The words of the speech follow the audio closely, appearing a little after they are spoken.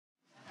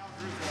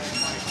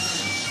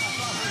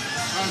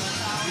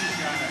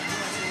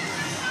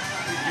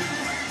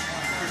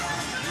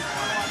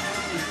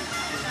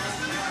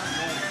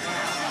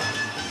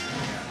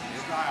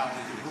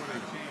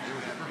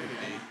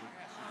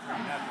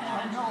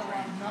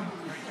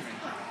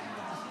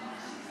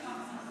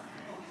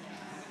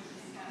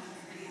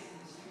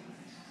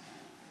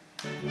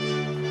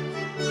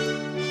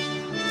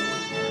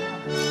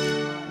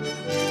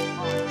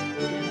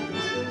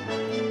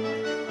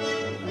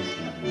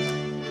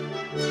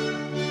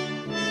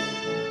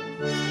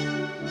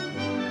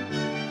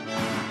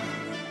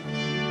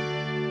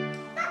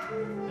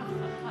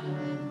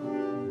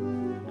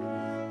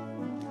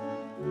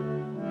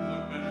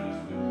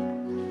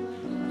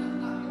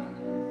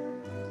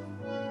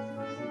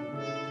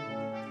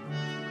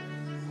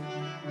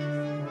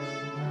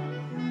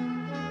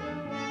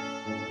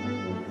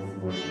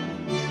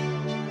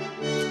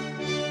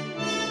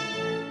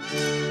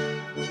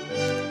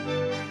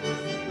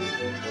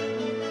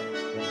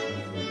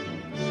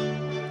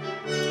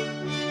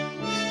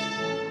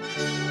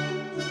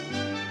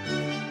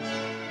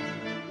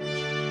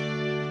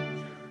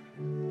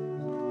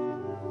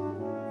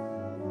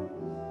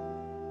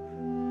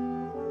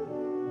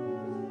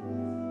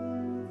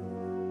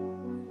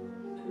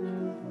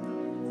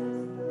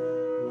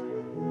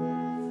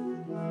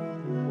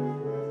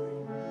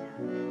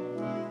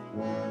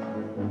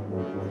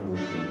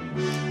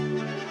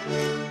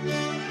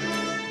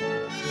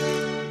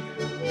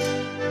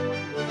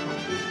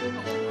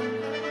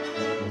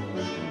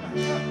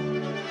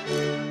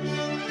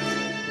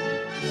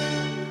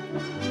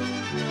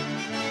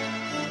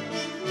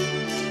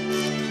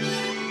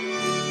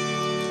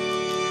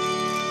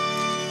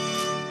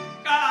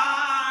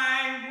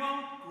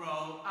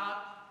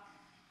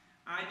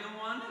I don't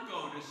want to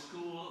go to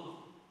school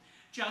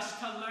just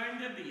to learn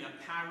to be a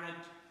parrot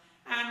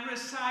and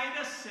recite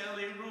a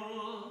silly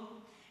rule.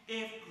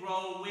 If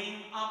growing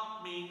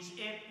up means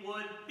it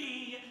would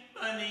be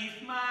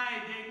beneath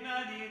my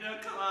dignity to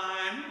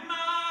climb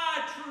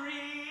a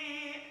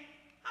tree,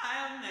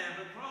 I'll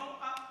never grow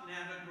up,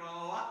 never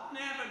grow up,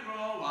 never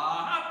grow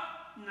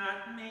up.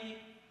 Not me.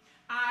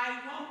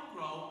 I won't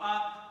grow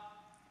up.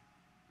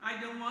 I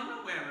don't want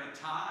to wear a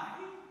tie.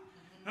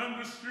 And the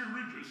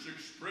mysterious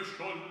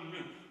expression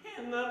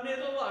in the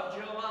middle of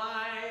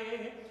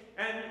July.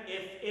 And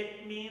if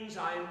it means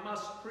I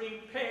must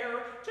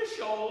prepare to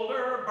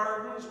shoulder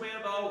burdens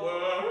with a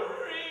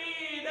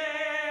worried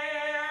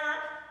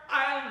air,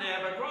 I'll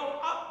never grow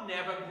up,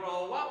 never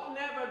grow up,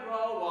 never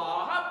grow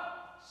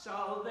up.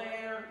 So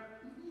there,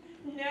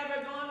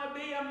 never gonna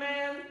be a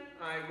man.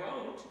 I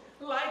won't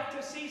like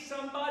to see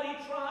somebody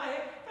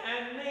try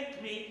and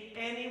make me,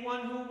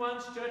 anyone who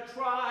wants to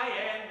try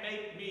and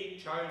make me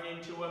turn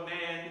into a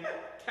man.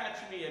 Catch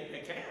me if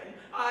you can.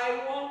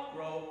 I won't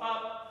grow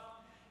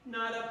up.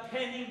 Not a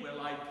penny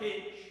will I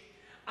pinch.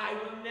 I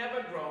will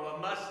never grow a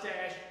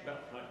mustache,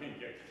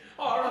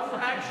 or a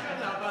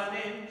fraction of an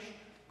inch,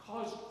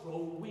 'cause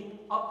growing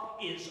up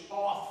is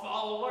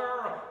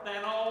awfuler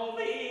than all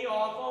the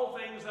awful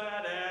things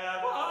that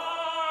ever were.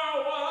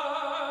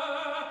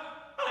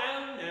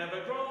 I'll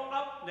never grow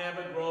up,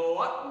 never grow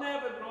up,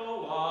 never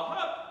grow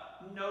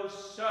up. No,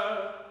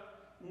 sir,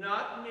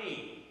 not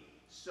me.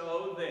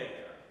 So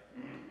there.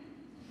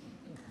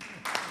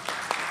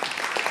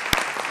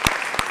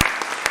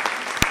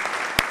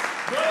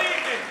 Good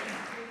evening,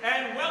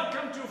 and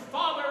welcome to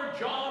Father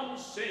John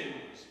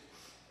Sings.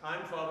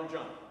 I'm Father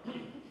John.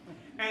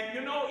 And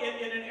you know,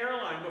 in an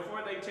airline,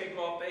 before they take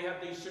off, they have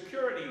these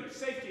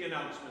safety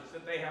announcements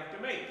that they have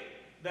to make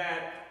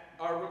that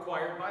are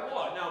required by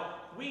law. Now,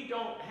 we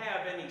don't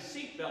have any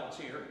seat belts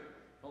here,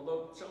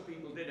 although some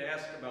people did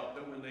ask about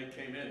them when they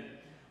came in.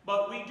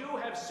 But we do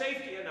have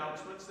safety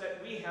announcements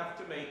that we have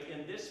to make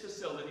in this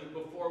facility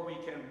before we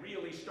can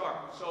really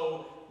start.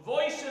 So,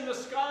 voice in the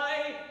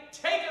sky,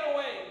 take it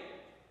away!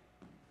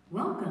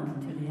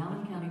 Welcome to the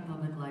Allen County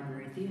Public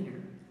Library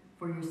Theater.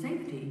 For your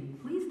safety,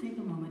 please take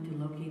a moment to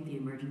locate the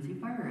emergency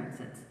fire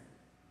exits.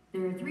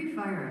 There are 3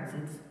 fire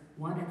exits,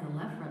 one at the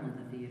left front of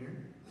the theater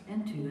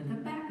and 2 at the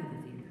back of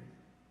the theater.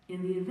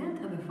 In the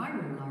event of a fire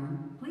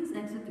alarm, please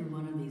exit through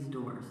one of these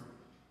doors.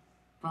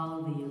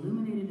 Follow the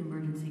illuminated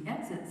emergency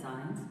exit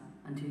signs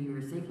until you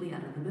are safely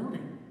out of the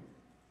building.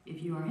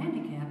 If you are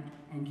handicapped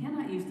and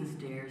cannot use the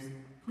stairs,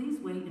 please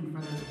wait in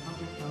front of the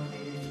public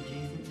elevators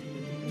adjacent to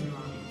the theater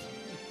lobby.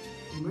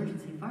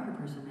 Emergency fire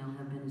personnel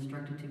have been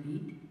instructed to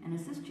meet and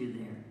assist you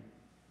there.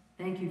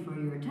 Thank you for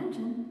your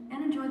attention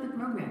and enjoy the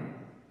program.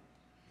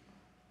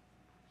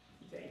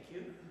 Thank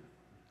you.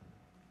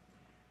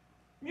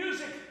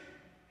 Music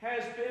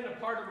has been a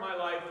part of my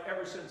life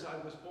ever since I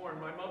was born.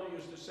 My mother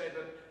used to say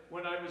that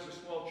when I was a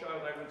small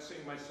child, I would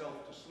sing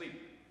myself to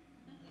sleep.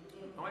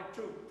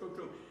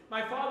 True.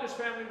 My father's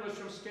family was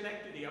from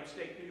Schenectady,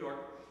 upstate New York.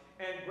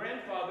 And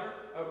grandfather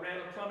ran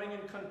a plumbing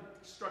and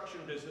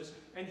construction business,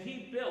 and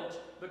he built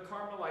the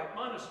Carmelite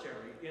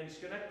Monastery in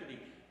Schenectady.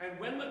 And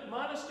when the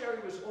monastery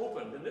was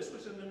opened, and this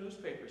was in the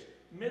newspapers,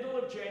 middle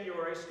of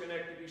January,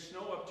 Schenectady,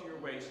 snow up to your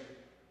waist,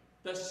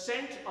 the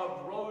scent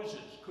of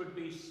roses could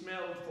be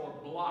smelled for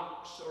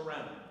blocks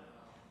around.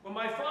 Well,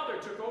 my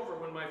father took over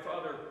when my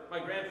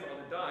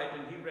grandfather died,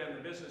 and he ran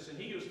the business, and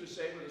he used to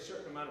say with a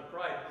certain amount of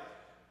pride,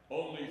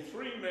 "Only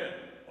 3 men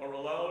are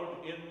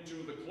allowed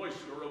into the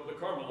cloister of the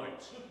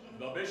Carmelites,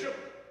 the bishop,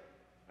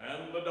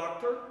 and the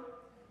doctor,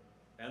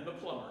 and the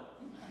plumber."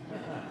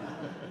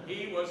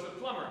 He was the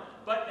plumber.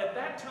 But at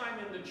that time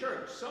in the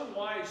church, some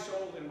wise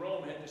soul in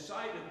Rome had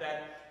decided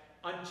that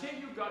until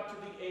you got to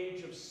the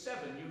age of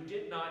 7, you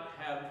did not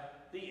have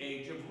the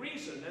age of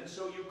reason, and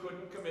so you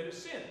couldn't commit a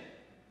sin.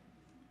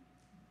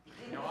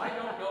 Now, I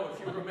don't know if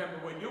you remember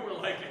when you were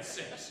like at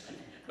 6,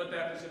 but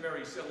that was a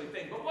very silly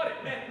thing. But what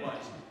it meant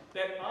was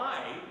that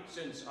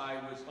since I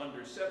was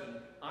under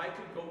 7, I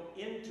could go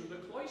into the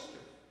cloister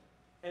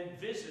and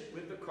visit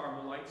with the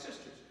Carmelite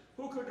sisters,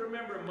 who could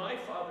remember my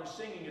father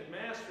singing at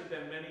Mass for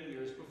them many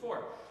years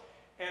before.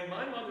 And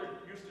my mother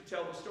used to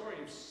tell the story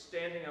of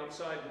standing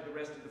outside with the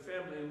rest of the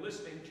family and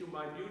listening to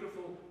my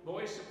beautiful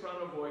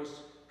soprano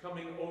voice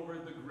coming over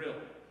the grill.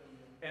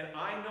 And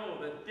I know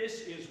that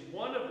this is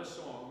one of the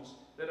songs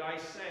that I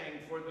sang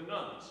for the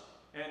nuns.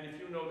 And if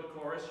you know the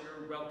chorus,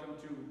 you're welcome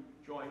to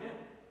join in.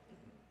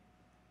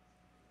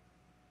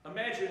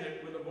 Imagine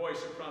it with a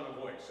soprano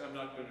voice. I'm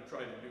not going to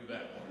try to do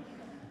that one.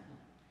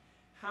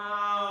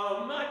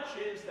 How much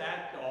is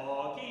that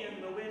doggy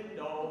in the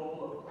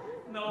window?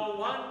 No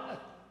one.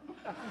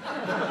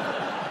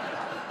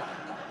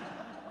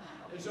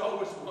 There's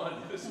always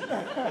one, isn't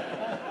there?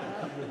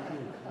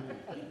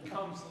 It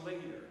comes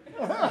later.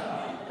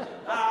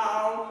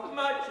 How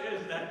much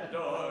is that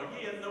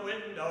doggy in the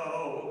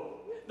window?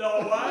 The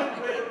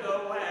one with the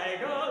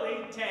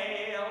waggly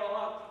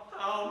tail.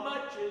 How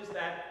much is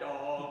that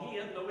doggy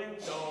in the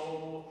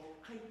window?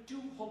 I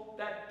do hope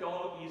that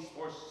doggy's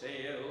for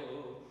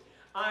sale.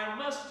 I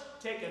must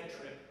take a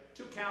trip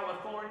to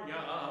California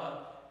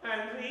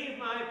and leave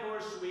my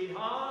poor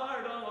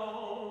sweetheart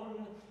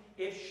alone.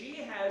 If she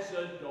has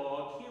a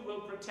dog, he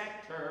will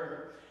protect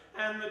her,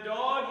 and the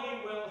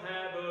doggy will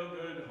have a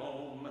good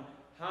home.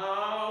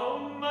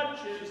 How much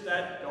is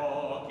that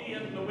doggy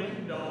in the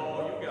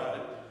window? You got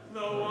it. The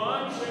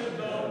one with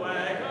the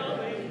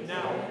waggly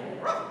now.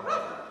 Ruff,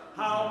 ruff.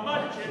 How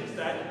much is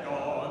that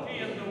doggy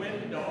in the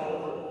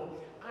window?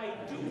 I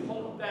do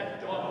hope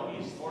that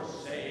doggy's for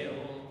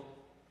sale.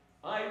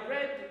 I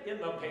read in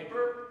the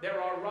paper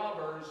there are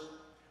robbers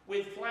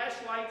with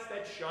flashlights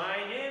that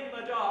shine in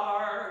the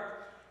dark.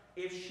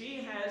 If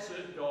she has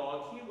a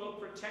dog, he will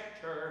protect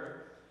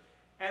her,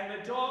 and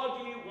the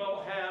doggy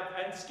will have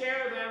and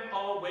scare them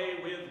away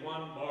with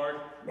one bark.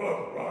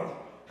 Ruff, ruff.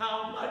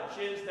 How much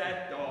is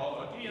that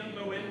doggy in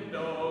the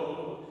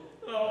window?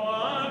 The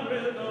one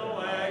with the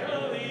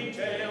waggly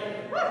tail.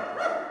 Ruff,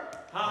 ruff.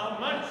 How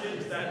much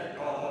is that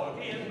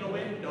doggy in the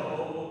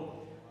window?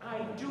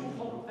 I do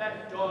hope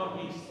that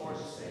doggy's for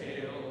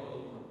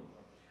sale.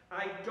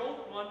 I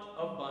don't want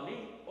a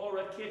bunny or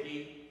a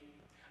kitty.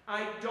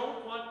 I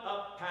don't want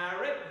a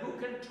parrot who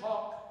can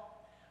talk.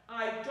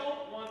 I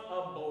don't want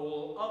a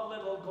bowl of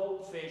little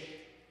goldfish.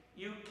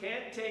 You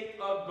can't take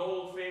a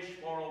goldfish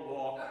for a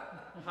walk.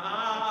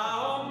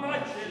 How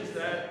much is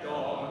that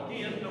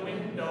doggy in the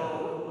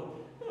window?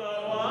 The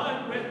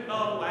one with the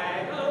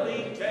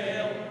waggly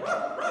tail.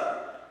 Ruff, ruff.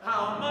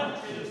 How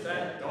much is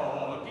that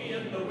doggy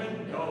in the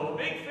window?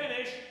 Big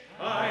finish.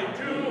 I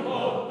do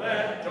hope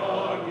that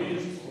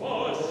doggy's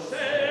for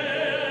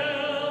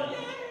sale. Yay!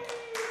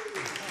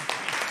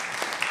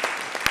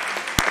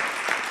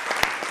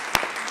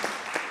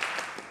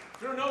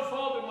 Through no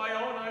fault of my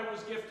own, I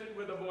was gifted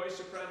with a voice,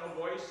 soprano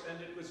voice,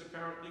 and it was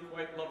apparently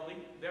quite lovely.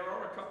 There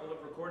are a couple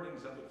of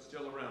recordings of it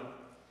still around.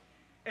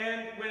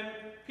 And when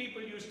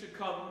people used to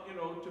come, you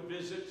know, to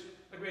visit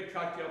the great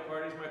cocktail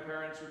parties, my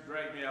parents would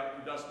drag me out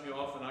and dust me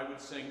off, and I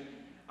would sing.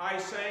 I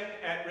sang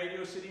at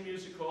Radio City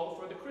Music Hall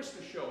for the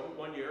Christmas show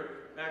one year,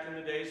 back in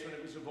the days when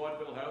it was a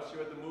vaudeville house. You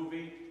had the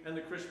movie and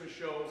the Christmas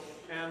show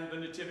and the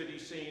nativity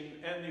scene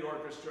and the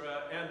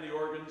orchestra and the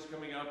organs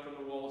coming out from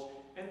the walls.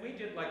 And we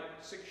did like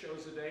 6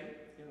 shows a day,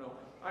 you know.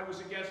 I was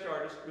a guest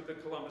artist with the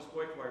Columbus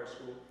Boy Choir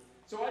School.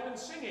 So I've been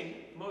singing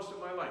most of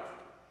my life.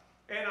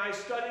 And I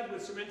studied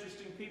with some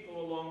interesting people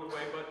along the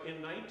way, but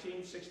in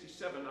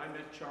 1967 I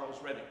met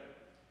Charles Redding,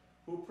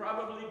 who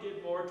probably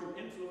did more to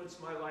influence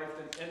my life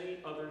than any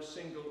other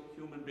single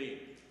human being.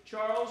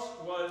 Charles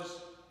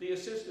was the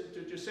assistant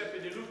to Giuseppe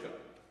De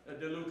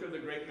Luca, the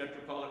great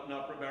Metropolitan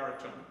Opera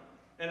baritone.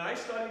 And I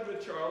studied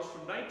with Charles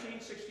from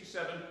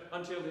 1967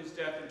 until his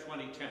death in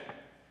 2010.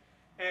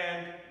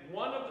 And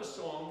one of the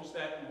songs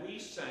that we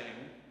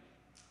sang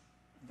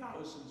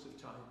thousands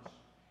of times,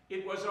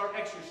 it was our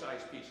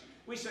exercise piece.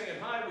 We sang it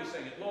high, we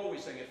sang it low, we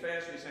sang it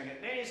fast, we sang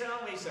it nasal,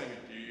 we sang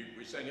it deep,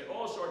 we sang it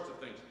all sorts of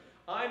things.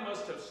 I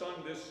must have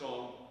sung this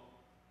song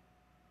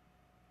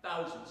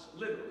thousands,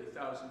 literally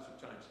thousands of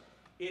times.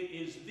 It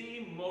is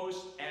the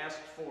most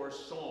asked for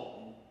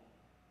song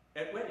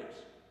at weddings.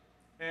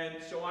 And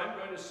so I'm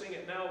going to sing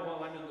it now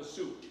while I'm in the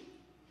suit.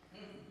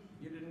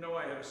 You didn't know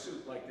I had a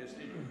suit like this,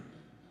 did you?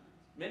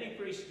 Many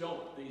priests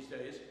don't these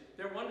days.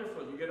 They're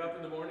wonderful. You get up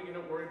in the morning, you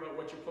don't worry about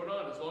what you put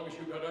on. As long as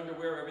you've got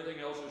underwear, everything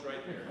else is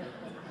right there.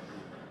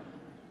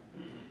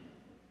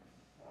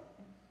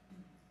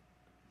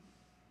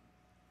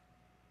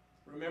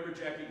 Remember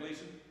Jackie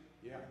Gleason?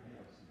 Yeah.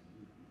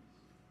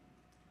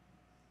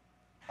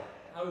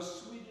 How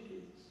sweet it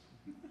is.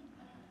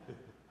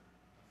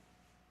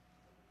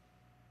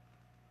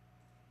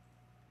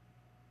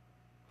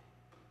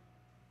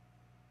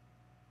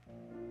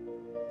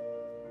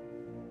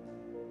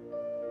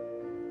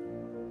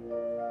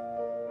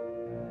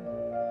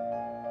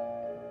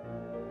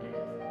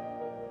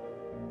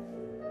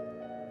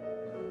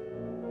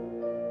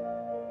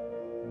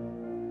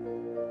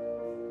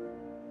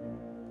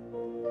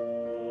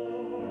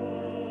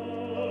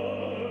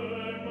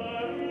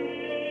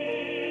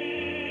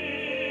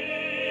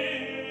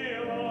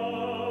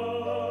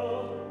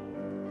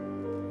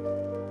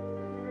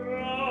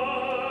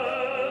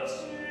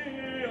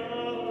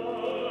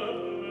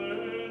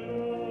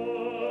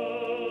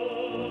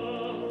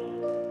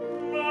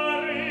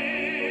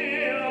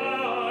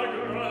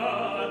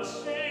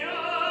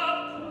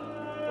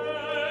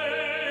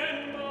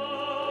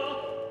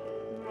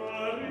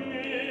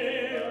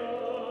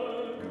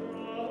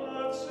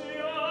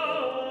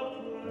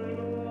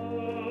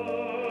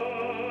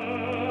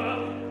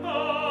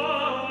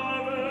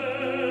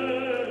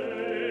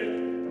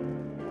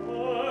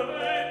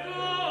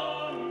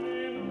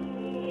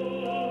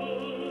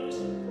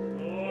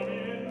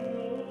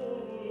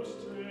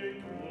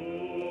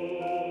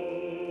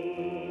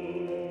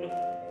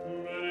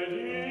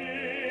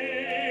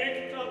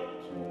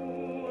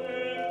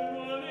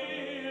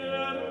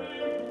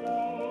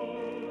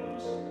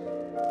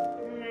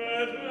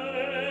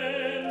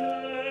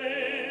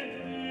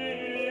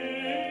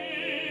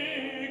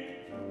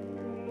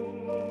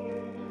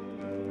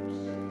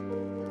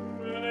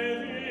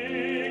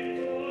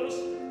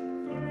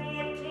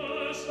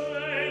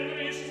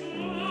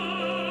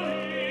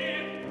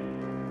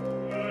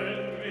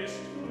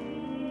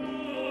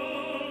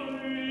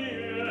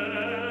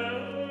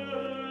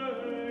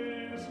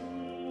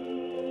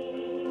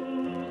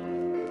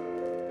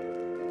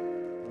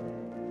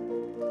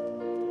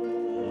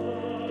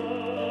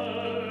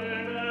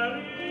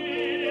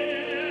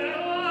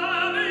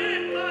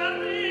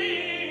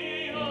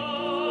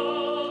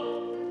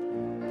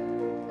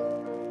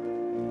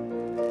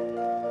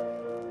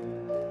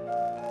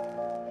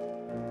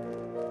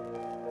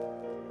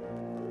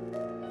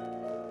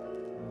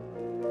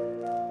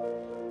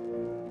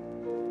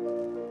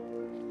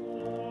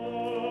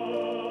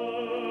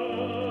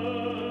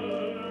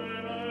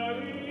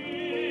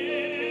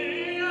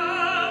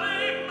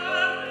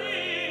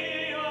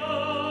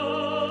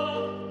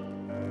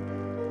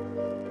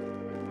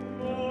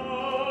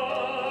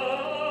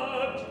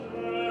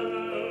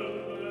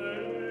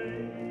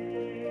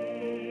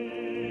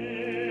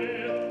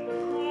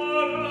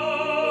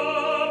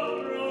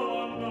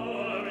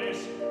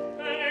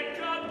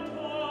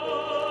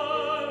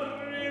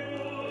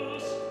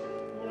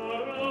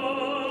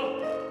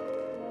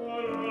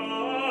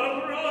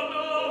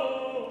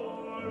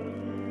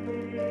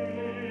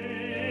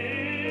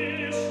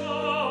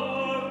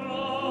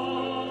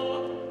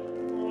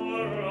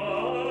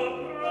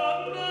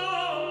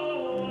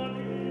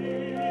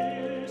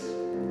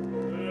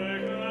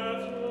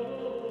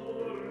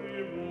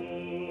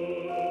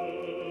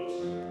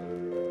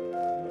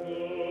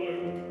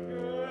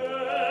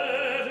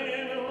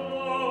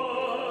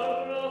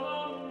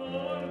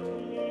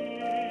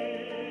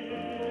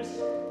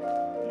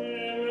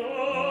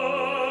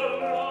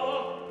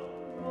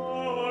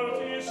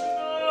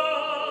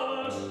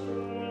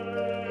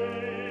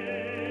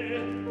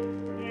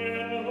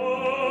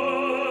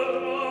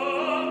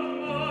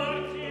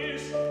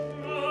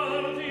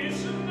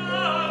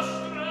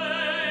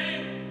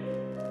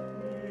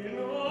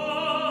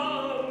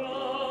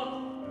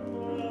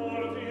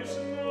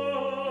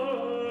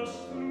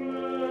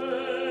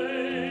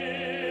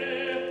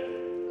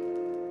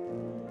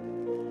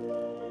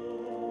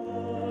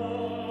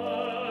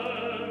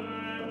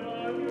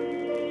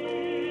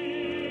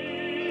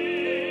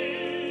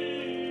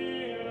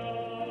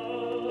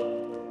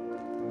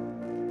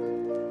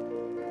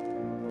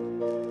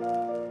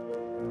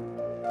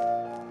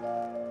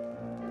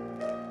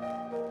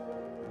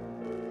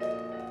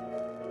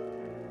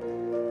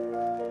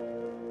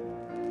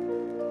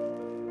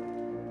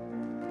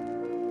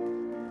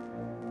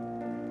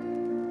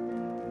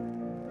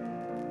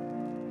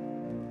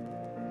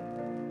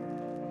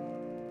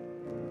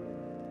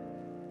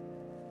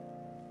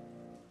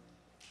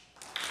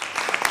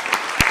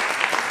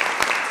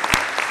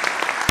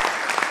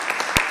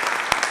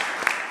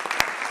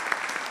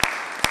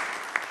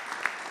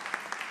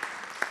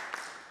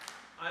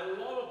 I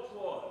love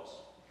applause.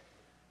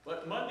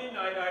 But Monday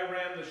night I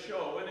ran the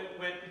show, and it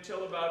went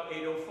until about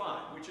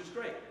 8:05, which is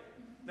great.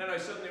 Then I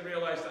suddenly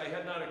realized I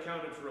had not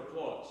accounted for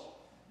applause.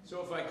 So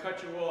if I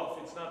cut you off,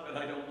 it's not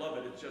that I don't love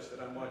it, it's just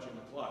that I'm watching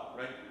the clock,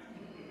 right?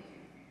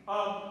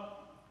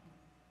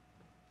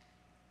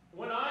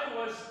 When I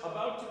was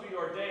about to be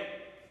ordained,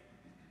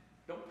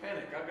 don't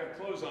panic, I've got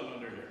clothes on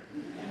under here.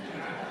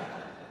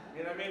 I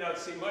mean, I may not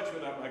see much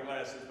without my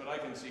glasses, but I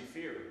can see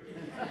fear.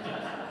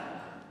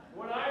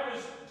 When I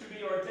was to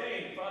be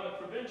ordained, Father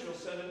Provincial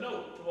sent a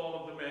note to all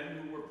of the men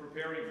who were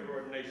preparing for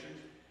ordinations,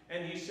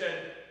 and he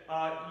said,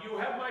 you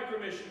have my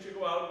permission to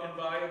go out and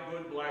buy a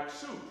good black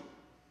suit.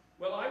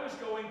 Well, I was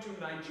going to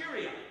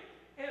Nigeria,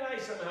 and I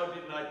somehow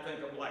did not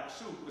think a black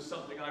suit was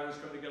something I was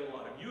going to get a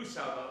lot of use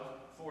out of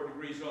 4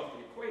 degrees off the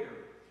equator.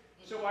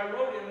 So I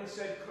wrote him and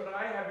said, could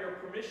I have your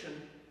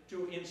permission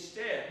to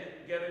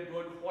instead get a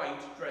good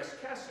white dress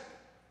cassock?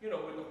 You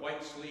know, with the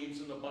white sleeves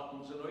and the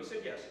buttons and all. He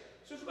said yes.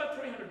 So it's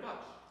about $300,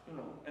 you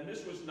know. And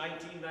this was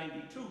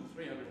 1992, $300,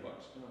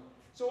 you know.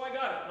 So I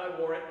got it and I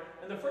wore it.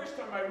 And the first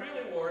time I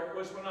really wore it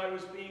was when I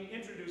was being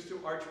introduced to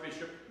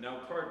Archbishop,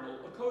 now Cardinal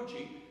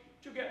Okoji,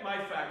 to get my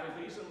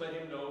faculties and let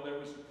him know there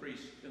was a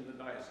priest in the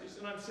diocese.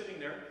 And I'm sitting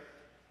there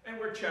and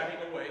we're chatting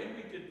away and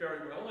we did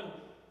very well. And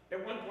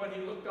at one point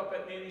he looked up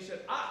at me and he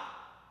said,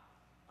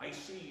 I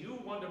see you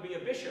want to be a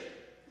bishop.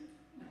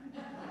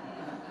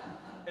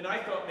 And I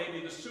thought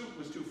maybe the suit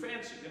was too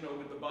fancy, you know,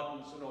 with the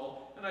buttons and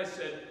all. And I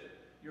said,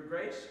 Your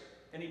Grace?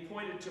 And he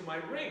pointed to my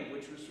ring,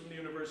 which was from the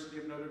University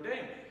of Notre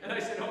Dame. And I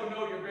said, oh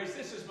no, Your Grace,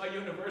 this is my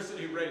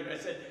university ring. I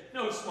said,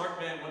 no smart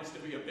man wants to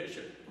be a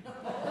bishop.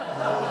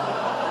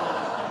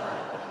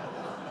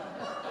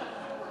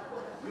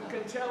 You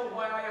can tell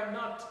why I am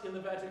not in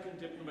the Vatican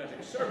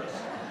diplomatic service.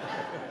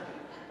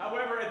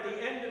 However, at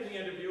the end of the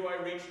interview,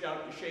 I reached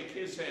out to shake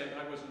his hand.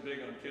 I wasn't big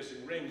on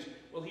kissing rings.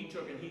 Well, he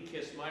took and he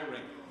kissed my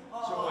ring.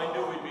 So I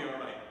knew we'd be all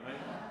right,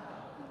 right?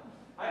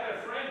 I had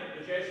a friend,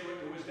 a Jesuit,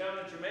 who was down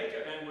in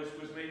Jamaica and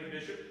was made a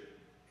bishop.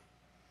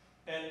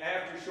 And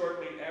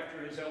shortly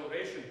after his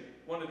elevation,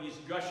 one of these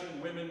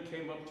gushing women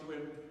came up to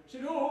him and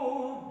said,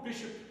 oh,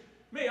 Bishop,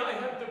 may I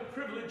have the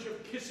privilege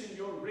of kissing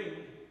your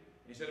ring?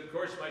 He said, of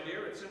course, my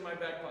dear, it's in my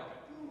back pocket.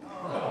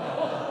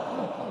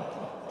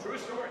 True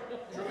story,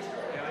 true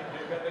story. I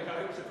got the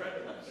guy who was a friend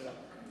of mine.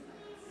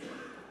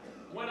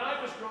 When I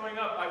was growing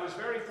up, I was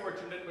very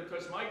fortunate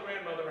because my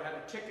grandmother had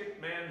a ticket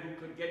man who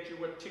could get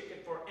you a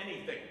ticket for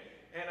anything.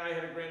 And I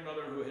had a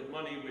grandmother who had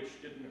money,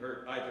 which didn't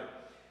hurt either.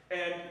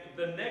 And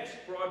the next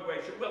Broadway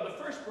show, well, the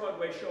first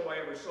Broadway show I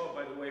ever saw,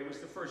 by the way, was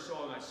the first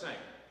song I sang.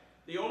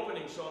 The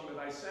opening song that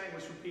I sang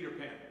was from Peter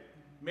Pan.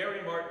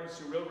 Mary Martin,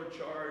 Cyril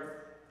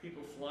Richard,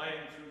 people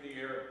flying through the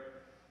air.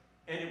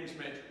 And it was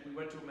magic. We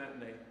went to a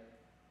matinee.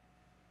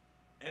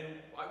 And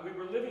we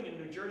were living in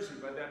New Jersey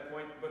by that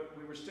point, but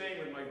we were staying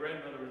with my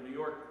grandmother in New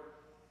York.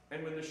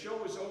 And when the show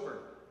was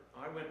over,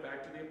 I went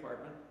back to the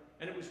apartment,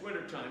 and it was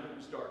wintertime, it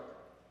was dark.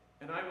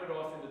 And I went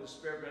off into the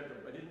spare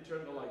bedroom. I didn't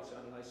turn the lights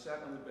on, and I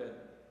sat on the bed.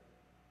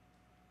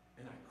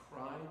 And I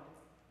cried,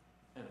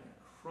 and I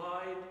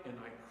cried, and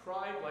I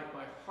cried like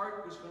my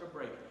heart was going to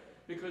break.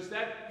 Because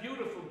that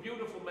beautiful,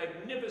 beautiful,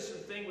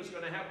 magnificent thing was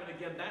going to happen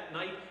again that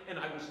night, and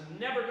I was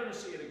never going to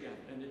see it again.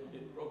 And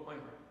it broke my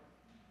heart.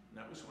 And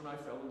that was when I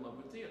fell in love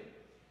with theater.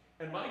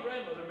 And my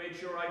grandmother made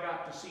sure I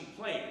got to see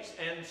plays.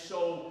 And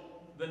so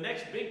the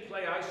next big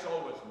play I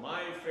saw was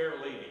My Fair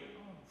Lady.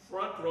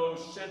 Front row,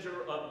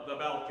 center of the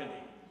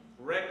balcony.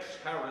 Rex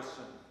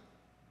Harrison,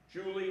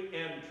 Julie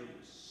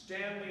Andrews,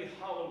 Stanley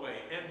Holloway,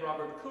 and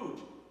Robert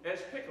Coote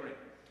as Pickering.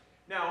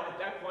 Now, at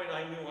that point,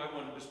 I knew I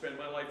wanted to spend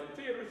my life in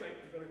theater, thank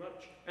you very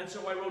much. And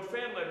so I wrote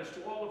fan letters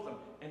to all of them.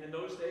 And in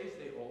those days,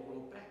 they all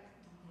wrote back.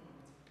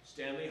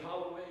 Stanley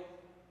Holloway,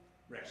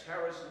 Rex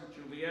Harrison,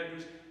 Julie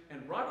Andrews,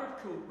 and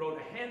Robert Coote wrote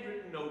a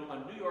handwritten note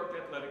on New York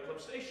Athletic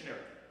Club stationery.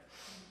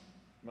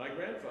 My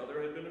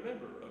grandfather had been a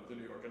member of the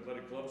New York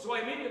Athletic Club, so I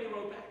immediately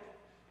wrote back.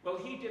 Well,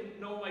 he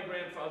didn't know my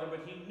grandfather,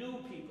 but he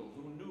knew people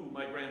who knew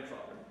my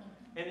grandfather.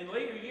 And in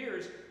later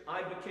years,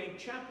 I became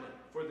chaplain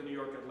for the New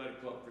York Athletic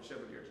Club for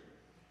several years.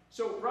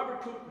 So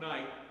Robert Coote and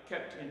I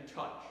kept in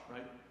touch,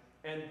 right?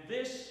 And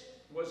this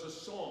was a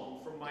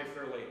song from My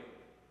Fair Lady.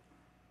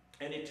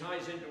 And it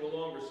ties into a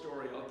longer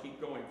story. I'll keep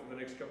going for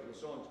the next couple of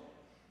songs.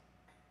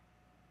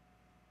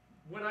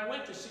 When I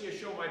went to see a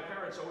show, my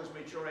parents always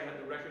made sure I had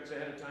the records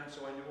ahead of time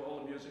so I knew all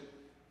the music,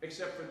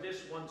 except for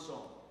this one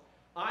song.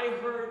 I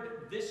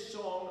heard this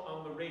song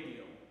on the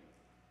radio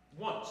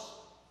once,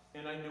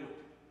 and I knew it.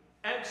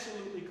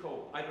 Absolutely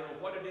cold. I don't know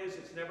what it is.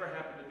 It's never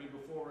happened to me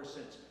before or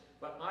since.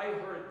 But I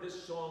heard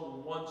this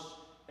song once,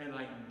 and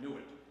I knew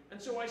it.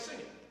 And so I sing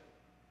it.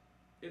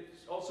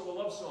 It's also a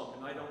love song,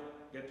 and I don't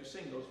get to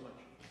sing those much.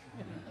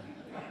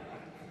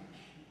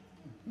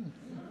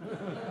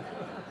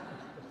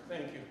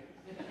 Thank you.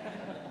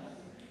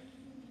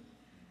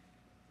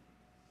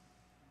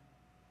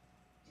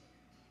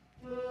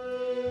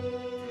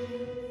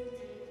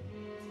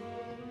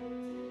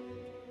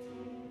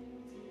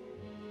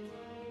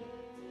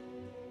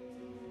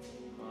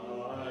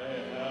 I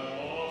have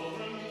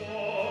often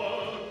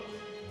walked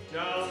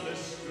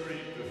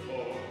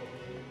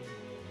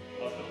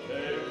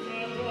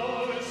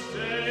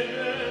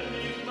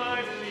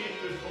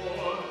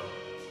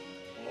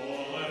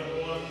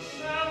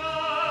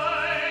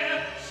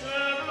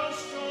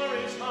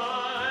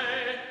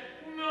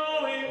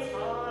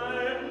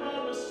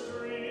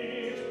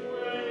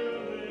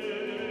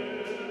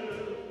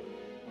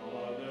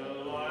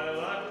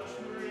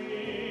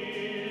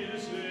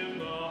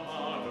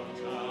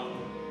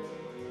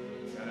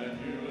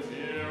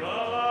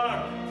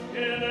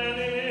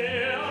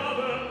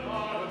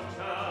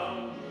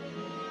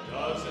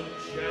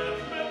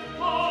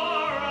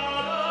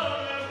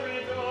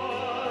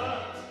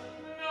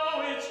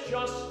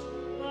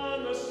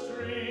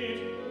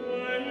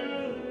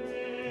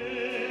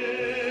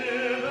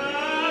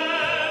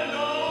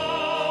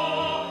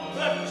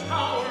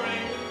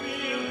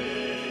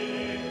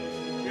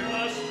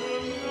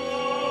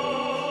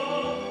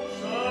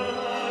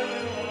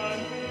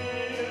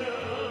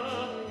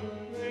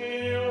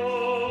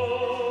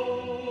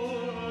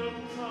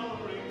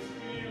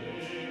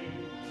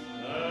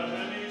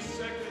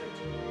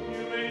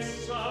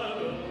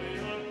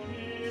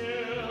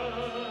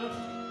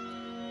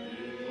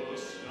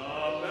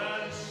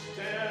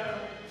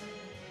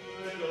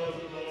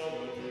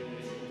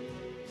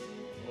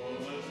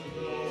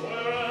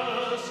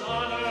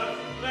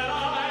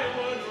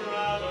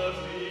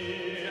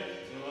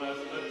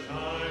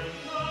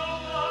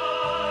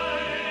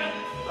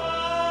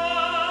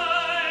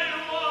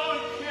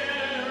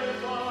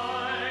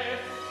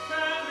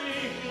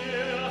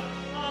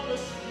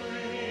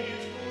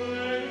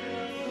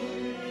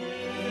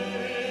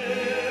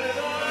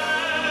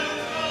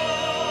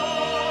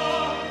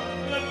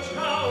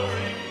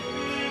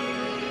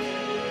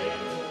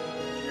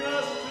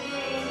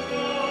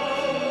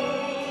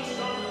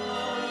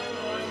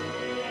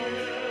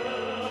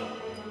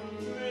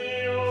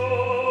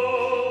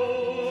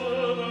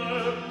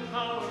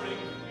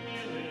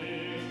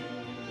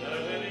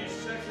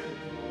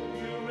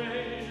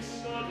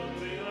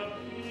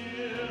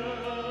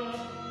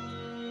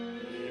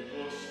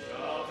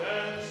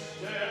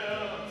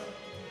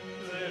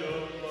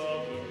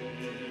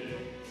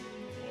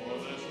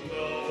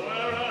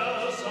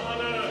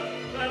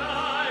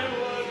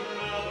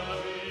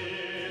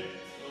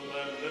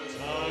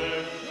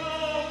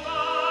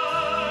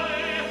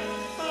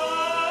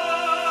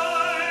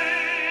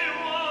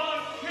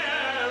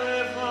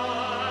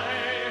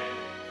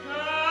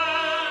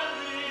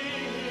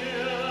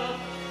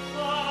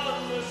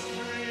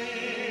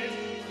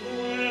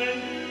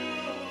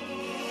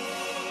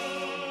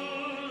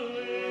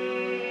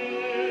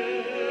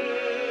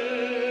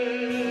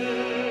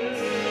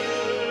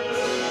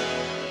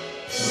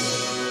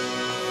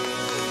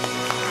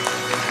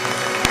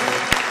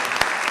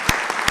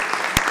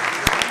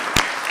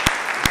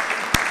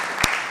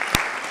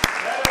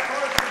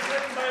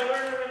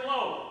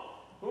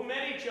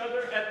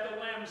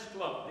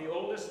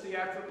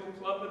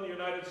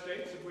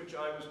which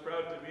I was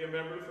proud to be a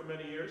member for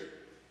many years.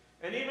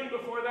 And even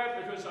before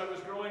that, because I was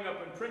growing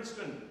up in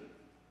Princeton,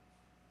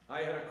 I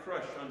had a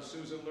crush on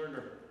Susan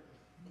Lerner.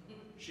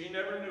 She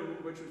never knew,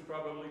 which was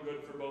probably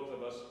good for both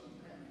of us.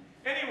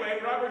 Anyway,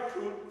 Robert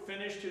Coote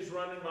finished his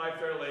run in My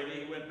Fair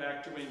Lady. He went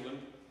back to England.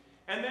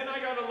 And then I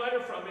got a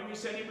letter from him. He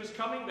said he was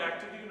coming back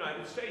to the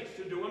United States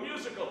to do a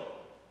musical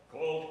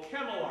called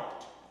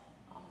Camelot.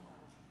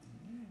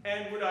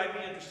 And would I be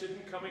interested in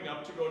coming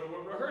up to go to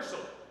a rehearsal?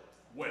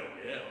 Well,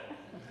 yeah.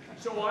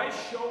 So I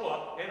show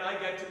up, and I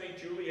get to meet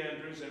Julie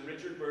Andrews and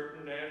Richard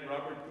Burton and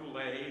Robert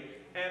Goulet,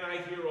 and I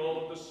hear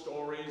all of the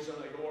stories, and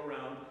I go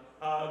around.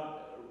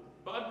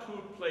 Bob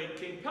Coote played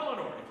King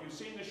Pellinor. If you've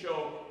seen the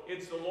show,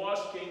 it's the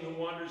lost king who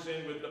wanders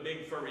in with the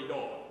big furry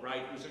dog,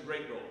 right? It was a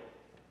great role.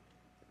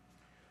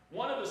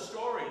 One of the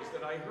stories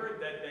that I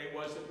heard that day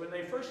was that when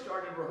they first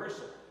started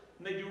rehearsal,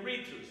 and they do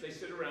read-throughs, they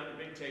sit around a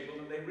big table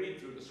and they read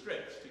through the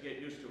scripts to get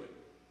used to it.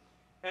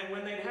 And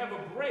when they'd have a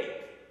break,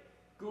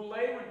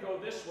 Goulet would go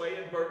this way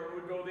and Burton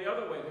would go the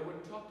other way. They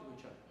wouldn't talk to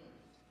each other.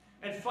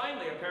 And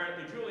finally,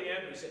 apparently, Julie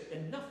Andrews said,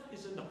 "Enough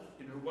is enough,"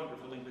 in her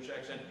wonderful English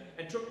accent,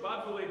 and took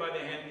Bob Goulet by the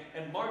hand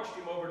and marched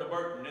him over to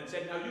Burton and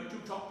said, "Now you two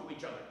talk to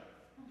each other."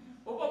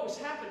 Well, what was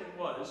happening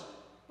was,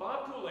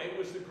 Bob Goulet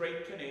was the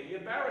great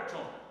Canadian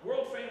baritone,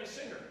 world-famous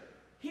singer.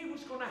 He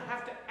was going to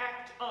have to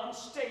act on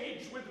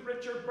stage with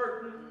Richard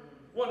Burton,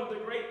 one of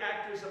the great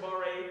actors of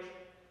our age.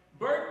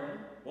 Burton,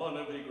 one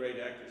of the great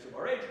actors of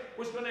our age,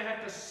 was going to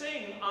have to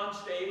sing on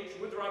stage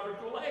with Robert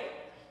Goulet.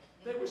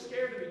 They were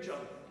scared of each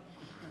other.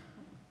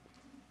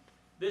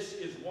 This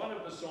is one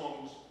of the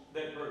songs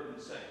that Burton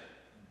sang.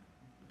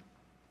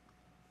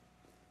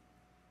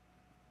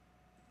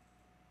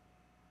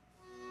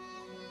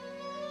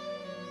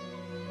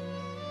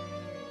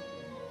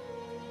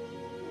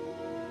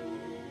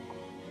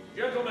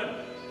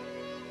 Gentlemen,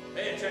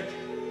 pay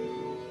attention.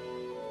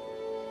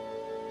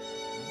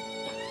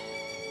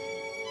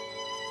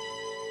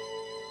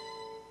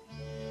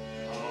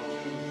 How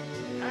to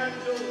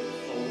handle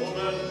a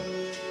woman.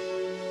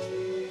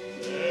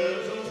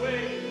 There's a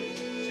way,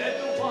 said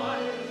the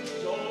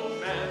wise old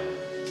man.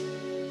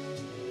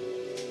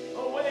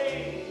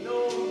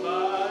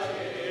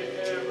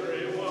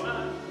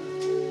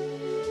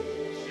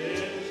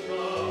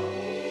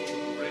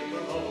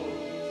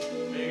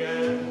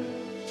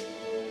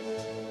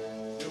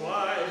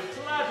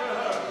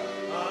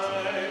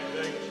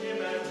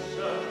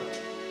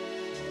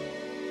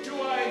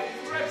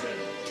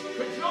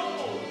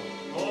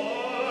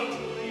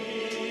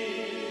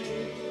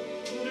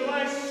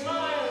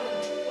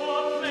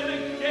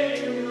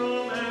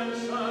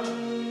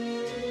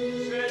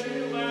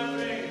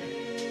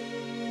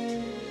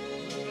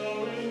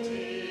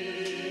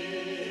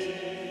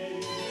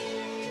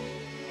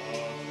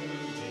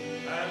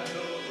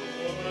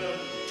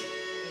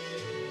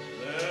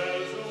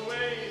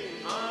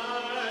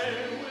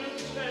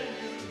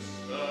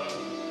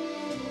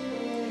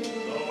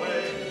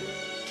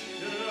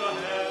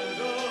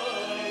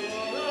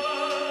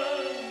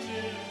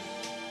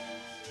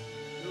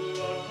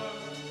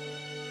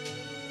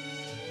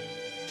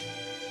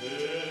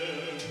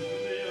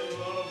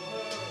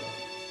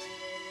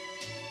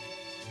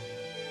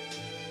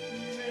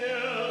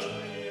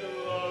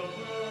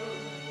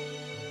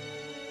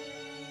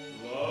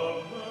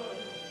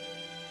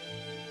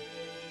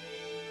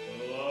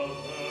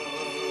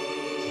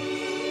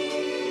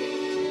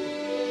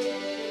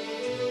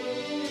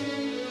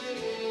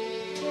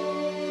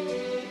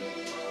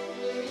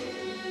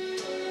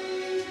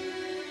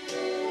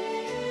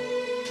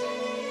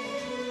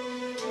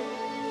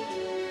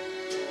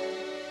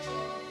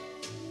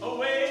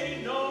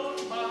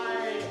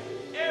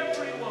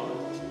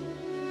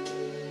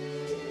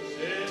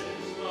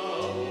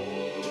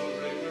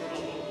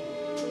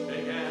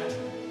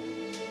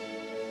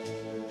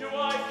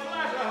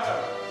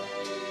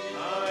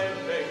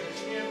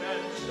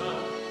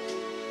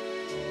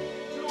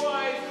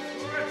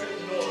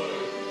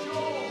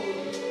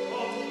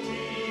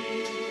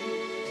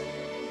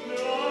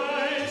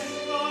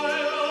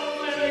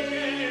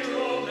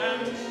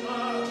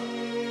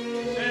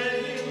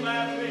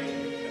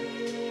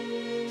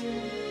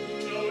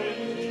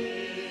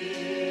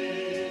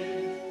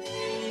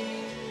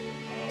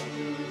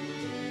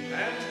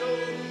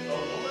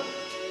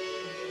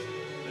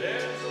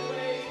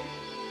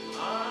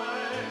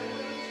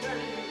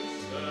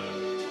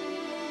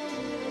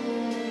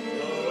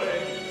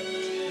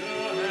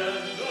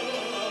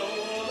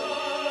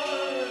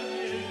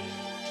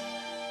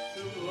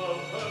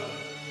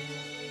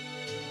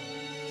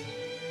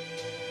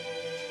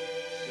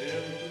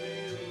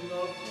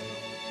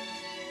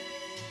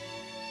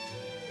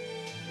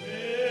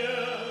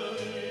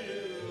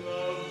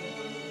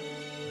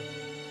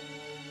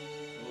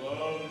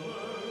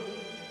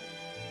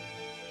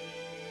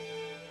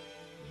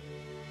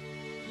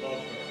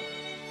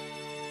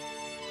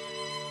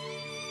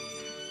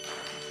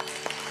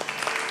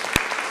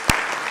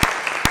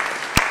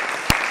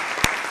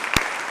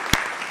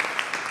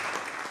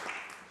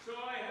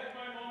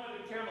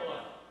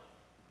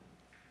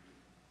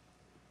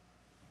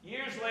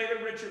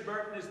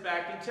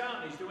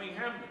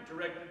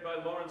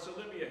 Laurence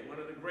Olivier, one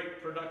of the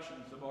great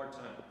productions of our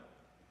time.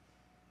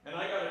 And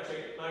I got a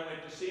ticket, and I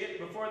went to see it.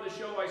 Before the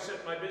show, I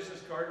sent my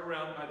business card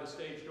around by the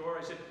stage door.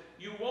 I said,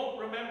 "You won't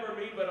remember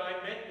me, but I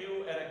met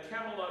you at a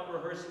Camelot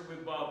rehearsal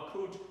with Bob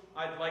Coote.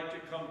 I'd like to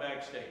come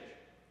backstage."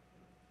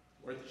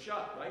 Worth a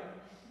shot, right?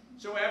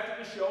 So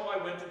after the show,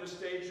 I went to the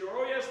stage door.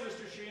 "Oh yes,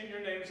 Mr. Sheehan,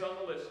 your name's on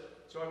the list."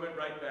 So I went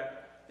right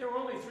back. There were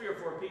only 3 or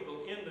 4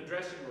 people in the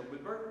dressing room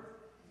with Burton.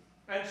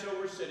 And so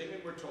we're sitting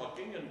and we're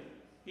talking, and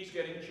he's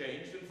getting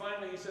changed. And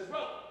finally he says,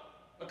 "Well,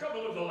 a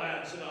couple of the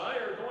lads and I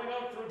are going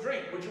out for a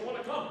drink. Would you want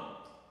to come?"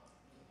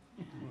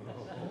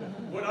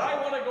 Would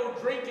I want to go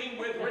drinking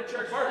with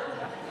Richard Burton?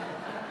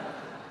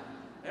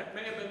 That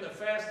may have been the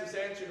fastest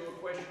answer to a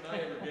question I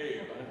ever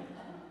gave.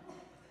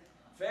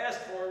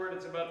 Fast forward,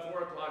 it's about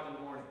 4 o'clock in the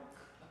morning.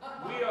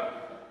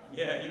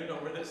 Yeah, you know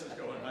where this is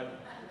going, right?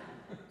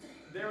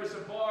 There was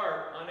a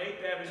bar on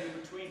 8th Avenue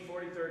between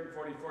 43rd and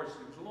 44th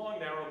Street. It was a long,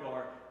 narrow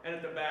bar, and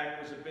at the back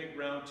was a big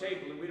round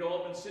table, and we'd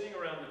all been sitting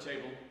around the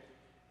table,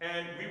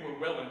 and we were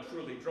well and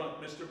truly drunk.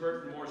 Mr.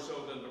 Burton more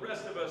so than the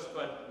rest of us,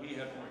 but he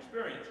had more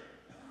experience.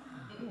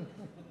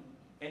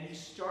 And he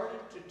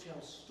started to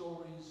tell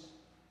stories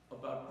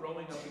about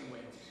growing up in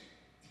Wales,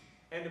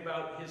 and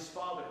about his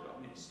father,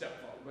 I mean his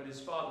stepfather, but his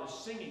father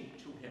singing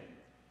to him.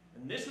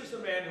 And this was the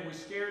man who was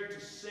scared to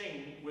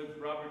sing with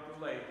Robert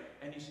Goulet,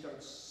 and he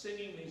starts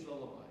singing these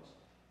lullabies.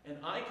 And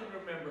I can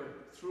remember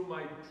through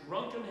my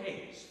drunken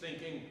haze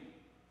thinking,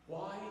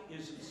 why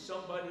isn't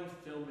somebody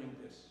filming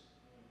this?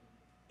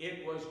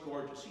 It was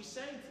gorgeous. He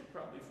sang for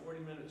probably 40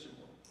 minutes or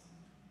more.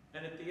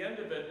 And at the end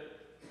of it,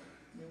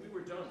 I mean, we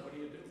were done. What do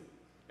you do?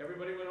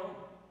 Everybody went home.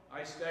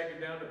 I staggered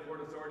down to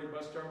Port Authority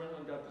bus terminal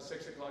and got the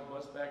 6 o'clock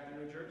bus back to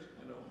New Jersey.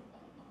 You know.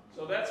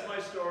 So that's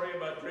my story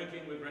about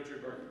drinking with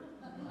Richard Burton.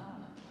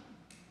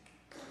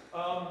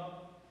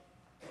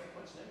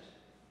 What's next?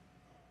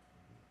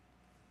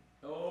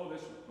 Oh,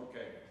 this one.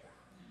 Okay.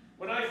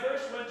 When I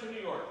first went to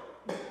New York,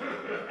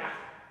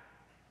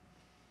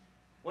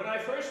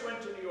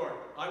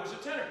 I was a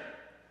tenor.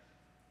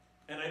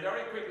 And I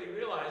very quickly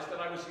realized that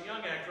I was a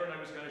young actor and I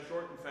was kind of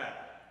short and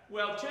fat.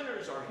 Well,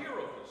 tenors are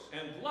heroes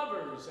and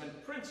lovers and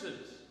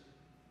princes.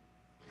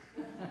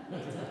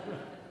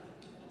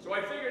 So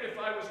I figured if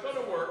I was going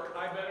to work,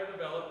 I better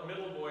develop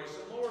middle voice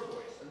and lower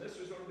voice. And this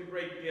was one of the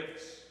great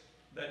gifts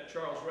that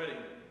Charles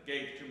Redding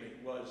gave to me,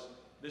 was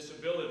this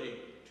ability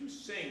to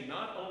sing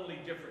not only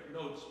different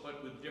notes,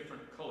 but with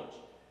different colors.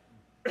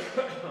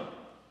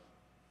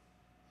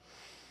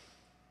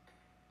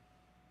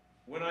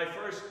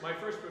 My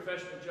first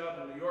professional job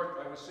in New York,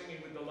 I was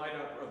singing with the Light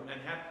Opera of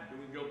Manhattan,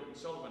 doing Gilbert and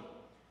Sullivan.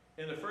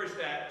 In the first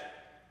act,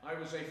 I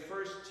was a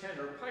first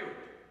tenor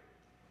pirate.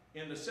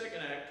 In the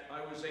second act,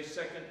 I was a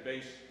second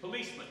bass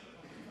policeman.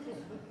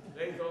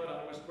 They thought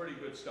I was pretty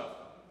good stuff.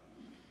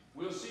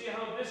 We'll see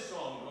how this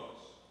song goes.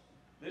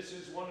 This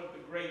is one of the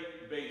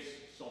great bass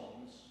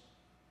songs.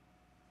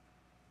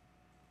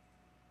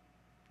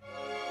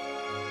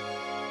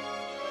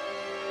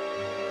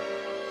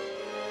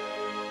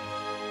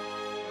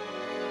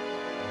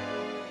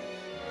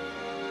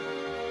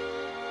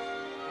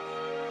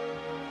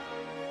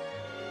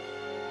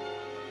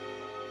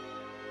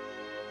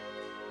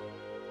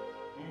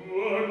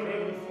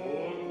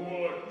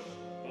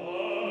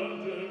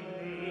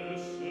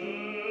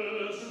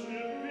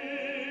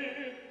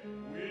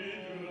 We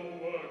do the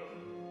work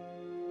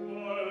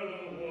while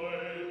the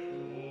white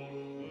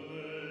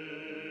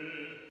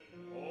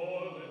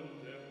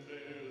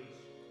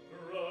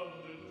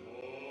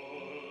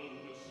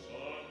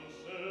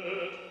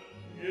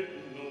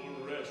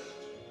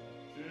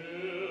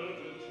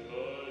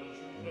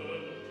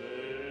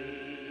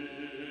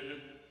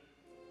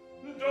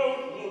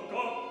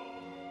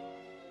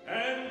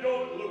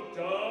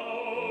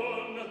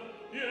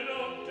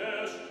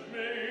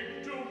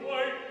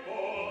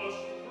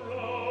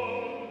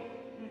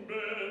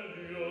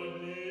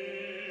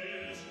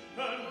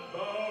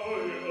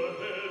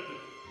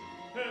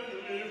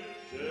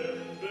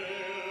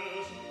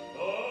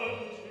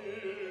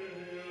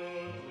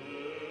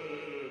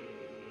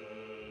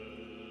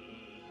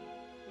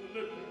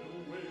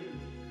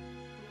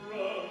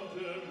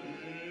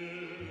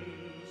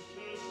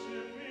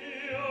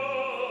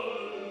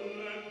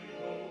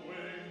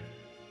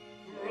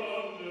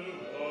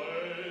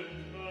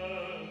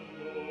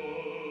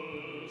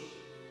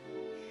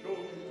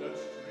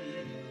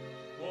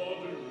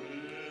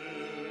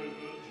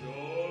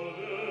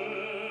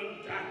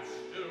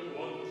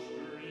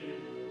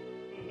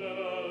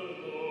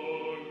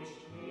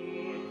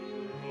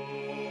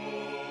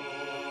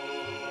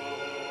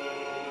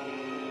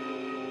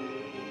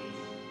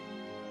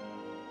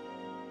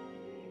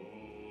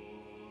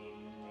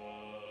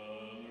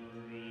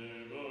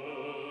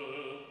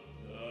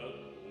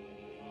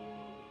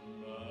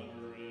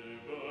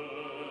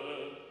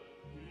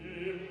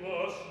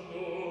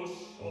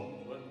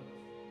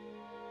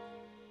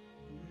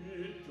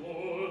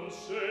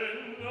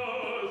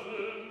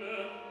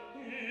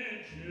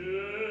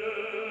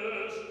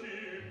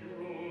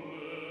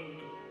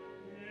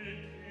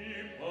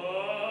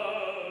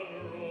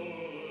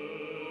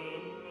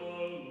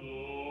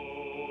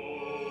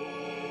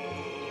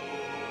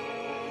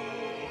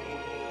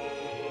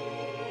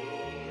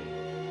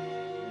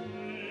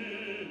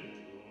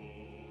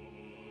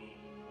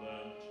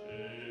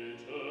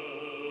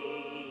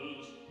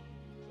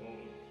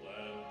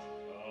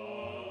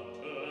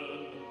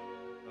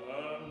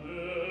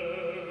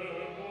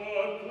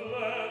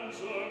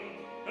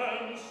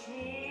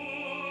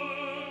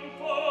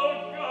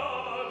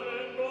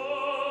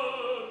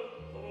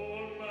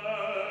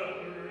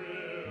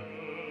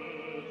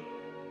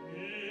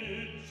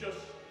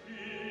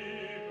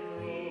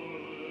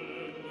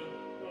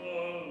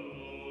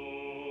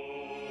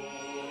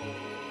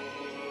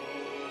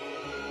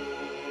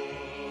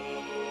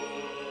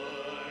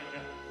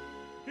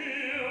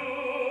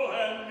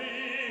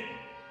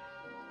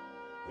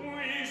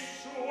we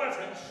sweat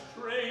and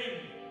strain,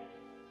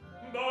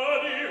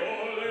 body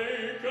all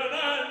aching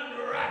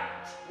and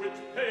racked with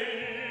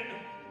pain.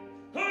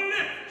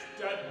 Lift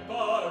that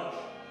barge,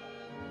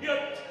 you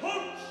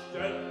toast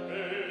that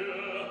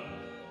bale,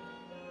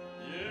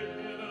 you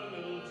get a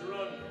little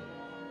drunk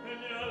and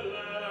you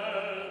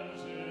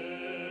lands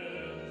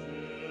in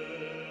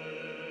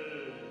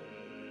jail.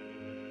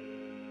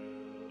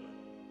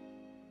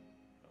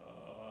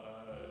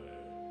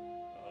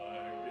 I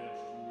get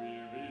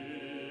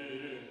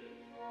weary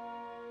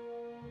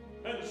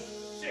and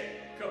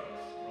sick of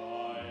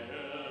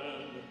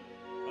trying,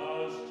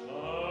 as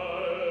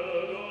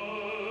tired of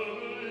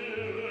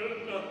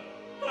living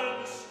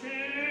and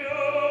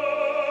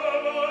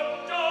scared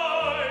of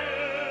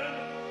dying.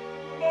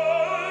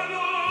 But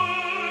on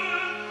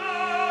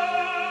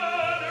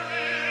that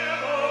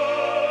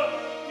river,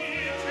 he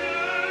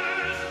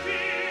just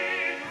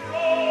keep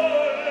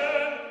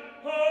rolling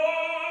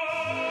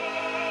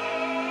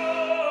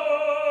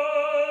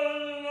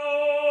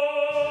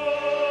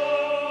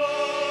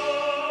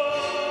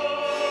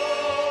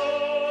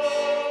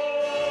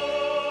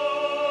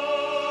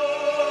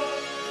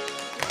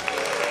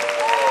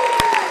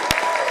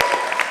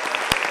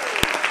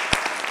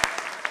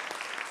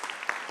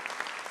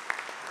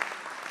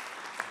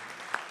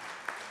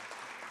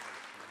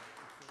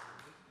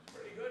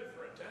Pretty good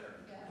for a tenor.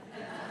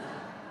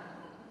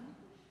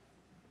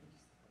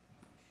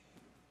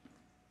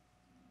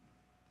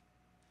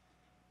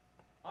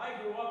 I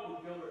grew up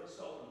with Gilbert and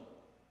Sullivan.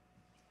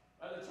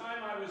 By the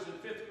time I was in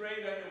 5th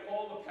grade, I knew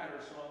all the patter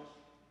songs.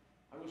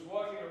 I was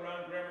walking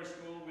around grammar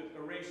school with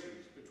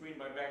erasers between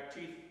my back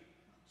teeth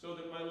so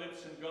that my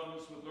lips and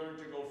gums would learn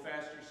to go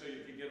faster so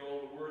you could get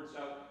all the words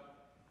out.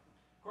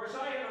 Of course,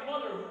 I had a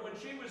mother who, when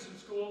she was in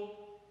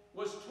school,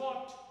 was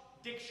taught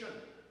diction.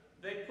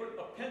 They put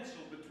a pencil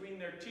between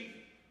their teeth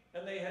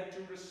and they had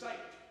to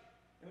recite.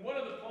 And one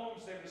of the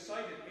poems they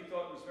recited we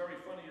thought was very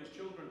funny as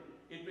children.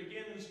 It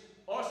begins,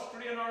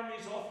 Austrian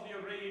armies awfully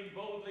arrayed,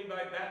 boldly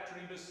by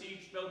battery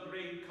besieged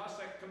Belgrade,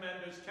 Cossack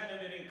commanders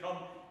cannonading come,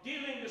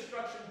 dealing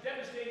destruction,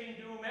 devastating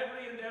doom,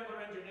 every endeavor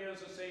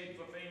engineers essayed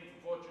for fame,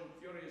 for fortune,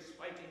 furious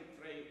fighting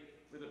fray,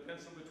 with a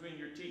pencil between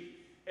your teeth.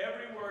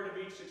 Every word of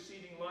each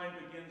succeeding line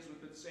begins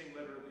with the same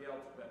letter of the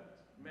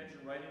alphabet.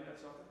 Imagine writing that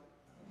sucker.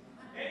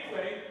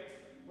 Anyway,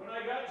 when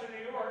I got to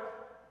New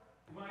York,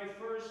 my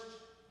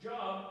first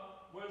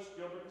job was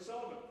Gilbert and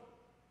Sullivan.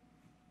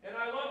 And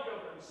I love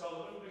Gilbert and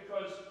Sullivan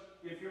because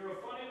if you're a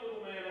funny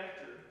little man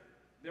actor,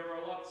 there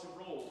are lots of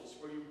roles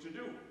for you to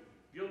do.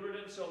 Gilbert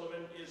and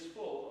Sullivan is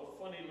full of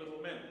funny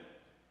little men.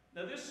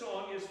 Now this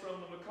song is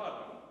from the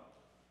Mikado.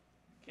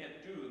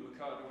 Can't do the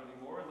Mikado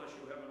anymore unless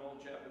you have an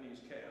old Japanese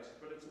cast,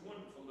 but it's a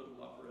wonderful little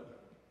operetta.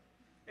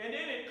 And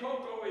in it,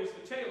 Koko is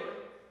the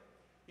tailor.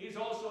 He's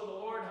also the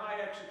Lord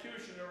High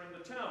Executioner in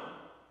the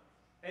town.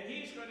 And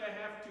he's going to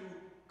have to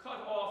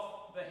cut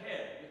off the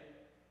head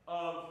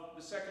of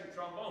the second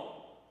trombone,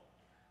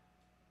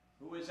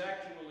 who is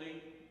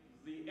actually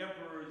the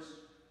emperor's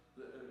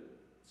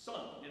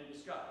son in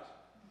disguise.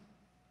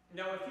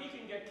 Now, if he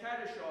can get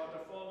Kadishaw to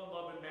fall in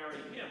love and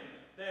marry him,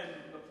 then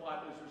the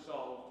plot is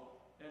resolved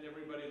and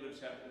everybody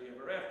lives happily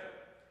ever after.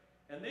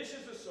 And this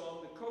is a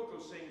song that Koko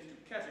sings to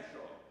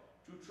Kadishaw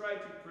to try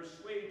to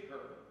persuade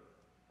her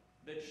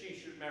that she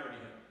should marry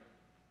him.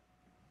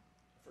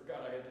 I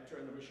forgot I had to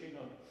turn the machine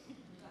on.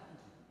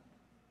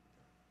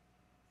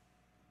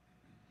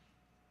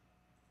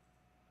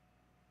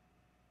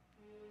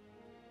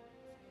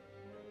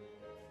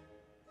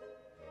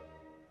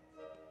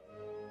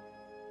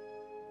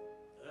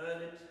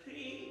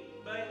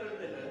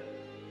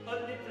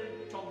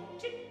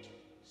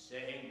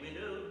 Saying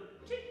widow,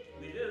 tit,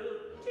 widow,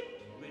 tit,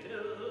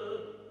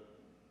 widow.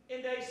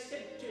 And I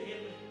said to him,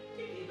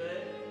 Titty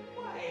bird,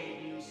 why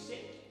do you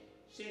sit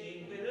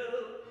singing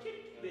widow,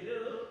 tit,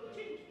 widow,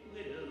 tit,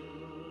 widow?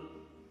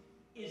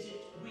 Is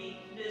it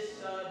weakness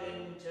of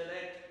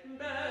intellect,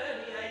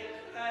 Bernie, I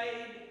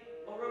cried,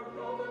 or a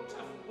rather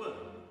tough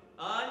worm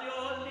on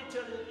your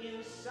little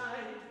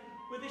inside?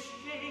 With a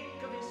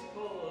shake of his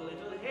poor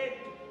little head,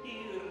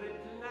 he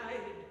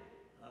replied,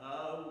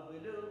 ah,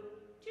 widow,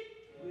 tit,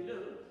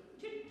 widow,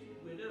 tit,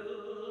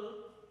 widow.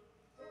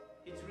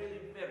 It's really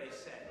very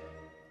sad.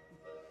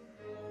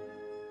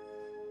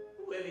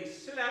 Well, he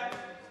slapped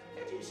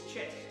at his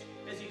chest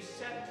as he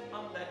sat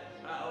on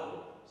that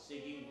bough,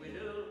 singing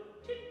widow,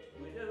 tit,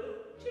 widow,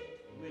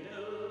 tit,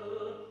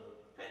 widow.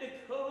 And a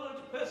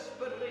cold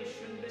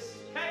perspiration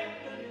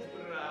bespangled his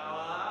brow.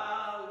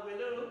 Ah,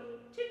 widow,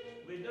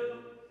 tit, widow,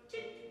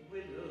 tit,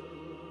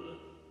 widow.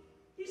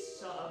 He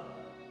sobbed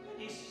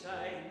and he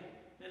sighed,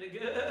 and a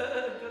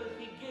gurgle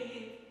he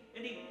gave,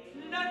 and he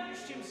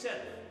plunged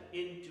himself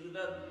into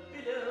the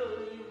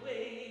billowy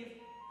wave,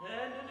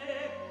 and an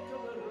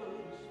echo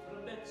arose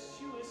from that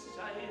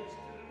suicide's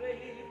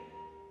grave.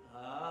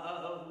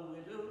 Ah,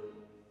 widow,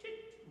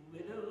 tit,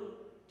 widow,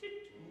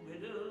 tit,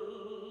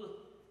 widow.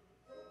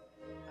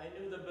 I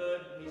knew the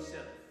bird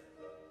myself.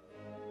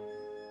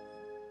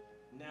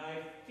 Now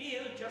I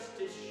feel just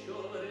as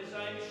sure as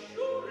I'm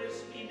sure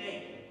as me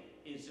name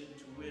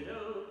isn't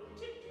widow,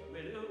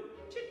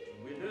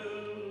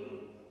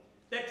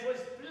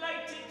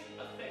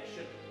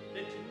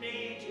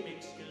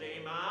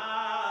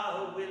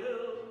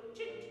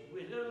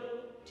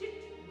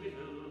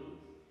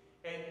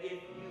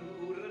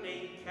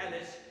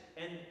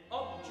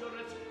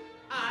 assurance,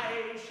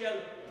 I shall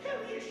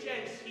perish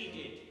as he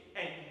did,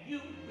 and you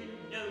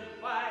will know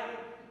why.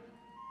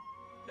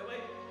 Though I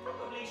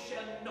probably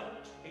shall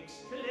not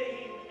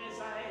exclaim as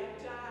I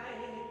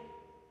die,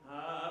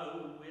 ah,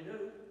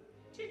 widow,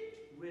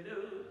 tit,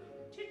 widow,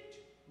 tit,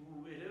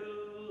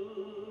 widow.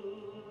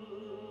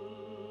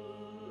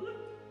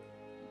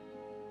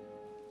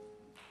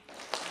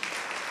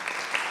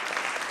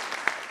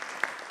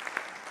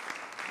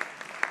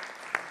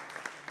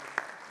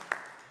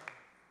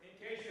 In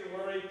case you're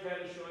worried,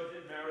 Ken Shaw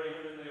did marry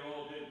him and they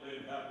all did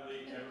live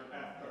happily ever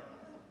after.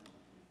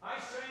 I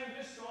sang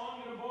this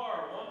song in a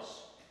bar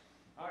once.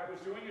 I was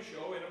doing a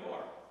show in a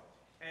bar.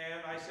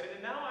 And I said,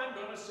 and now I'm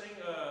going to sing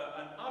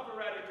an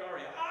operatic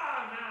aria.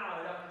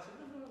 Now. I said,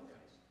 no,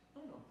 guys.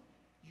 No.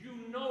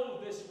 You know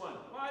this one.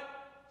 What?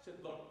 I said,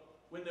 look,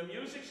 when the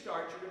music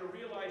starts, you're going to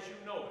realize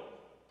you know it.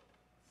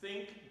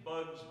 Think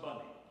Bugs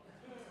Bunny.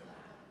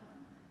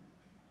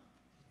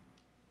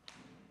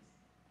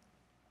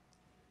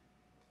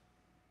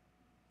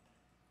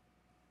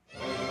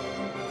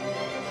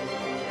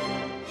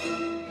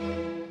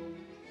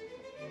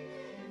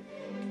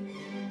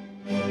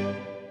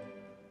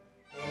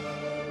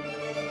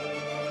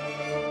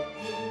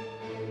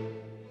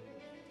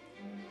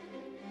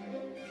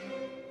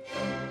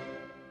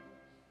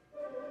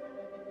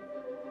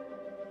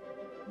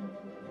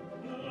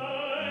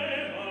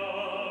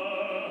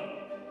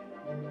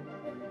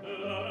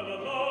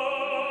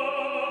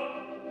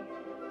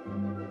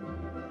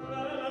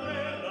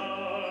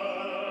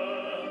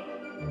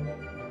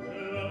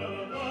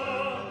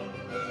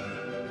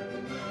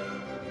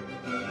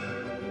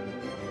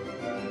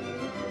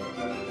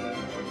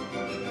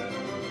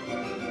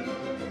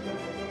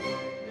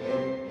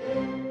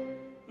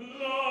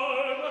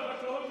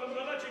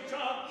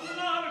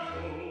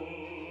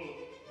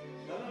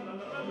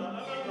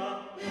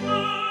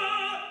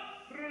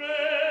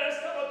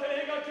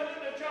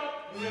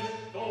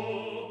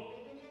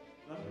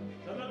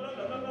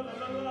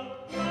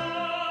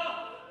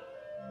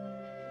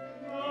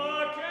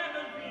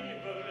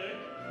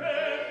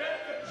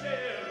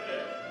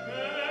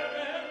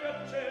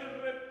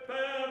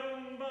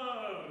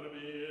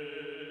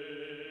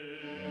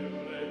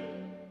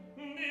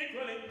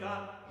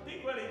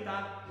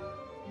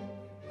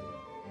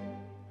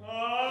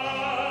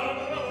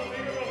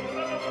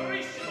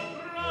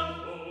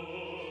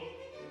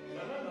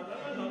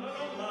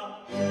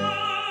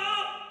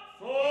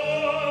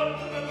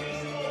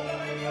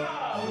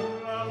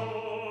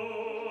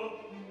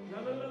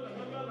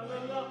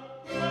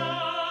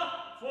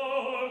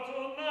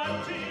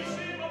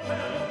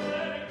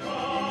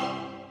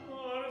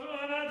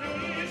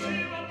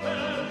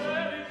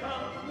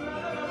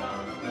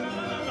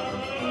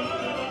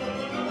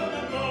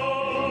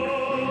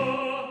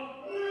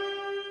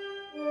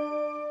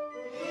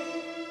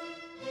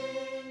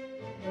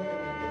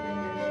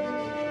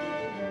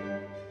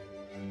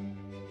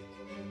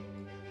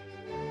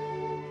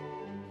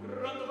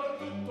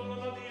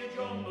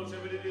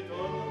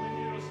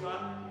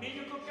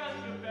 Meglio col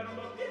cambio per un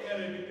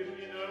bottiere che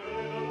termina la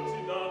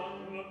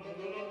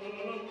velocidad.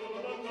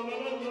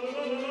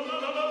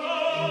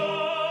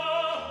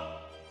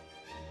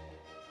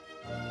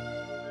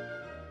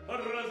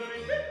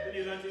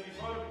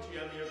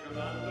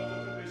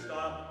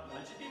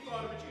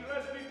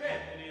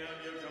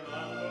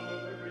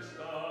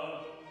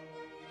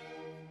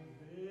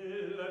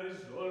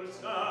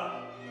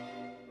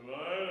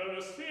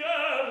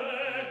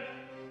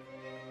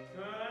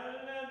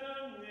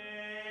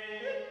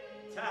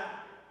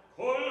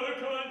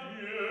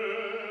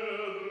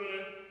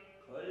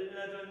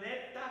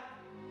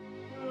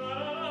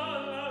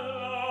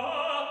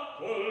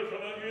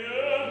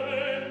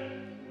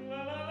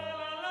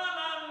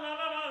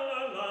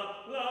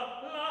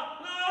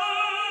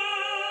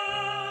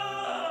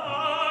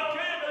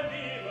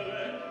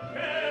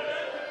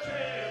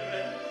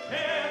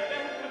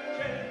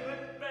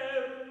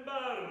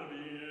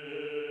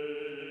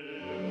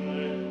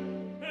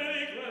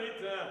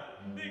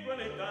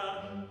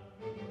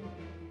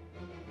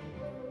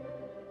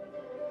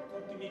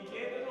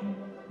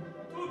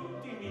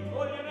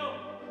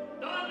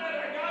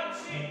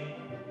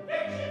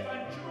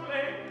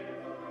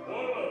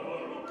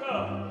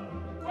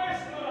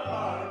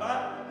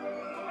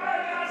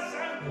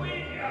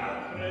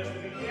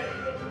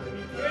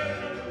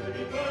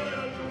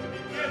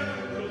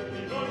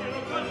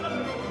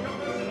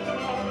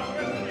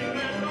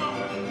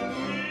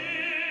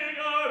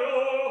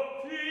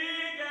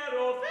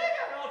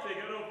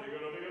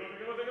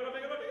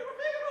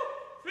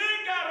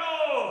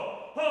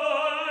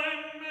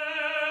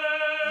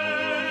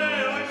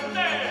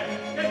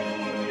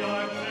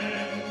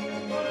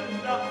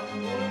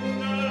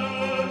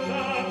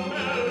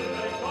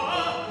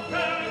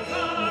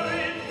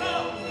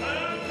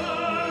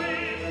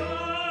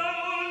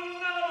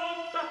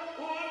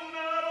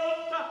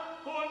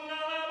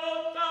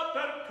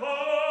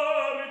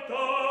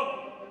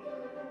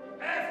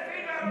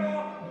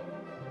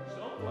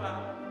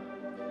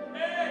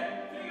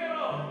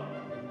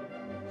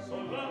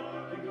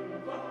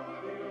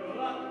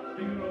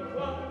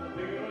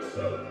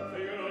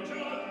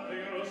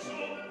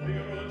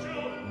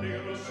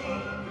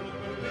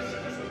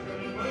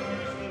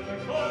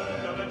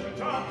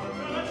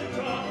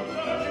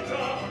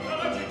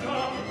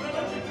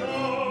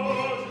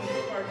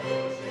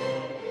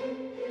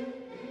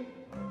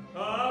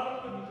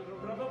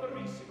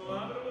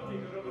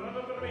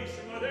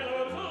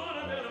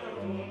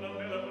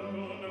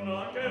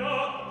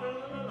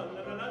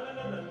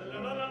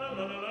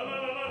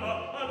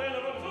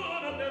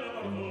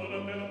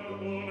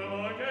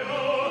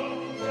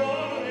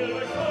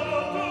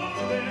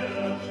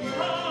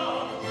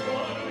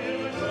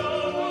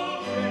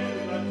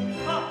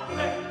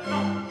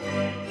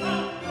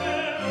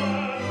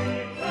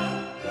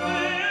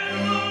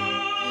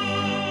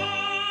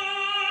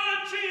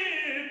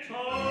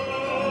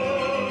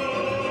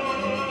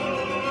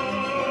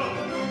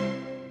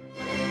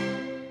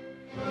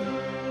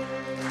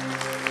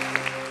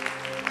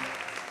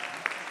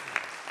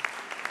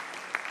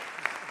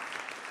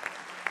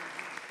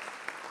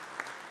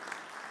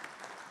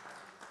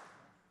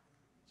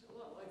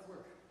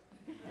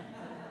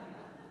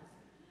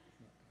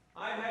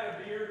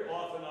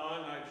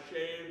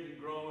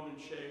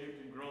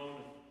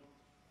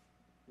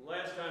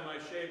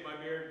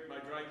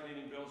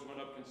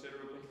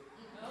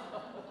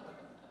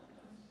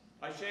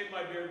 I shaved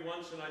my beard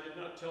once and I did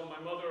not tell my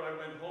mother. I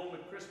went home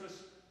at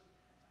Christmas,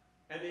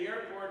 and the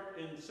airport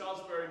in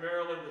Salisbury,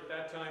 Maryland at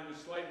that time was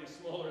slightly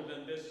smaller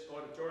than this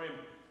auditorium.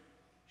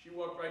 She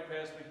walked right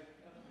past me.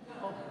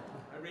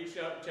 I reached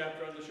out and tapped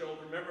her on the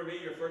shoulder. Remember me,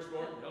 your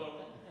firstborn?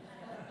 Hello.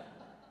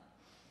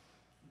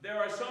 There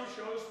are some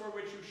shows for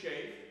which you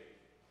shave,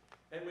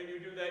 and when you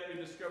do that, you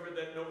discover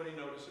that nobody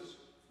notices.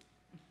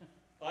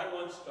 I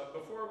once,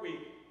 before we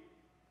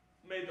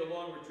made the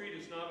long retreat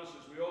as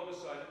novices, we all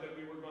decided that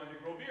we were going to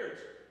grow beards.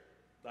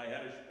 I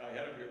had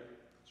a beard,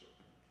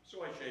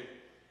 so I shaved.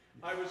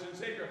 I was in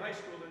Xavier High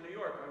School in New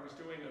York. I was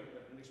doing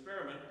an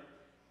experiment,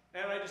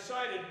 and I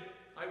decided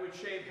I would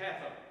shave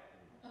half of it.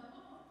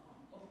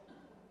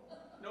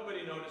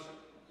 Nobody noticed.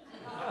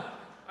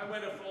 I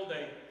went a full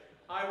day.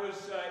 I was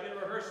in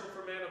rehearsal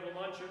for Man of La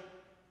Mancha,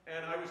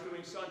 and I was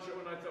doing Sancho,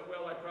 and I thought,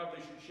 well, I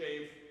probably should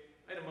shave.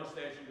 I had a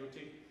mustache and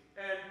goatee.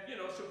 And, you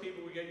know, so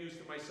people would get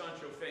used to my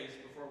Sancho face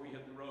before we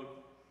hit the road.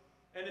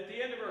 And at the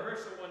end of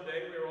rehearsal one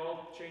day, we were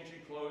all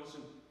changing clothes,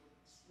 and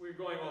we were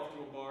going off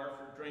to a bar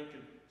for a drink,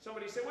 and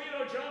somebody said, well, you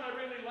know, John, I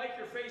really like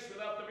your face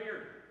without the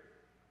beard.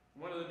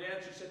 And one of the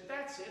dancers said,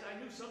 that's it, I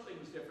knew something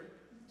was different.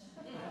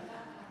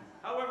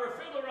 However,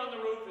 Fiddler on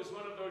the Roof is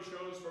one of those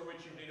shows for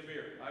which you need a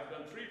beard. I've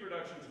done 3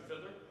 productions of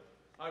Fiddler.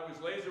 I was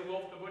Laser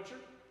Wolf the Butcher.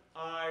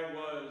 I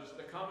was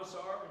the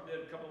Commissar, and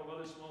did a couple of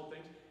other small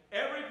things.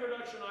 Every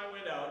production I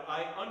went out,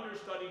 I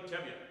understudied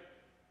Tevye.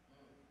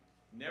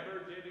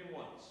 Never did him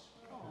once.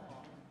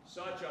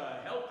 Such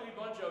a healthy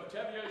bunch of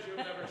Tevyes you've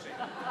never seen.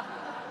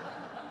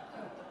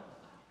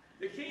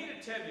 The key to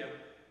Tevye,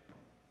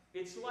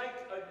 it's like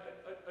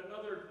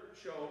another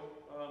show.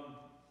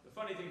 The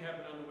funny thing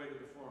happened on the way to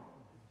the forum.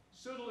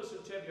 Pseudolus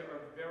and Tevye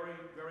are very,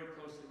 very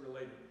closely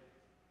related.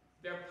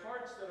 They're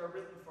parts that are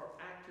written for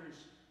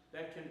actors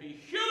that can be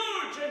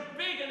huge and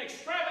big and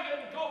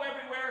extravagant and go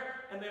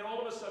everywhere, and then all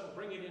of a sudden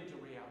bring it into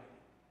reality.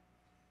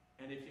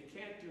 And if you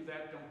can't do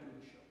that, don't do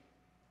the show.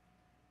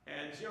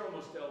 And Zero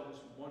Mostel was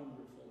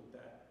wonderful at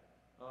that.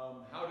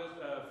 How Does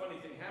a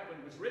Funny Thing Happen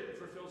was written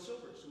for Phil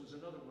Silvers, who was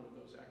another one of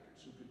those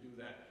actors who could do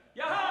that.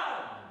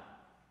 Yaha!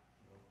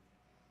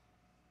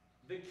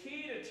 The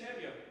key to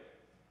Tevye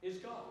is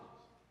God.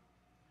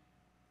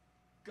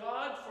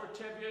 God for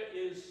Tevye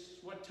is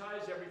what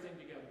ties everything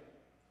together.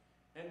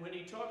 And when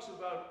he talks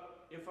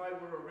about, if I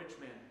were a rich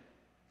man,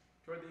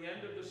 toward the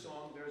end of the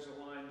song, there's a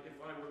line, if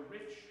I were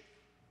rich,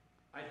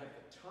 I'd have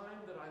the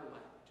time that I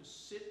like to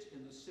sit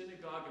in the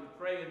synagogue and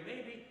pray and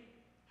maybe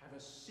have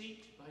a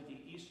seat by the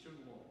eastern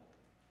wall.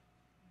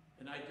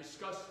 And I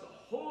discuss the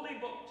holy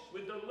books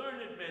with the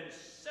learned men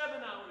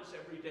 7 hours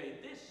every day.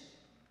 This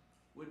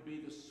would be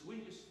the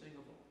sweetest thing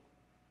of all.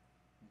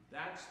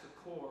 That's the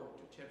core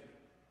to Tevye.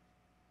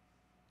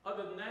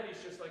 Other than that,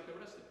 he's just like the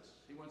rest of us.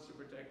 He wants to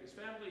protect his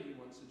family. He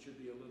wants it should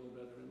be a little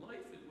better in life.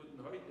 It wouldn't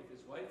hurt if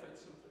his wife had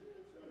something.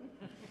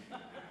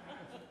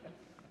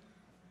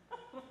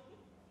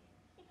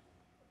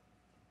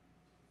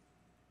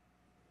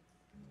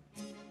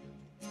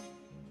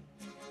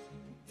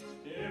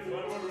 If I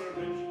were a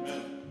rich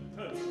man,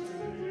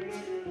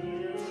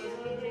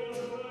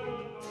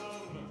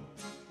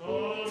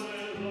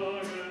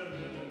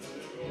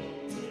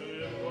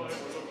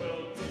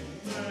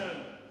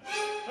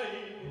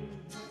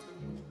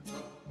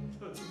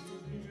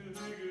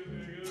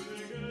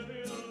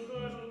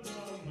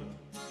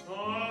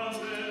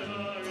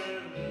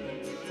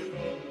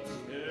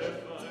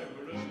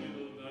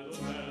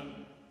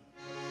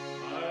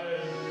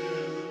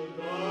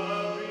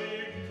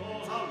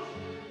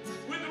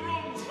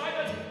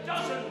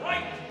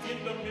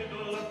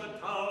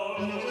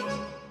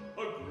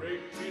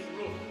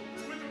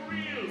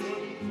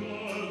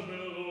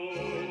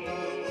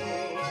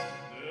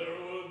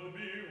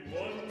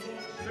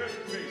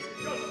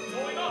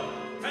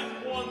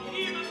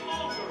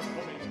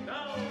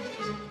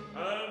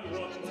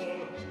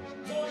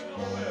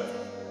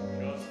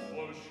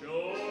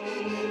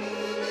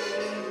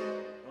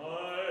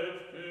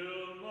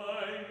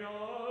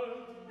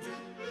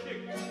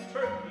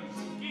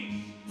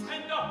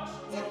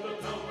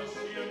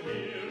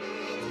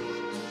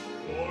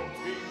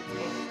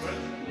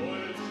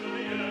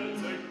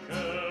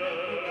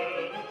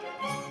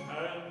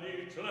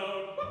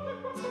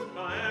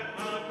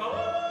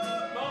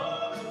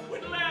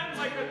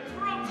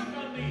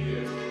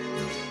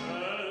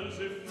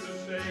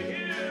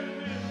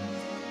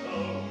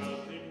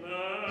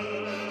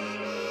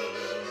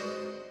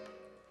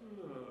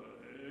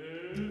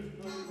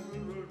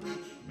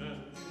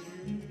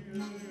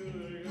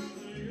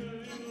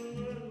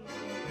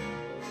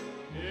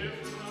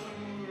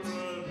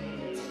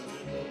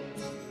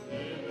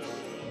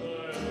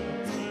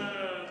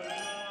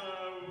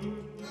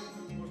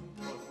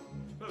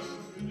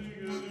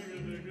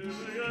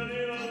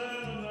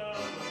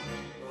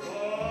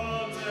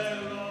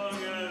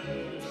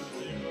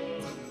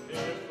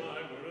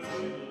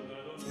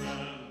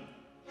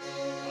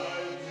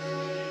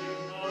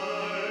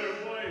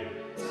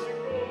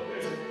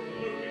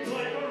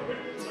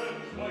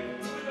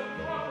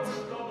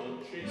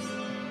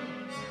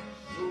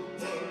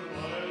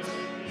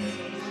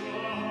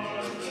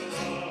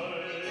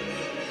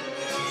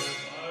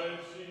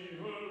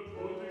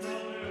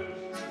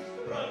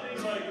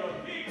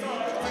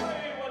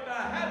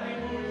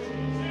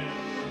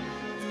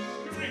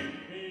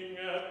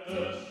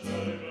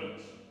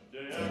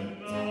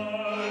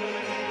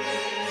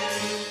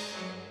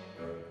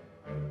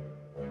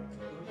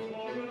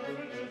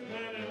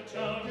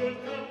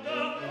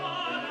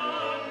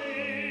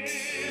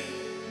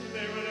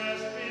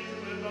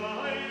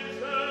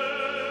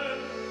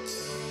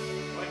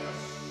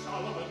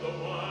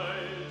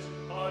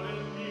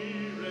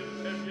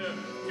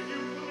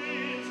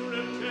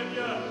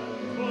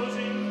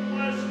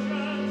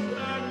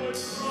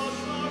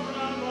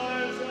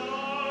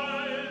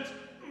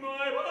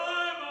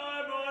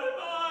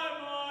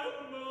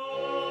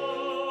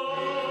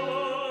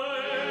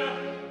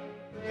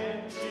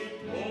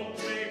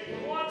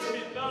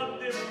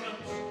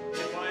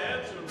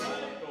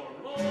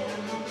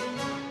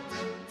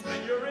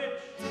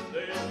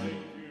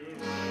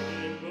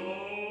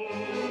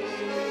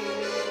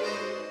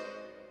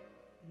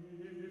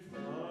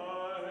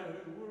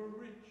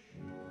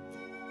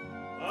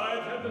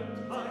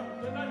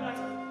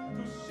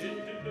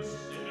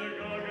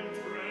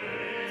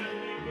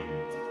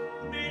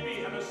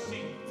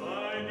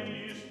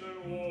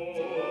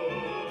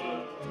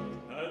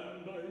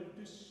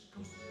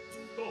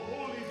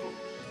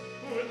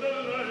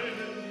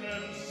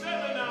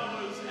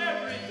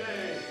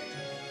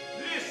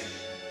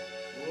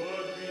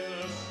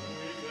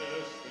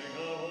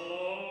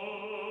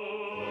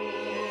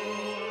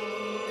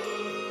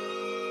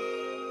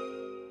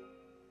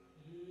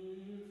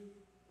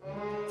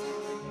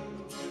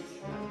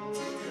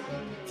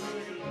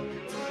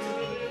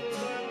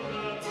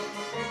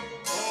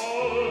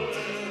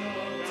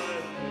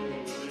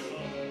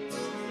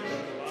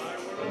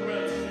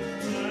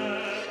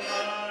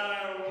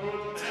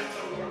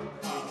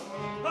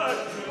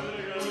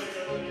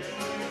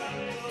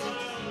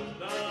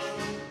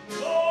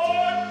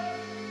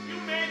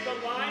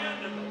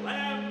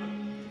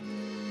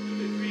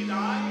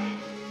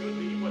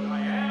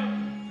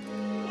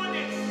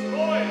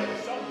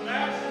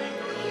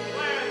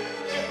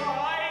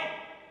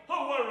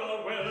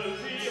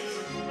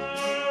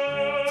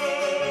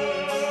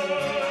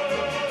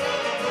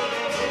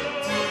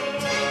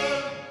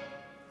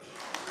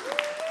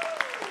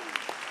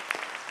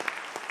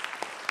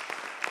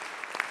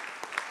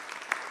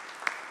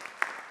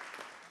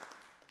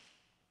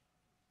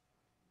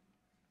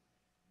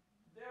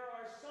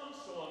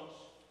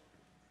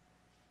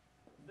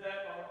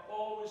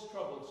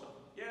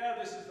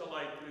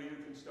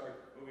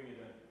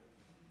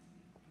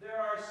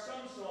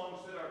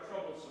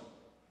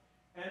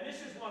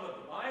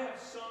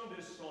 sung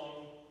this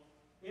song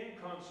in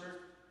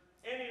concert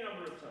any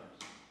number of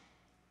times.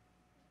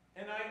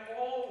 And I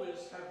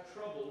always have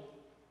trouble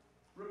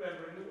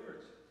remembering the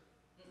words.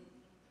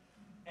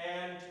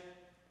 And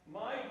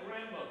my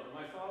grandmother,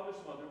 my father's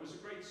mother, was a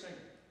great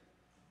singer.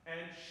 And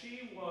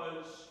she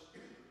was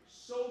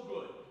so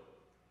good,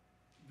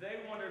 they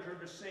wanted her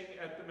to sing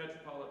at the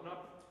Metropolitan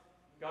Opera.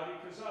 Gadi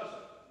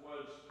Kazaza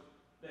was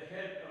the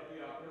head of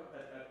the opera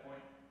at that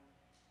point.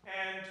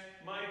 And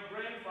my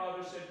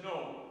grandfather said,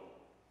 no,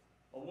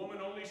 a woman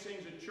only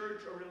sings at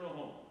church or in the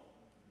home.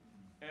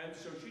 And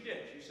so she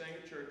did. She sang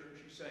at church and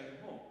she sang at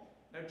home.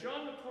 Now,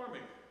 John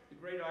McCormick, the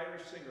great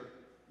Irish singer,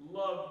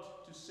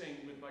 loved to sing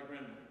with my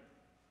grandmother.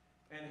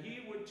 And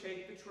he would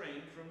take the train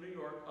from New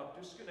York up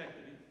to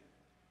Schenectady.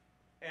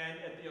 And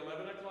at the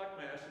 11 o'clock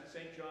Mass at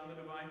St. John the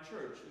Divine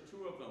Church, the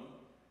two of them,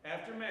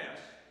 after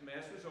Mass, the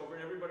Mass was over,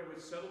 and everybody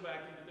would settle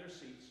back into their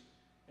seats.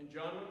 And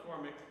John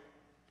McCormick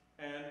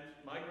and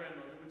my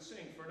grandmother would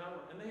sing for an hour.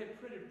 And they had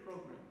printed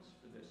programs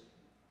for this.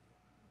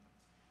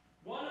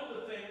 One of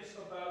the things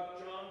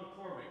about John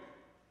McCormick,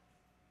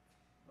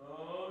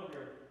 oh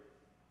dear,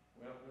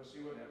 well, we'll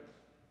see what happens.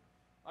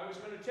 I was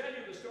going to tell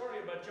you the story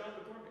about John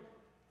McCormick.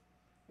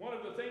 One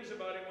of the things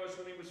about him was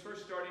when he was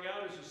first starting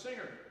out as a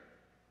singer,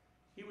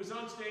 he was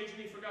on stage and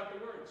he forgot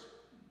the words.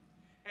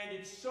 And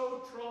it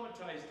so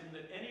traumatized him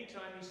that any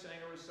time he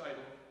sang a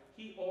recital,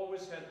 he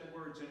always had the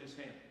words in his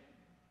hand.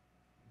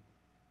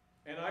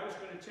 And I was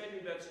going to tell you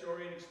that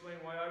story and explain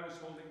why I was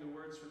holding the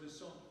words for this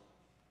song.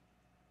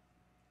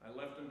 I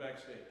left him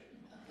backstage.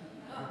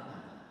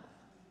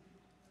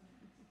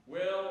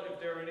 Well, if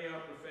there are any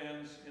opera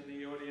fans in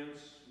the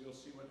audience, we'll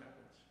see what happens.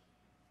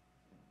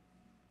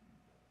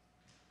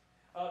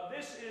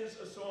 This is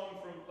a song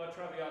from La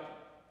Traviata.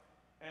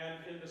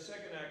 And in the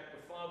second act,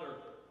 the father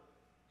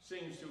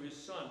sings to his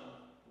son,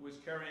 who is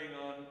carrying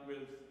on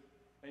with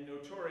a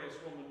notorious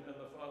woman, and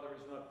the father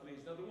is not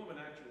pleased. Now, the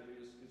woman actually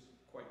is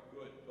quite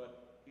good,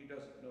 but he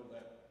doesn't know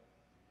that.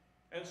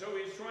 And so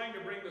he's trying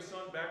to bring the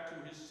son back to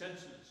his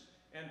senses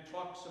and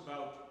talks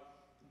about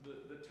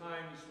the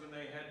times when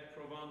they had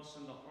Provence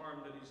and the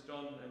harm that he's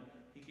done, and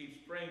he keeps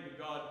praying to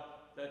God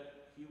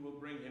that he will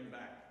bring him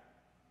back.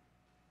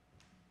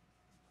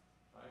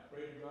 I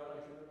pray to God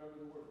I can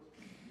remember the words.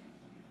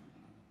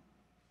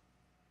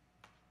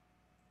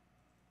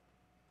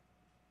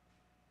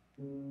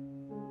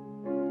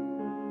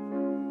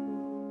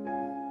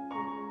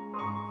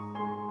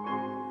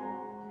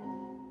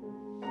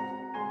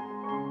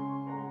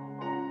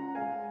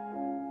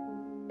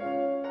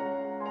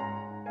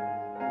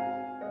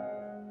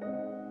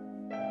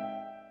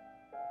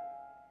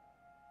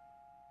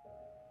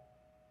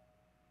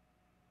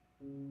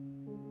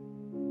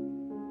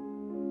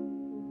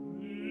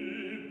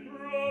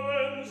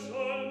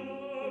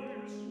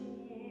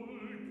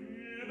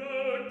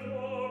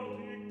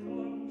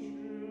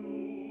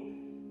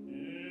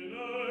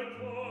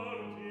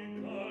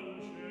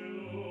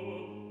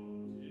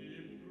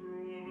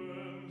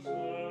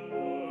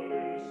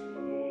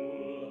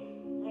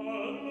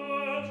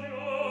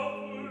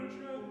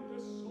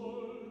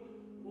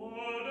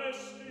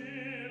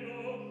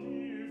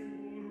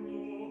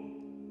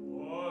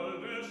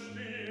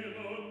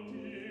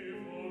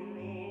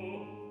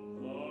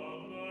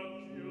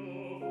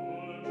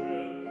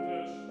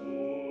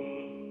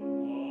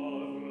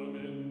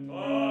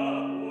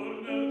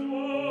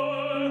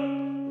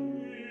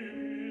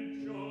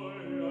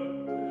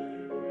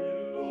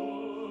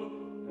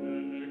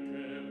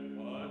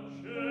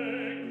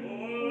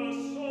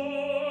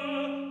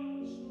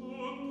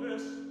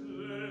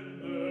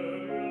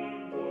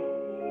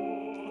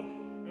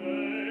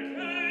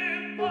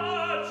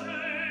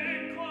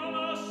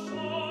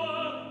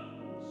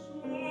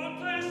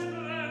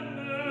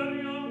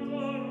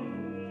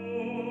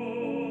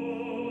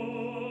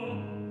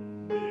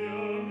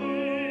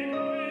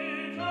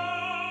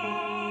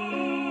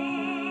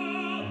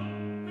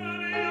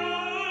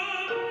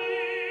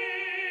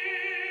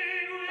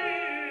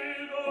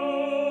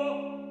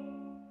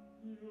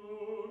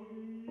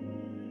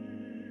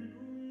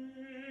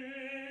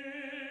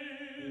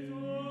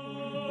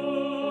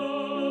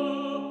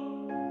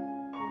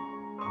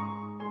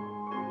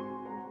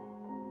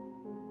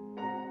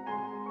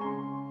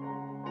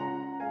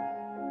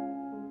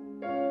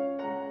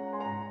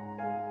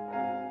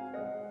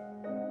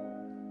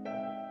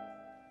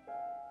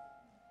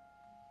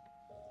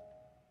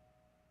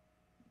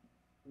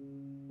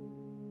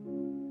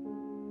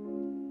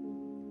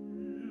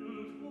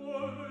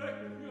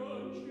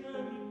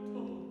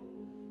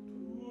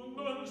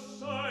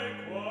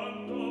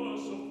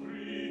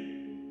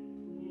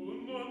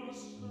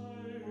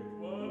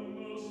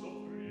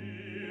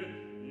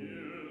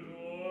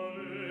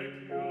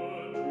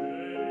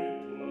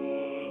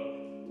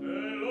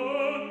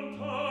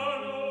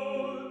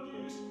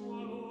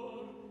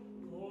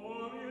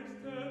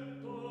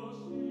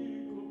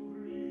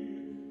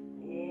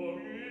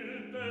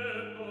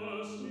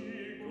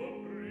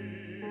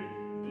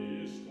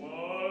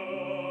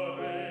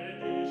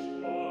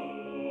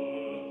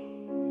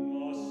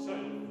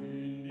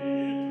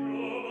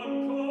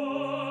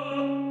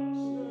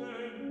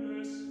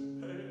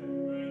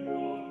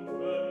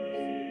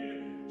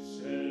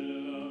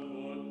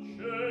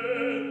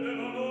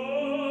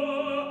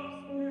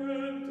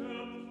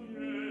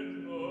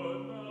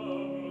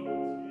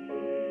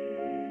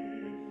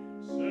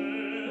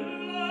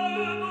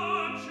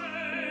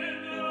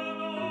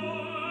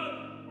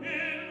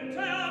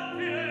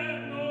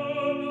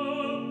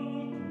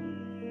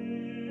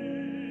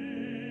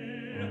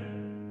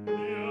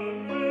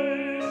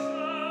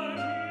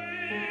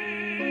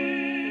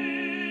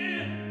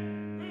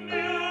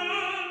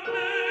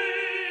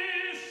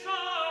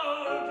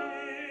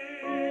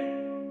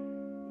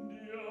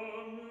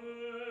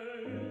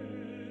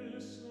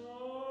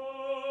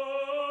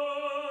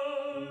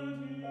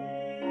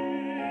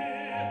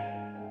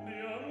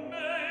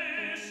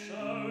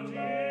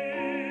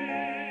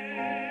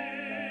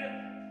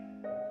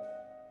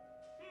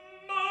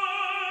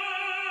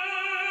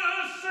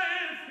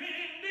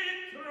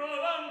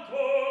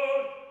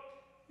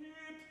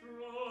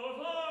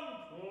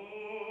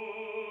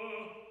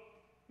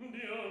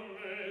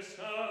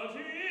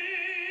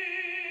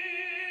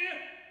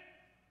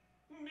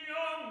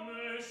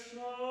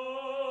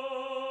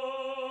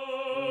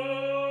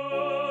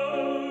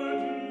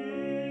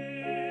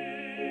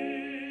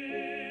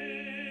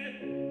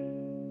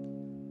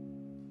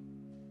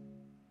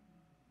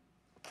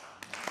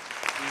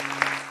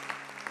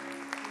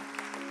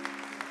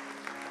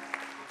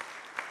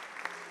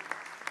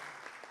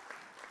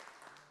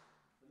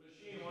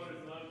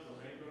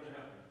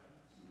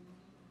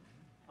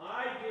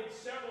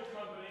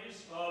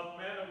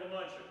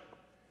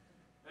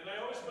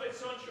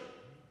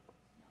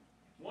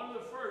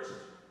 of the first,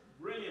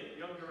 brilliant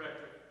young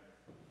director.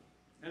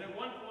 And at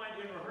one point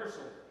in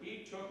rehearsal,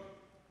 he took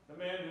the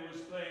man who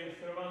was playing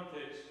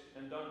Cervantes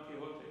and Don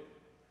Quixote,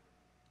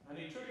 and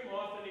he took him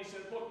off and he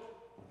said, look,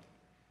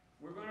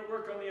 we're going to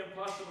work on the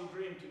impossible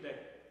dream today.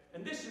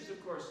 And this is,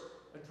 of course,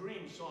 a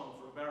dream song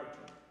for a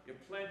baritone. You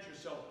plant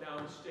yourself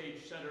down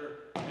stage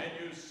center and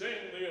you sing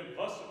the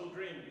impossible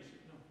dream. He said,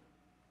 no.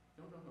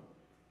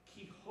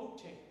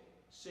 Quixote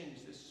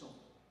sings this song.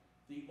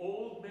 The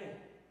old man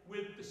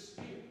with the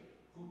spear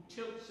who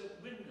tilts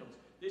at windmills.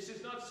 This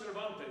is not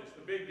Cervantes,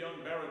 the big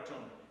young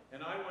baritone.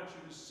 And I want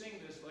you to sing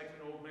this like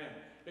an old man,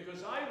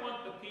 because I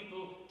want the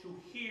people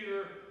to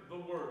hear the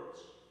words.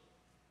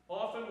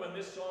 Often when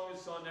this song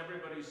is sung,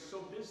 everybody's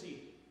so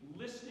busy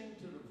listening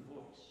to the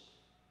voice,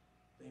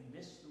 they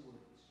miss the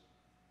words.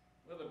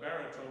 Well, the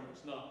baritone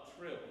was not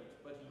thrilled,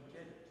 but he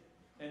did it,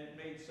 and it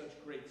made such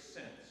great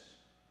sense.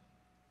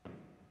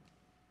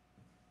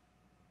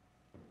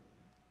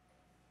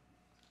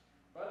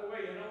 By the way,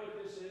 you know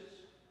what this is?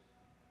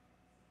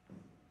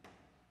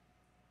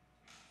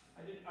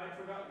 I'd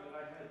forgotten that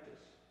I had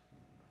this.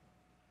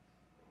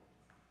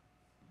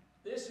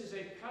 This is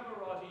a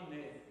Pavarotti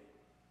nail.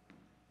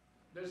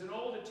 There's an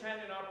old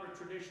Italian opera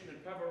tradition,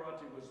 and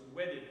Pavarotti was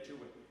wedded to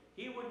it.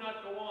 He would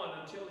not go on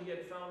until he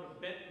had found a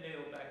bent nail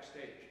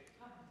backstage.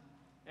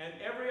 And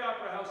every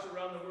opera house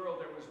around the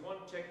world, there was one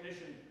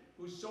technician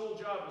whose sole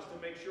job was to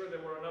make sure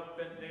there were enough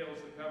bent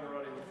nails that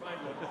Pavarotti would find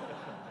one.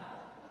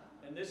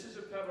 And this is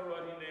a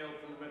Pavarotti nail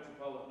from the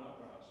Metropolitan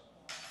Opera House.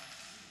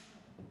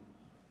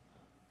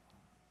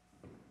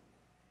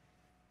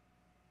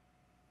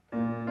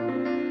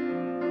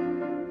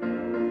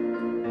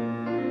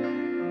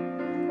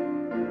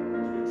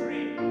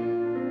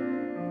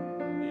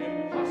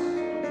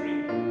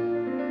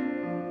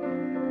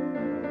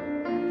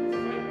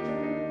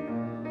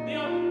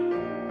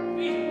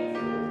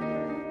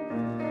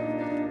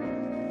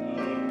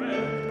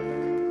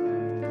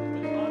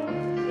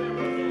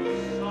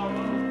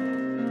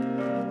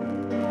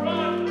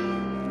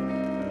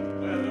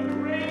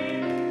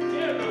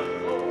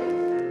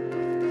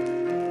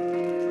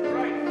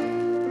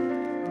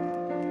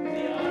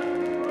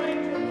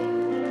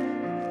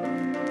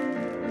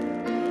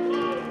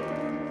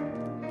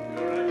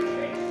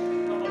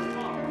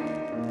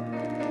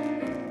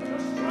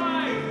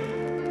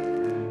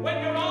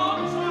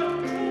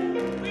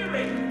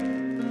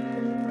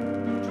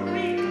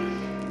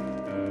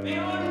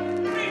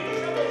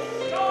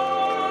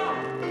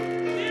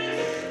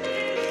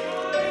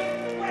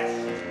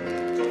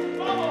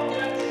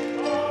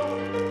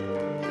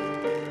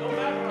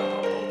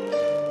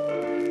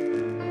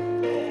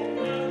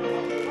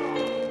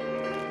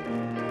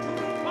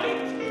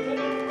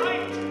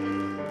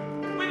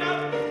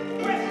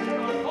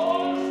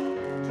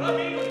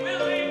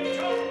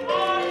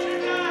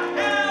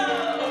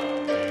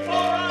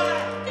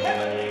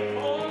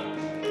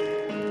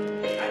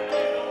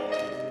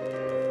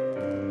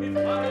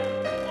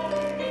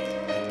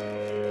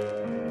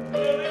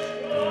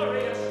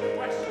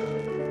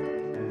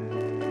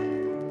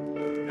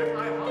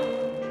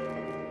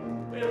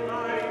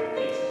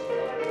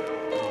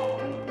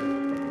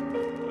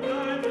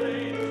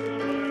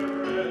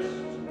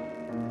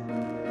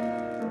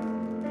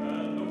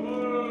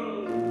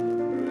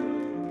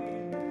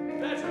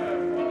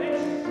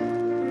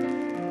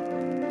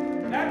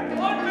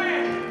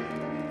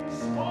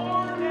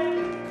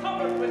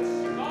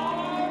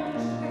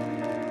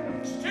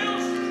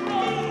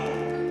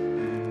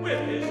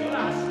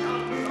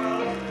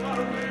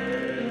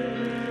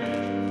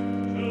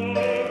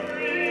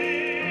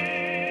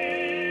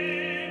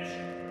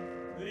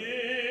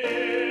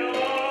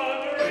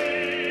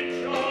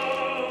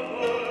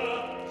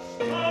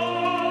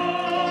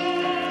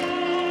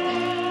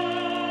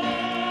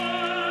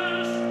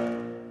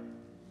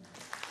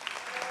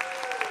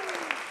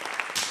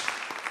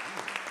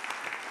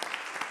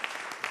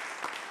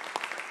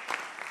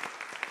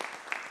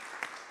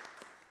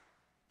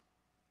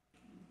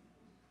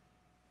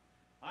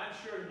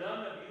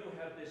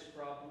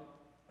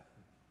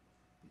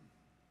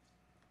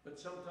 But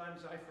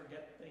sometimes I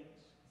forget things.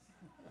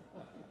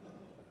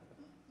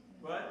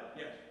 What?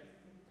 Yes.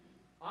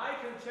 I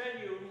can tell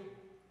you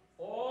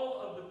all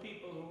of the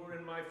people who were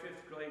in my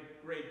fifth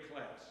grade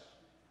class.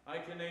 I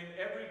can name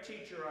every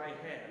teacher I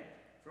had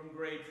from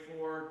grade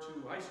 4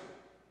 to high school.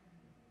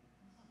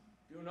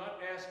 Do not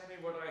ask me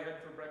what I had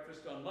for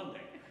breakfast on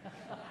Monday.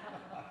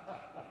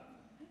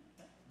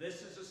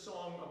 This is a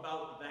song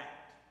about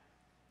that.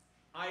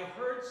 I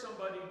heard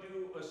somebody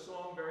do a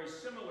song very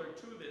similar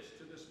to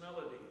this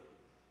melody.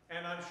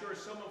 And I'm sure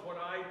some of what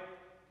I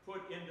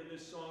put into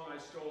this song I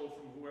stole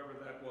from whoever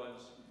that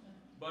was,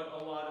 but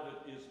a lot of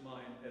it is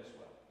mine as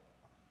well.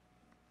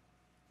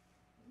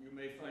 You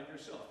may find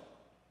yourself.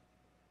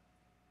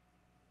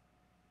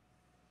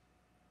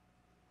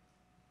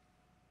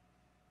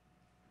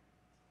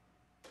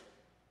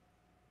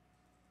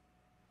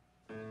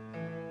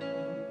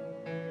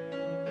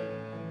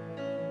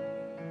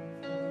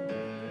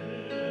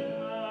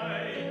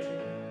 Midnight,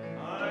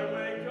 I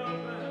wake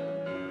up and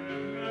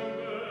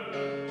remember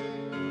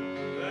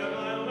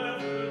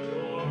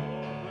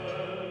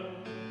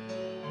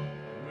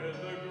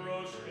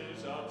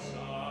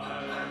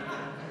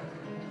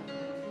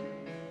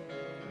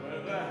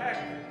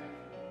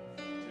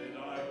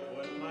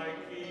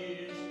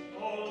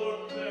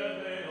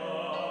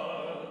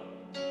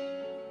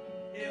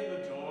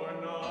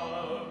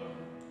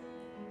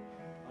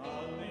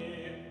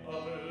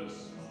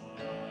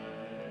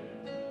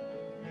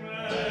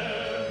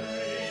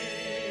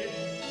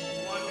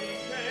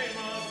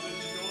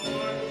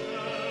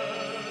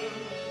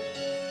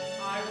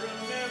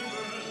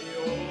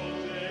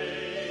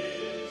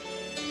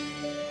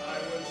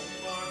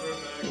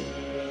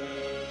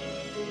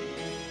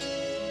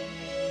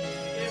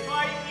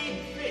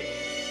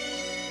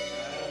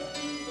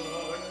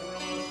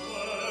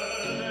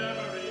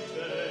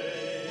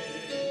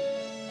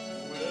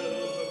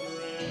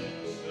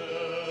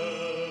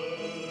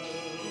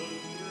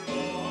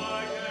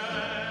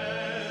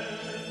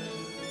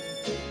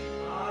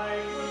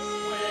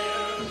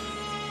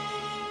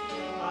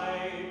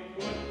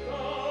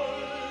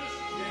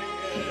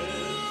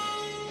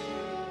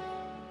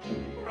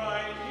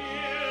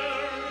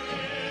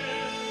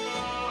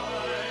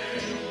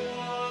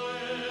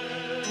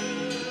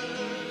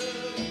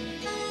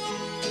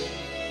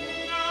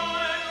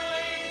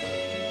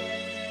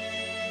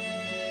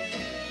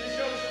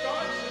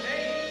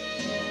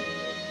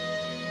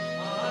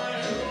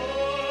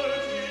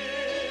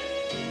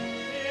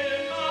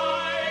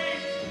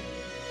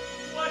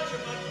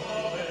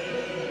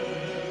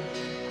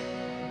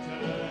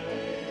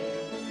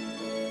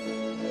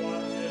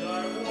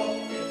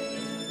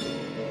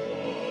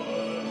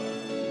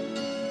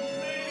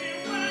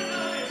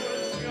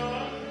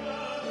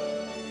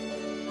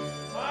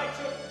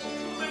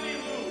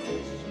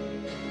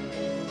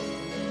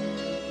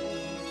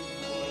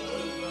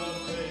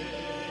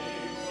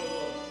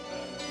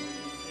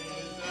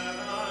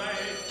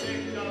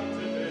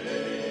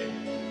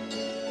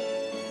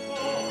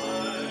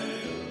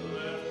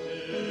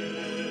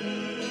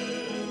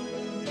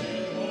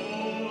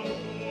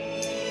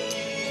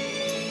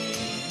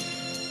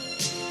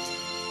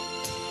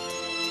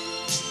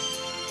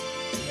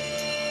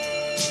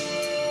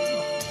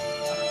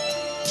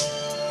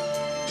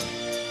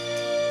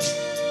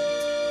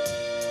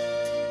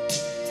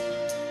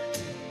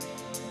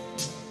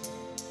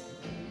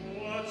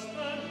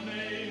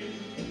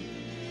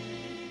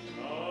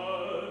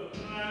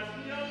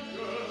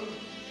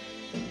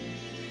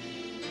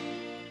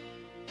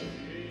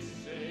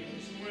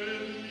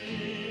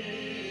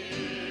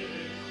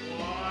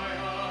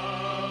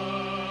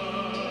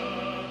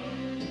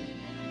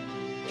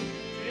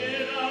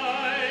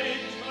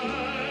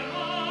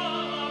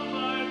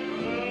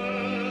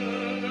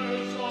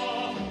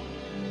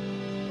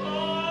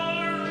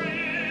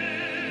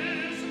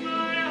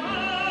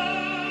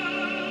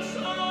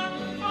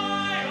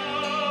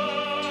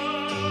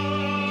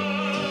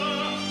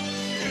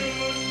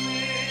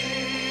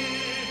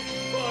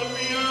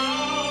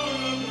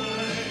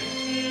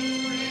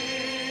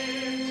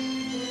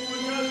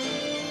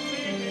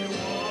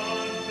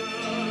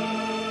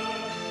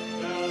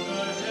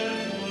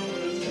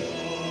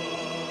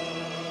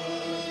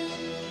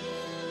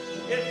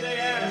they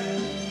ask,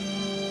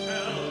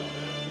 tell them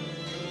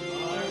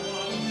I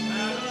once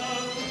had a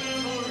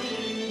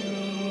memory too.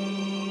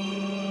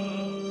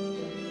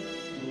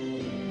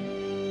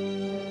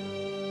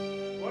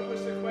 What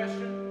was the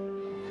question?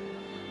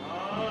 I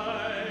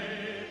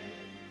forget.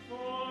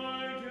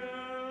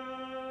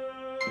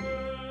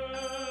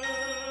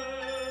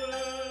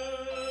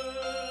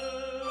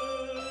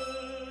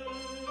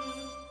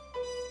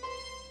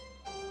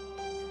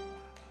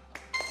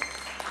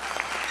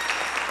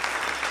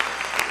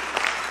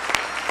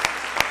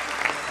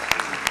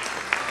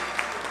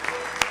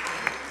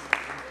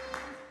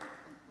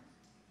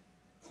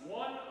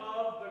 One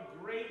of the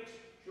great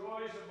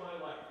joys of my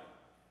life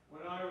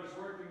when I was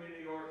working in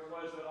New York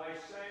was that I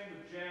sang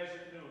with Jazz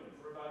at Noon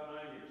for about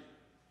 9 years.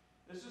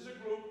 This is a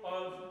group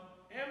of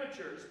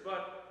amateurs,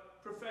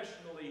 but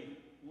professionally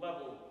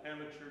level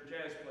amateur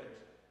jazz players.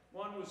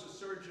 One was a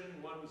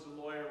surgeon, one was a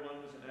lawyer,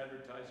 one was an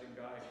advertising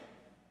guy.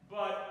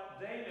 But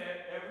they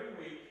met every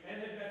week,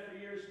 and had met for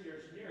years and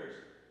years and years,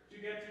 to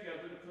get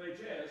together to play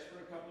jazz for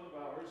a couple of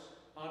hours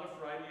on a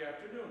Friday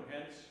afternoon,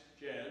 hence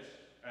Jazz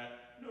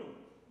at Noon.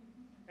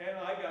 And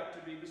I got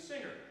to be the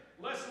singer.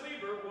 Les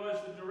Lieber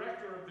was the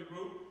director of the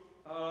group.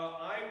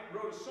 I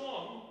wrote a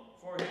song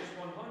for his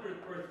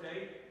 100th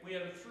birthday. We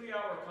had a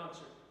 3-hour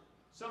concert.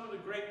 Some of the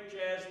great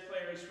jazz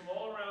players from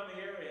all around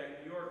the area, and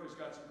New York has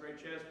got some great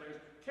jazz players,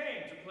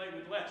 came to play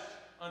with Les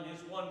on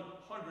his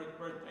 100th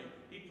birthday.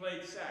 He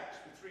played sax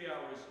for 3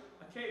 hours.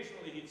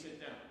 Occasionally he'd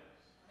sit down.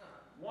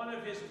 One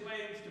of his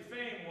claims to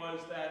fame was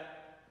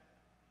that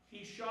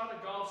he shot a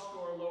golf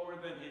score lower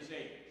than his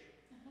age.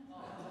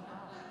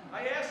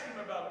 I asked him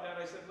about that.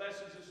 I said,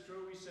 Les, is this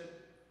true? He said,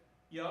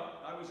 yeah,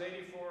 I was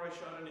 84, I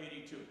shot an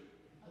 82.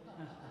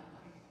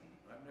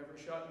 I've never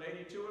shot an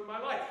 82 in my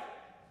life.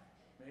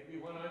 Maybe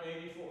when I'm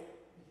 84.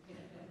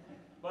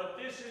 But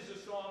this is a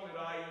song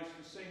that I used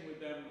to sing with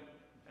them,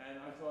 and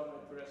I thought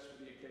I'd dress for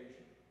the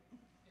occasion.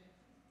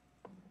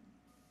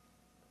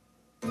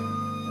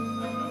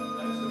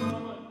 That's the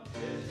moment.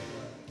 This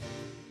way.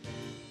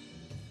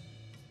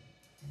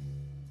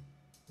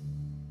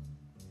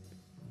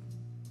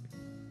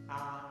 I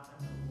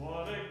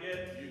want to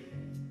get you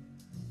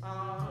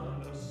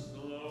on a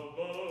slow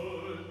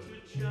boat to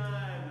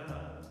China,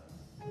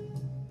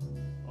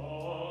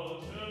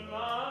 all to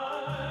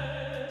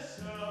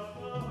myself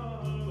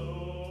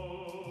alone.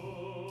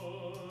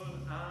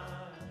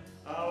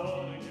 I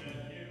want to get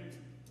you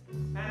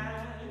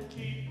and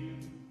keep you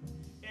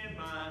in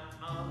my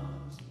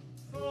arms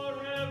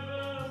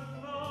forevermore.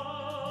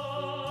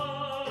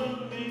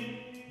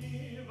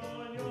 Leave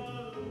all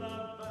your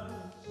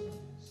lovers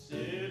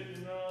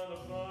sitting on a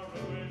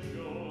faraway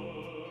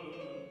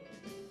shore.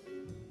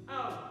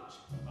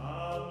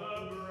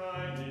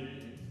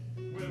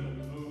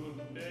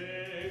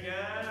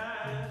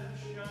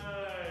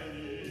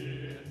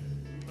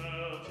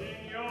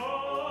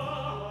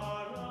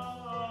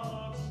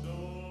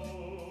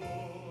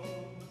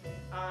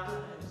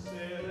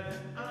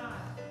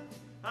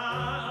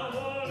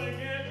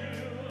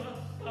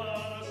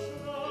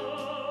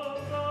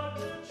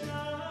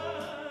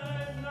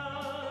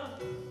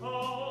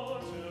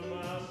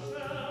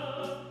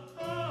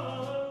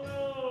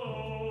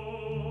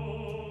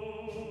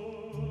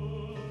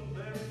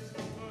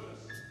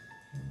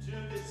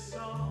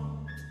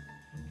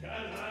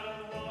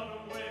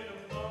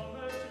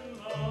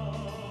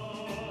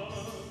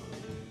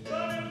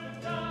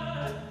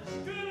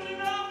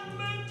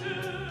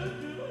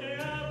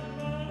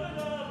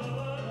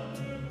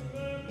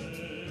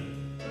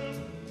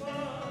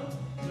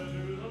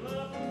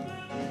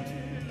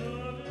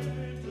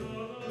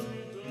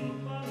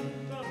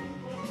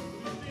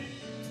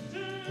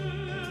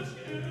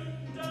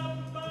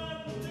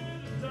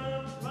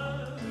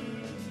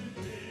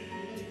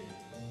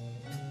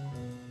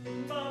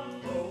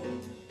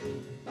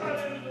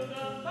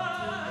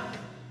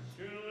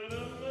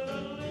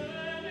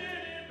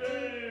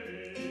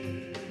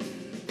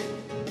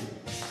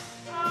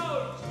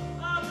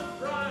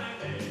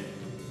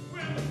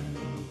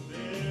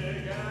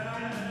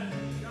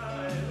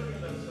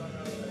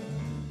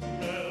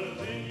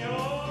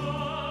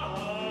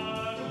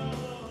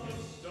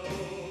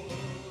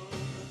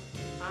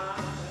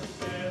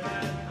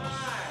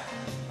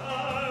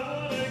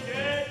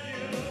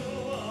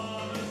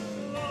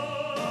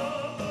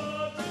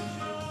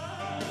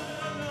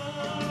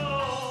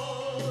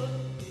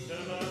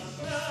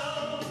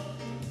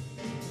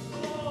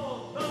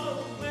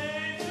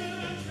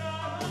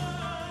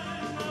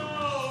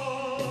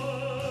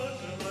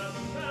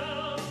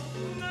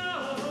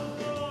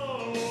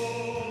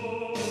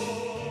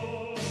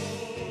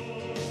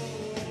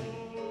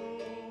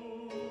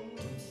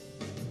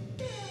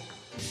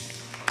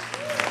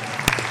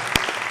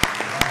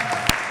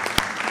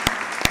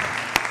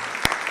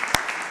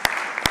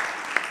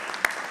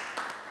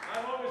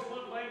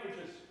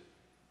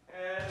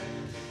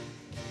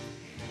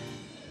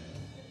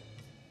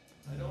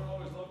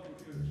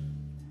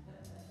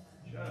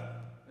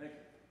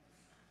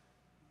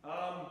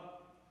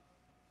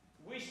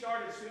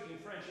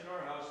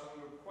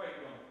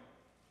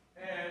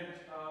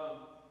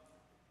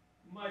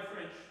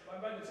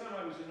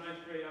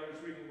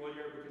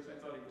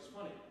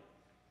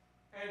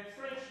 And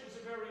French was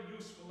a very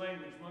useful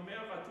language. Ma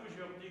mère a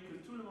toujours dit que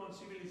tout le monde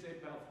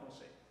civilisé parle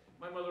français.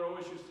 My mother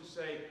always used to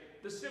say,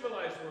 the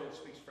civilized world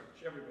speaks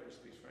French. Everybody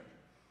speaks French.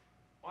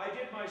 I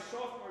did my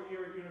sophomore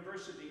year at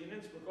university in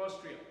Innsbruck,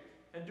 Austria.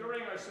 And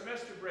during our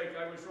semester break,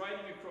 I was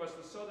riding across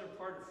the southern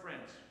part of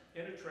France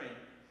in a train.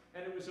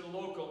 And it was a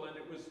local, and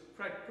it was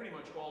pretty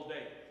much all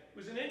day. It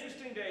was an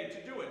interesting day to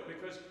do it,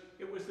 because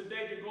it was the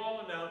day de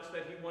Gaulle announced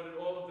that he wanted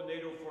all of the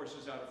NATO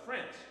forces out of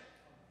France.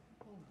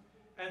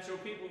 And so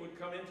people would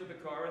come into the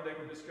car, and they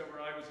would discover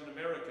I was an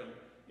American.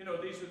 You know,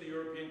 these were the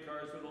European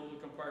cars with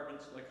little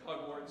compartments, like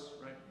Hogwarts,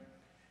 right?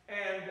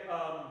 And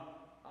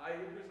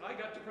I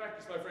got to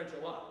practice my French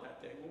a lot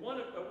that day. Well,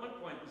 at one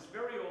point, this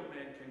very old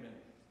man came in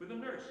with a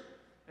nurse.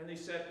 And they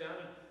sat down,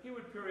 and he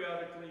would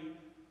periodically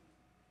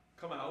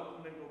come out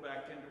and then go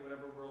back into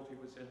whatever world he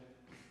was in.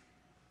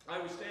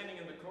 I was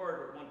standing in the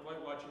corridor at one point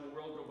watching the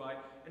world go by,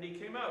 and he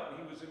came out, and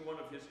he was in one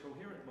of his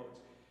coherent modes.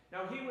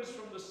 Now, he was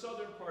from the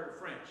southern part of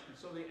French, and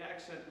so the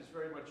accent was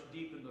very much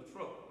deep in the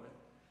throat. Right?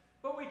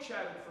 But we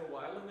chatted for a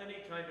while, and then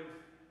he kind of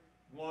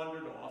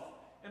wandered off,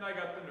 and I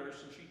got the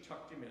nurse, and she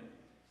tucked him in.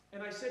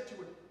 And I said to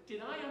her,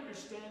 did I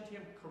understand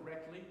him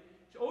correctly?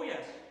 She said, oh,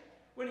 yes.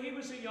 When he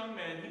was a young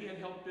man, he had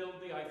helped build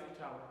the Eiffel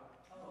Tower.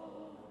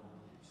 Oh.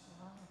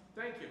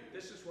 Thank you.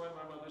 This is why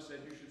my mother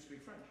said you should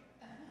speak French.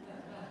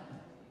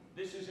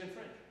 This is in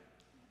French.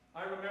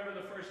 I remember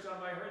the first time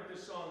I heard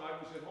this song, I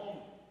was at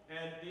home,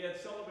 and the Ed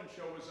Sullivan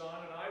Show was on,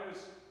 and I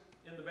was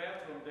in the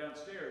bathroom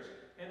downstairs,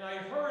 and I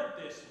heard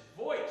this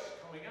voice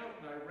coming out,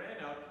 and I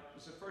ran out. It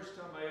was the first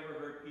time I ever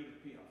heard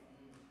Edith Piaf,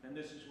 and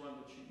this is one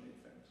that she made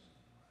famous.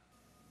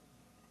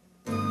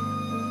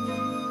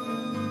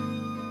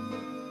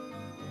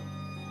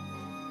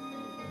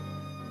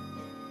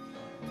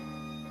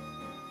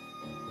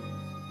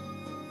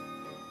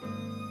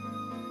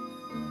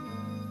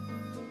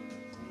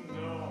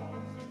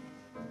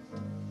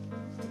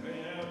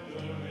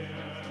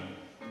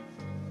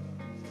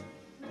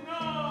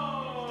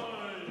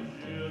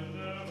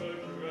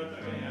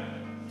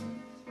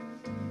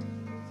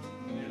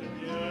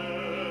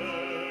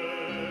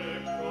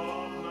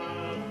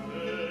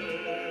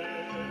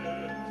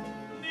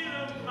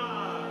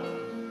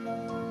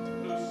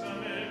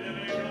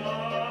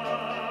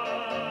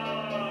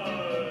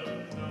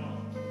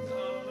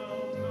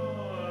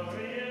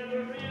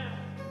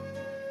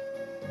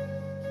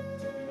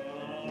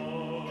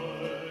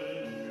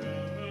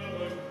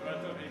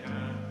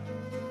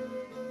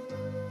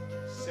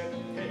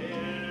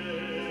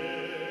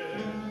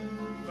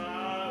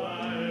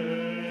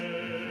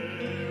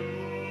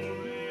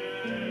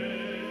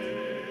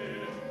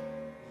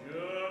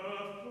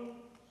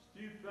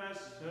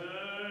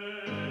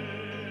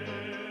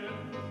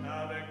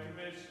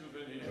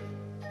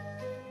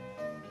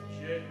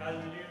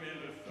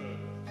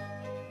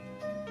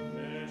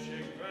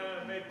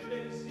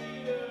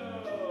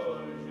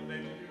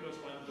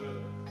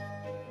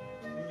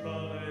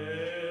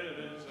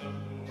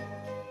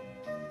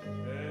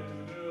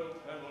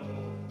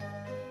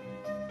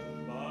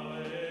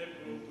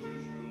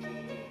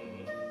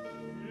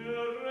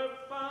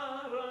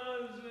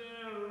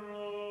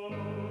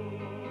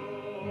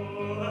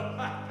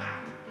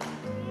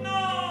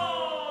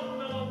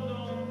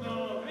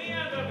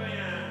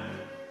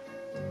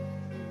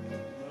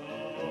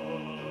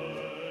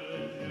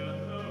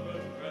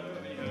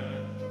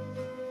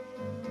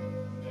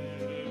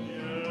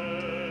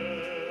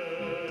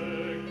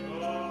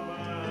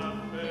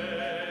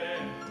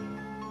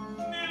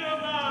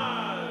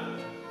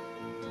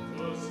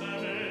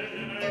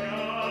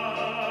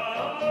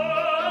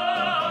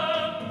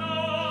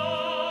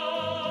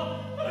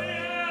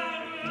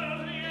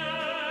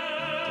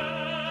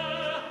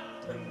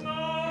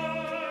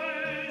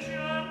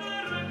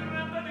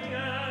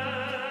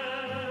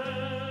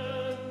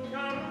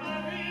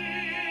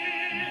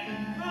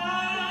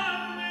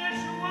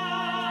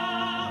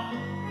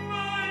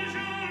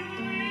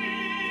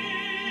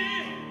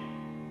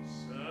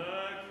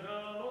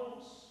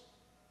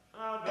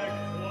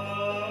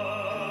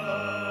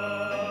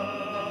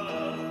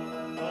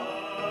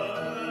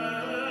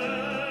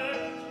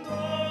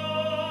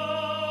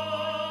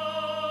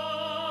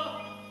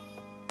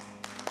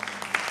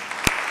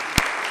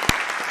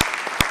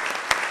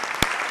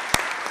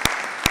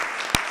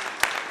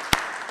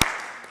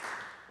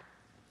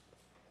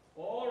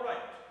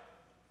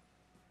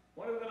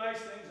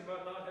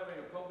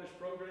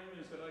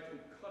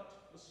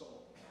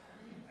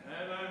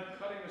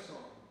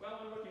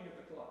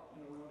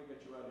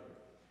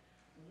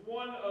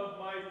 One of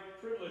my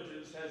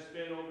privileges has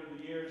been over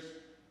the years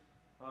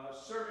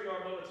serving our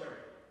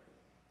military.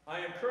 I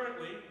am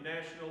currently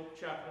National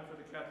Chaplain for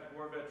the Catholic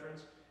War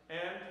Veterans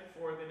and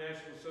for the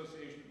National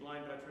Association of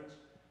Blind Veterans.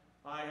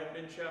 I have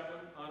been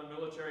chaplain on a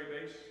military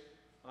base.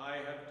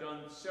 I have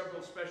done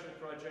several special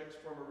projects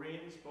for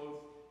Marines,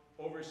 both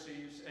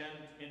overseas and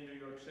in New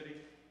York City.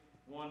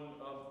 One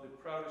of the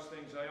proudest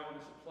things I own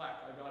is a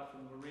plaque I got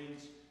from the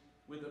Marines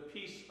with a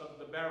piece of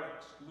the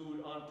barracks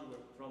glued onto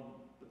it from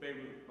the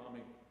Beirut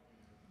bombing.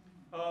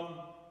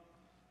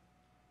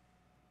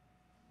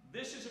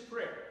 This is a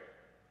prayer,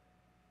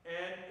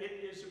 and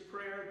it is a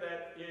prayer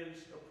that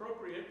is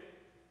appropriate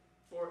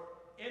for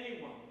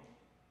anyone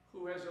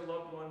who has a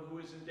loved one who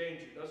is in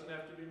danger. Doesn't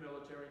have to be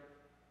military,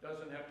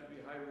 doesn't have to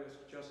be high risk,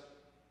 just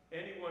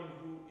anyone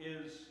who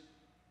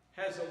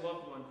has a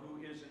loved one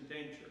who is in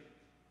danger.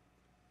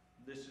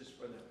 This is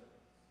for them.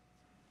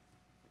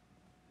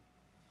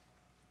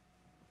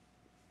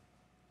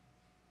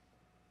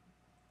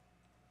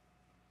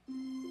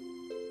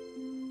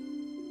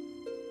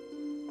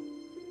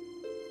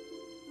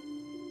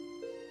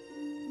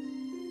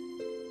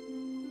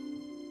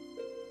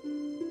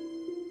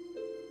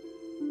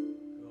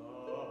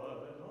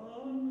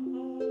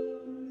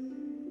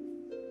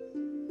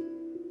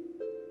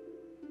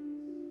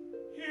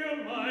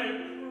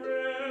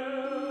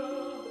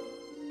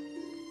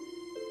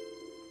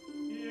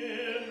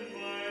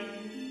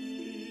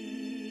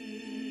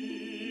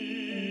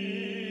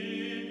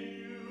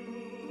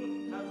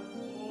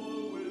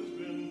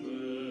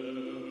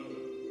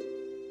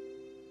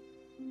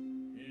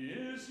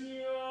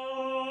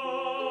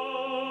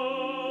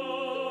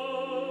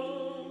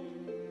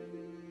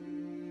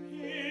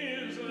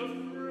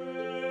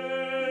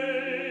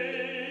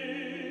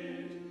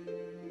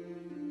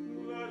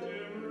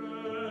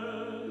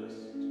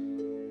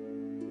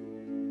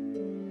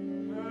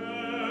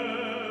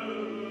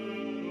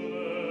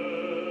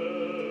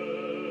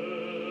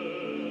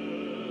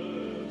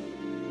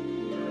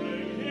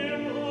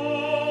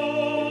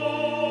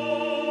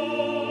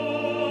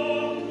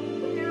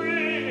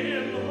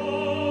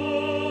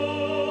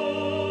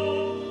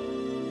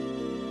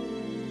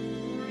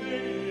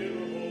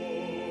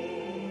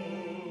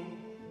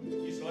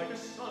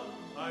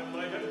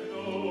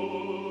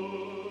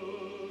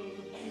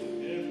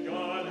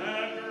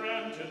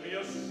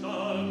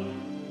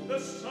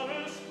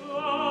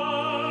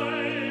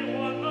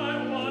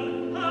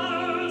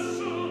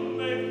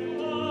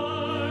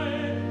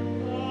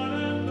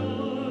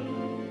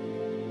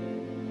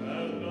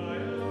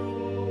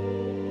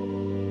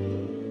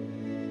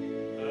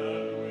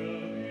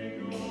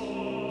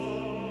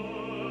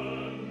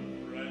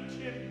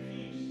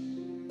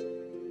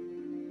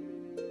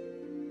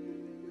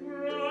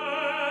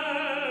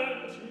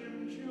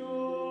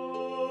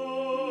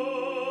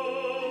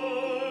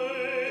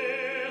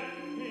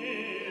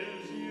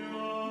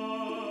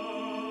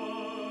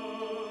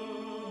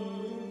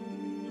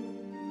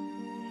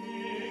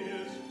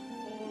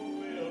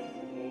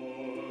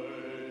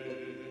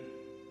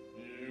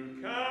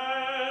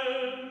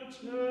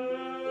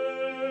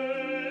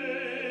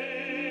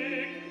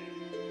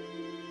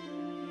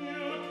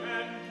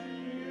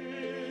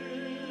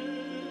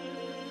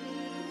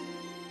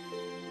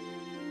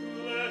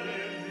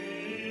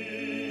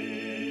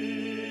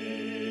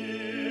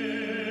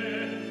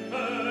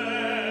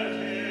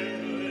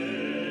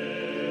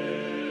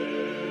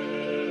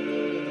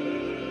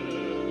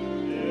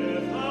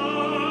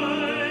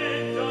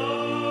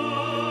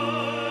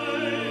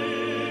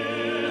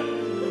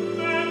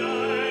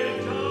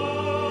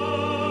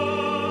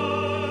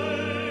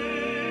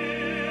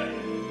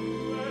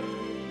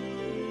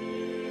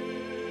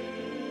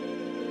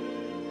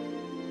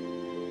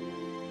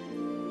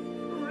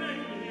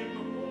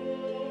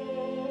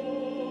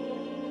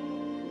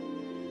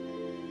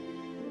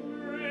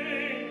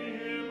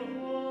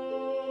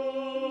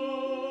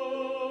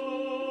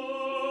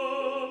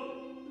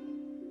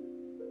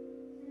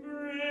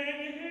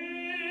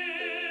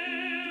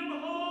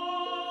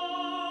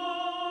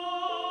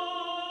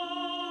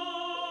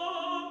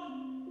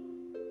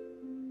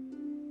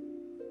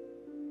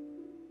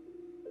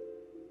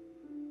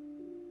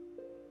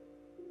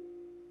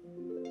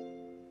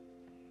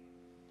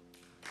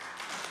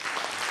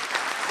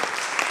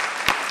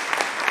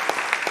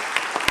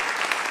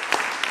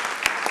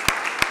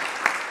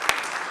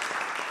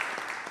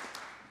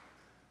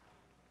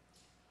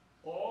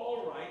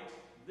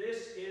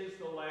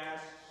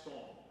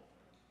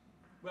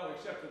 Well,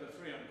 except for the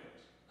three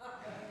encores.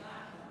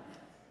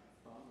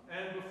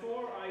 And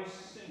before I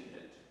sing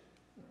it,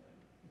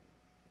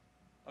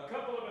 a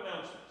couple of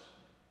announcements.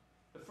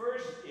 The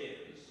first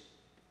is,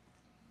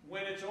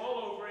 when it's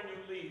all over and you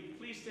leave,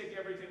 please take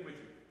everything with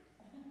you.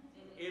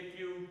 If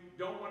you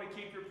don't want to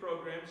keep your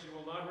programs, you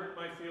will not hurt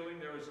my feeling.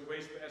 There is a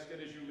wastebasket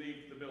as you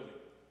leave the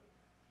building.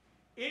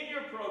 In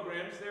your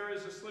programs, there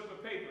is a slip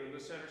of paper in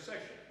the center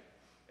section.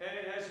 And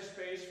it has a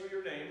space for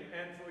your name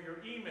and for your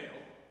email,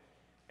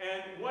 and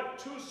what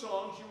 2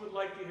 songs you would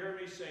like to hear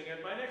me sing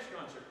at my next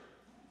concert.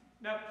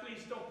 Now,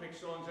 please don't pick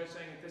songs I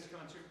sang at this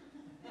concert.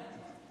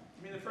 I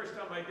mean, the first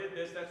time I did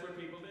this, that's what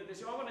people did. They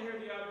say, oh, I want to hear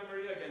the Ave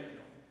Maria again.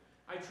 You know,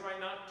 I try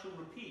not to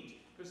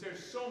repeat, because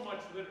there's so much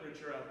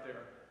literature out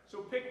there. So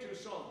pick 2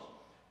 songs.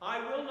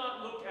 I will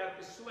not look at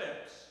the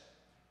slips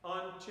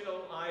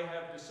until I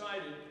have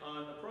decided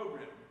on a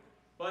program.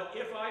 But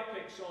if I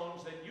pick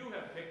songs that you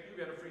have picked, you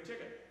get a free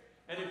ticket.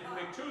 And if you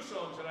pick 2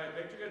 songs that I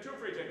picked, you get 2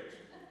 free tickets.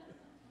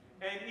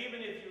 And even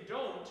if you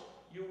don't,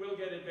 you will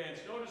get advance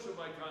notice of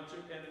my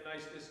concert and a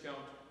nice discount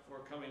for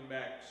coming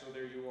back. So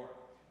there you are.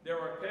 There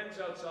are pens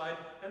outside,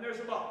 and there's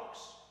a box.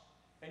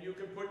 and you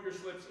can put your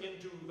slips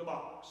into the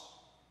box.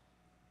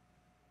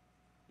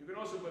 You can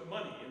also put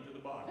money into the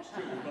box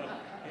too, but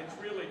it's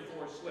really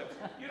 4 slips.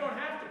 You don't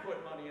have to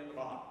put money in the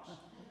box.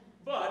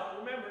 But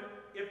remember,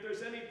 if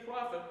there's any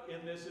profit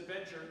in this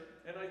adventure,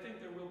 and I think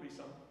there will be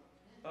some,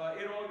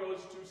 it all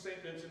goes to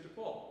St. Vincent de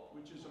Paul,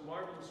 which is a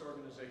marvelous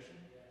organization.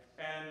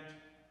 And,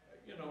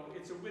 you know,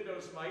 it's a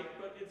widow's mite,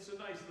 but it's a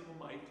nice little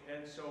mite.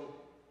 And so,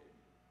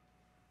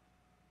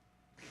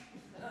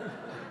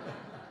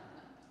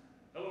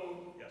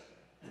 hello, yes.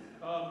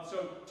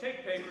 So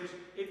take papers.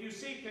 If you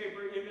see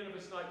paper, even if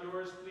it's not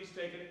yours, please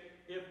take it.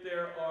 If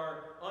there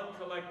are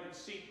uncollected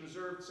seat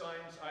reserved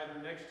signs either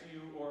next to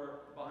you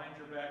or behind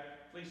your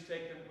back, please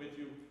take them with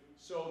you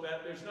so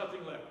that there's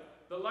nothing left.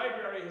 The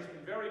library has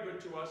been very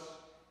good to us,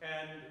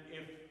 and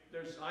if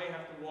I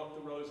have to walk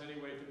the rows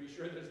anyway to be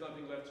sure there's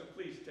nothing left, so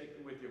please take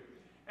them with you.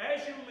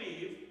 As you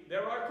leave,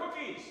 there are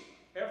cookies.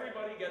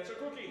 Everybody gets a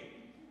cookie.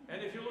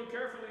 And if you look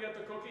carefully at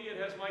the cookie, it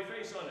has my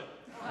face on it.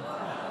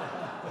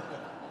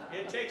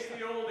 It takes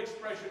the old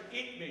expression,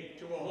 eat me,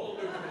 to a whole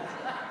new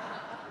dimension.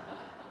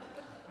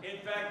 In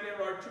fact,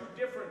 there are 2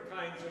 different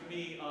kinds of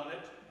me on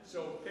it,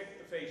 so pick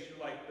the face you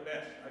like the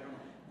best. I don't know.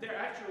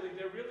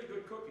 They're really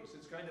good cookies.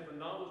 It's kind of a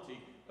novelty,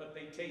 but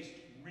they taste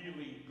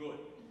really good.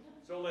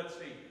 So let's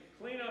see.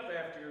 Clean up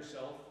after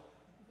yourself.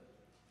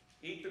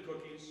 Eat the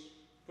cookies.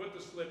 Put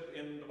the slip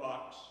in the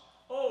box.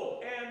 Oh,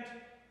 and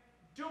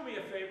do me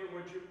a favor,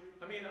 would you?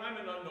 I mean, I'm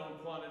an unknown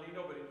quantity.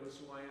 Nobody knows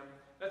who I am.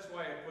 That's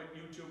why I put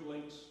YouTube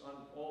links on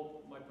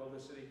all my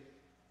publicity.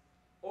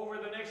 Over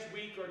the next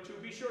week or 2,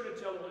 be sure to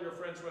tell all your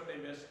friends what they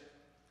missed.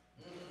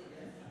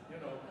 You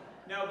know.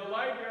 Now, the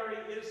library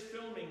is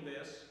filming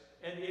this,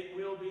 and it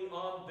will be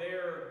on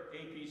their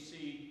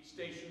APC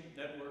station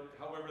network,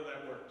 however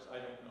that works. I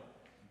don't know.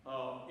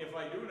 If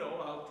I do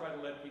know, I'll try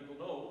to let people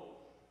know.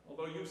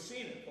 Although you've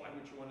seen it, why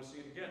would you want to see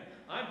it again?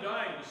 I'm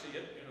dying to see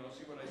it. You know,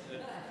 see what I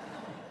said.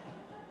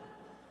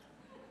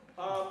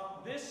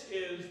 This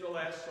is the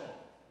last song,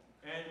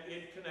 and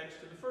it connects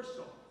to the first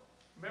song.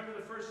 Remember,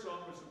 the first song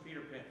was from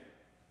Peter Pan.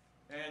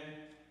 And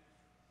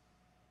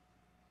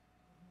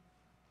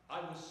I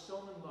was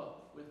so in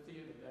love with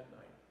theater that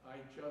night,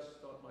 I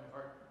just thought my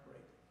heart would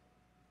break.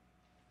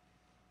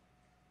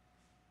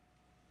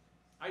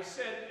 I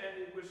said,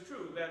 and it was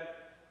true,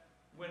 that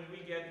when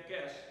we get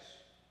guests,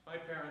 my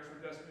parents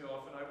would dust me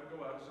off and I would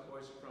go out as a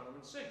boy soprano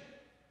and sing.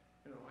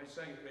 You know, I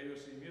sang at Radio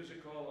City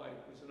Music Hall. I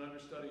was an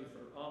understudy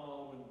for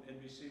AMO when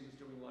NBC was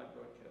doing live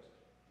broadcasts.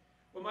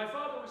 Well, my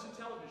father was in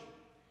television,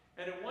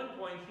 and at one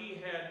point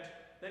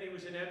then he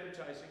was in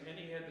advertising, and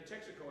he had the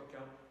Texaco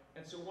account,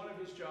 and so one of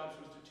his jobs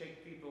was to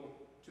take people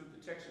to the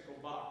Texaco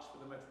box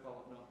for the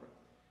Metropolitan Opera.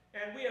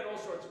 And we had all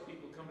sorts of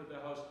people come to the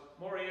house.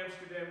 Maury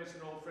Amsterdam was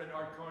an old friend.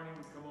 Art Carney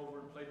would come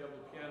over and play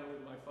double piano with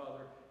my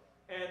father.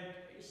 And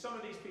some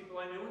of these people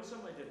I knew and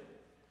some I didn't.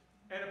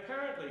 And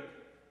apparently,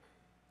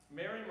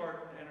 Mary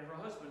Martin and her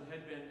husband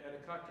had been at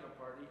a cocktail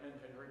party and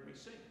had heard me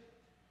sing.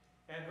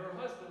 And her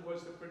husband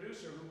was the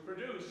producer who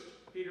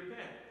produced Peter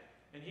Pan.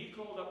 And he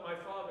called up my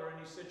father and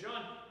he said,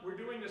 John, we're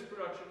doing this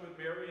production with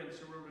Mary and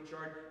Cyril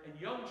Richard, and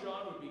young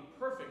John would be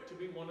perfect to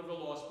be one of the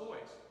Lost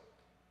Boys.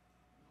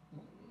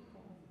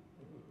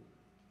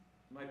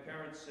 My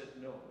parents said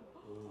no.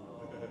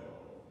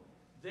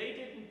 They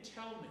didn't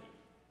tell me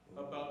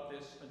about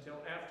this until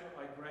after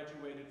I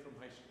graduated from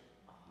high school.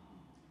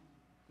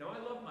 Now, I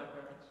love my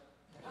parents.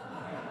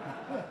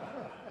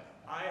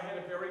 I had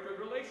a very good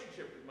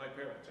relationship with my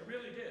parents. I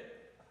really did.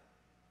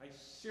 I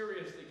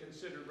seriously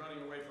considered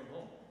running away from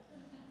home.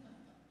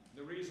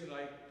 The reason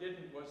I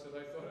didn't was that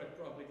I thought I'd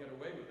probably get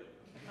away with it.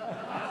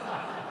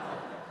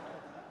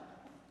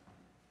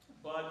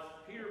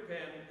 But Peter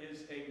Pan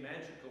is a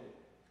magical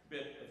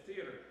bit of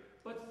theater.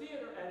 But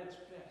theater at its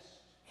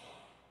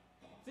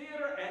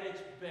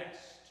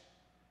best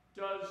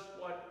does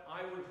what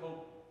I would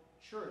hope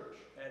church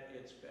at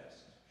its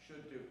best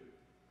should do.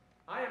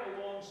 I have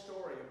a long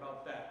story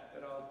about that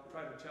I'll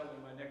try to tell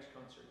in my next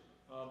concert.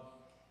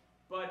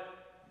 But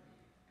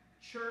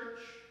church,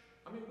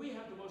 I mean, we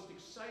have the most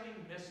exciting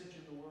message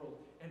in the world,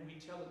 and we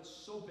tell it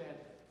so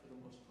badly for the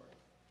most part.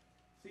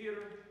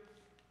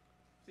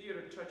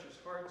 Theater touches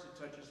hearts, it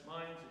touches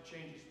minds, it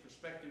changes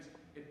perspectives,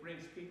 it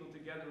brings people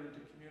together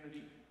into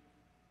community,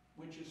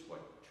 which is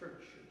what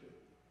church should do.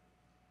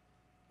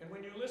 And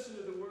when you listen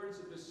to the words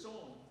of this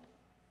song,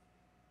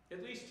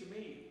 at least to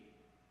me,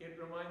 it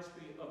reminds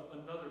me of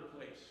another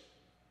place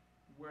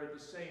where the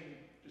same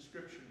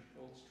description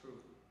holds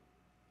true.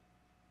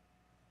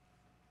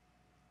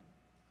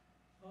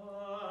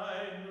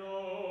 I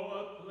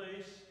know a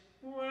place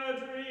where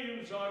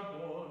dreams are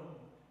born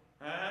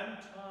and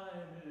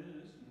time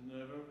is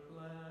never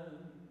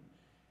planned.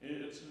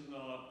 It's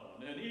not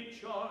on any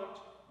chart,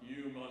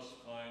 you must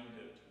find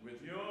it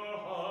with your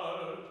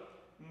heart.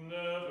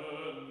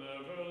 Never,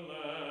 never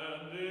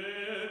land,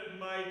 it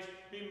might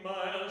be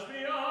miles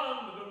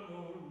beyond the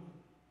moon,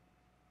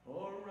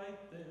 or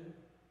right there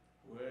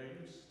where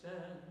you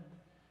stand.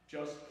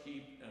 Just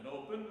keep an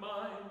open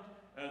mind,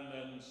 and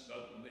then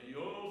suddenly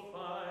you'll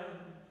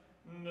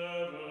find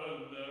never,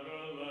 never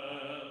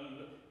land.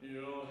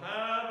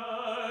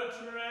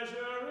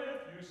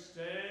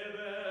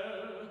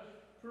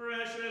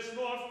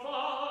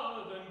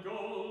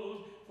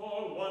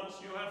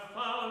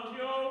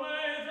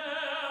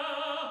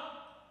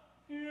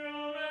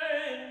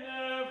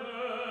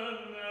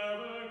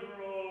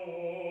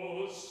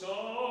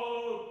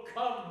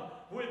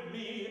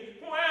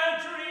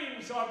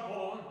 are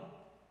born,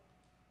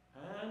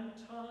 and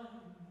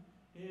time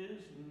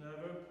is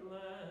never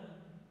planned.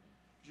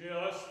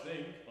 Just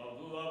think of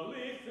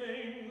lovely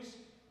things,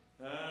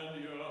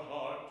 and your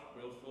heart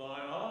will fly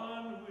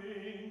on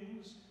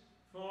wings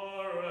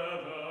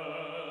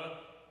forever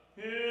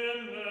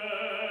in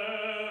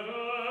never,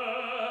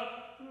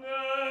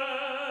 never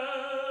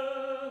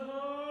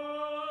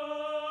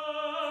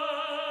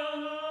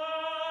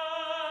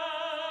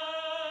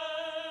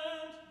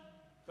land.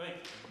 Thank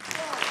you.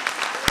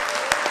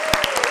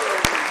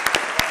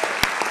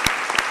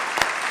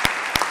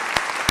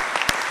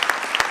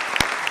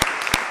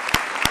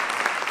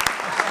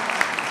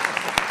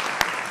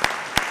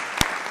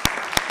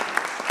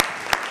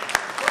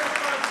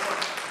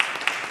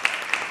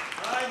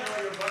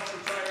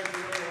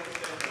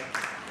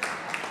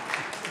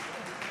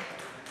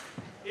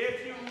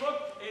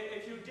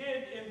 If you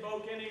did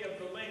invoke any of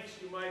the links,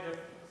 you might have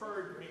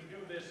heard me do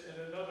this in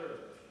another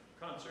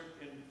concert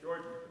in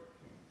Jordan.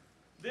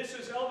 This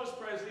is Elvis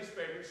Presley's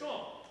favorite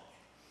song.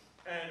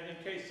 And in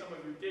case some of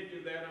you did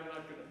do that, I'm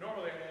not going to,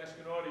 normally I ask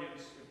an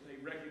audience if they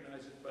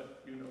recognize it,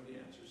 but you know the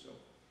answer, so.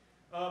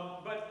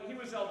 But he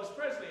was Elvis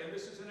Presley, and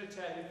this is an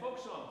Italian folk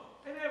song.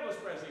 And Elvis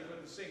Presley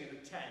couldn't sing an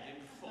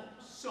Italian folk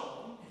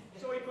song,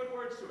 so he put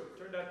words to it.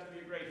 Turned out to be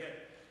a great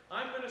hit.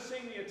 I'm going to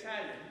sing the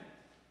Italian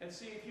and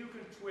see if you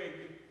can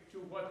twig to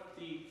what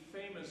the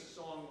famous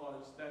song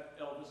was that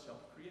Elvis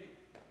helped create.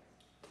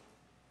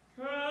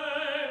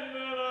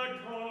 Nella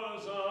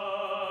cosa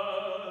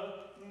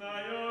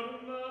una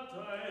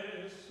giornata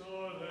e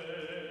sole,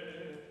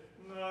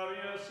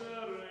 un'aria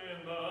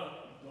serena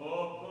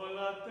dopo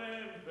la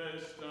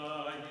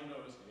tempesta, he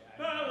knows,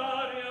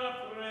 l'aria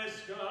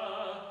fresca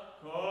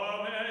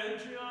come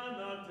già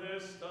una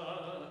testa,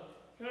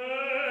 che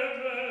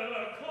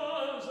bella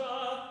cosa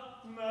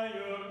una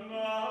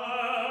giornata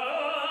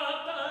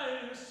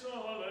e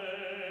sole.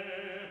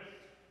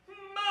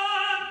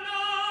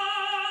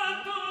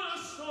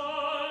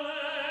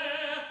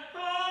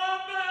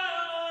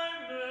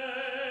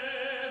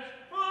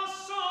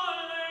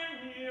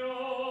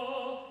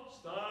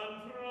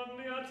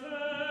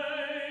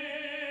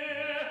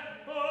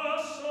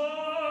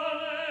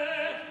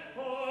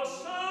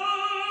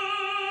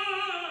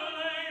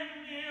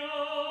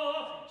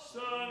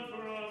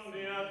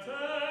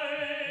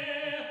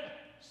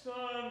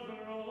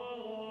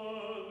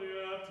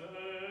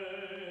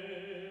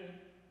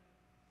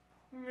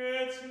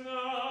 It's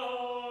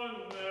now or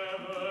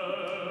never,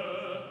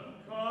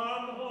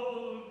 come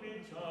hold me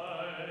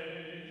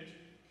tight,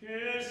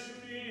 kiss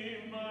me,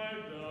 my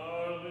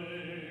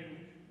darling,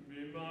 be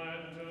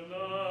mine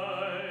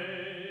tonight.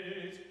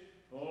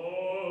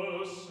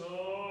 Oh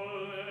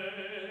sole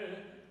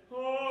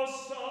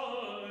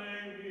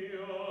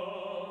mio,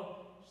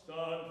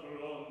 stan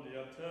fronte a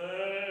te,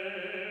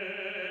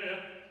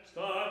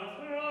 stan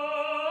fronte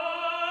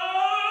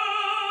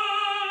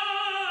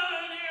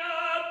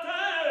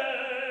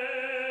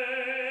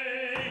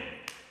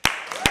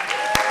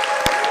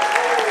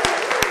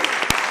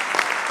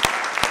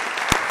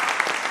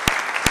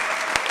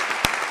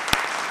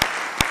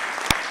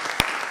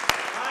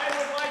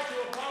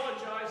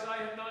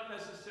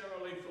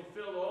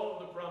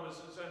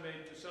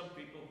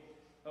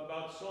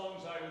about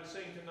songs I would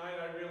sing tonight.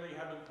 I really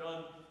haven't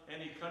done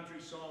any country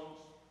songs.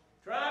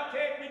 Try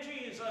take me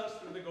Jesus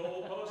through the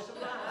goalposts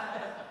of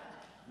life.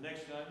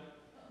 Next time.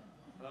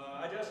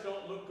 I just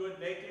don't look good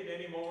naked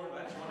anymore.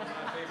 That's one of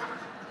my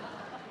favorites.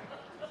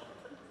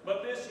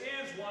 But this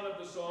is one of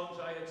the songs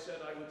I had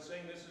said I would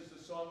sing. This is the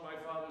song my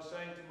father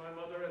sang to my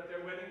mother at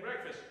their wedding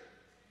breakfast.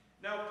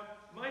 Now,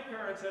 my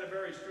parents had a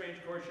very strange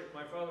courtship.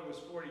 My father was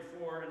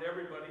 44, and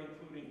everybody,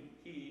 including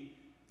he,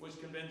 was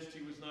convinced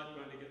he was not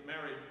going to get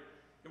married.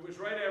 It was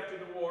right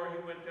after the war. He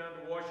went down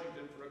to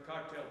Washington for a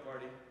cocktail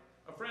party.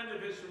 A friend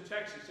of his from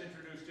Texas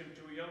introduced him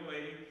to a young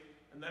lady,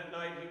 and that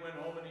night he went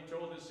home and he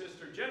told his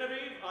sister,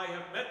 Genevieve, I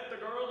have met the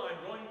girl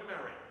I'm going to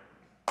marry.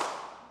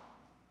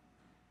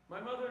 My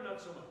mother,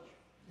 not so much.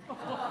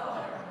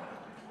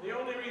 The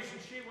only reason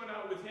she went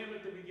out with him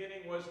at the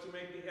beginning was to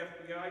make the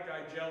FBI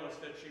guy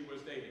jealous that she was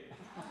dating.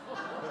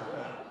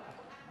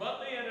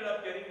 But they ended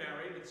up getting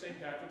married at St.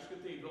 Patrick's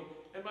Cathedral,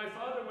 and my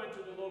father went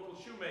to the local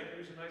shoemaker,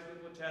 who's a nice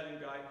little Italian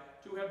guy,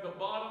 to have the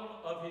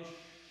bottom of his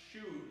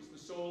shoes, the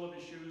sole of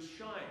his shoes,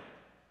 shine.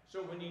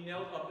 So when he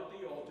knelt up at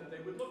the altar, they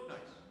would look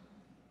nice.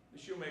 The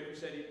shoemaker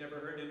said he'd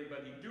never heard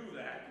anybody do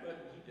that,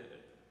 but he did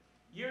it.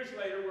 Years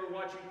later, we're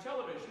watching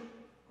television.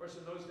 Of course,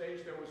 in those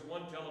days, there was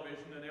one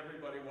television, and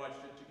everybody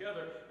watched it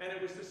together, and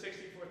it was the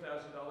 $64,000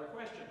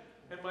 question.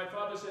 And my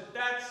father said,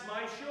 that's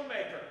my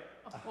shoemaker.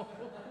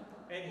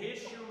 And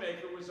his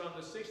shoemaker was on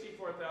the $64,000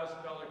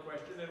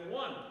 question and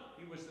won.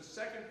 He was the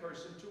second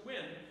person to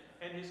win,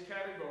 and his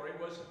category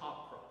was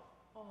opera.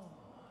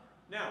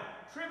 Now,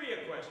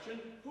 trivia question,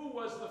 who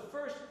was the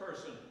first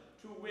person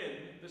to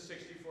win the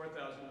 $64,000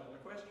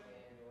 question?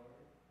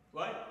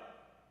 What?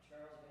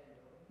 Charles Van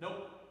Doren.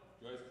 Nope.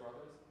 Joyce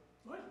Brothers?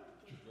 What?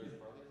 Joyce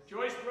Brothers?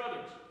 Joyce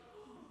Brothers.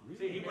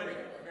 See, he went.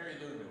 Mary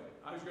Lou knew it.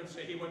 I was going to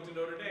say he went to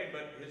Notre Dame,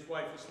 but his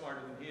wife is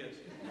smarter than he is.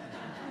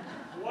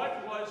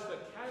 What was the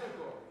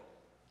category?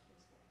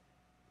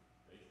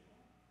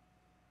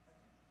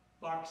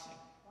 Boxing.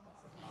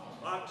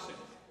 Boxing.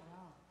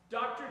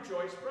 Dr.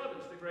 Joyce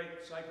Brothers, the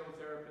great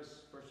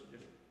psychotherapist person,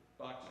 did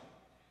boxing.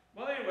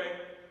 Well, anyway,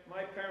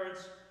 my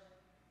parents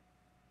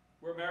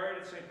were married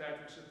at St.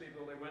 Patrick's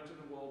Cathedral. They went to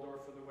the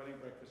Waldorf for the wedding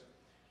breakfast.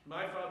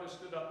 My father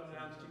stood up and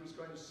announced he was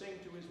going to sing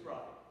to his bride.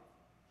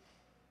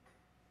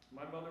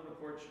 My mother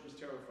reports she was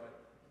terrified.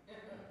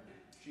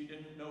 She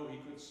didn't know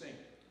he could sing.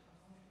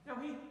 Now,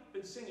 he'd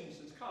been singing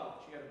since college.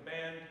 He had a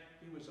band,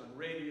 he was on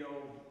radio,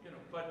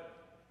 but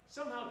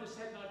somehow this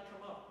had not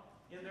come up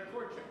in their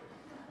courtship.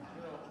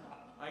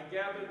 I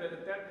gather that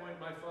at that point,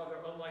 my father,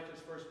 unlike his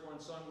firstborn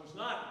son, was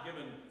not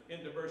given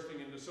into bursting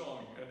into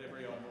song at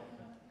every autumn.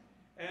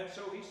 And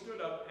so he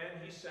stood up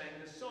and he sang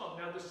this song.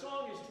 Now, the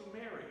song is to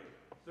Mary,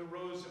 the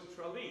Rose of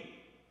Tralee.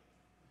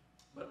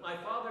 But my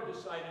father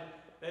decided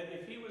that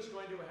if he was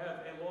going to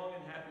have a long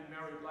and happy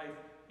married life,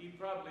 he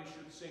probably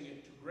should sing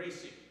it to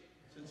Gracie,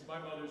 since my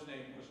mother's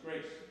name was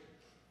Grace.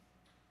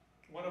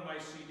 One of my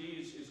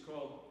CDs is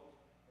called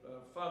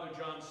Father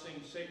John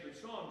Sings Sacred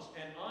Songs,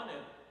 and on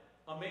it,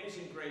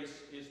 Amazing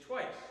Grace is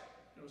twice.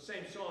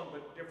 Same song,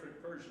 but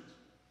different versions.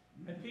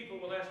 And people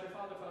will ask me,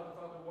 Father,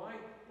 why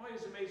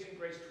is Amazing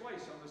Grace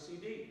twice on the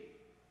CD?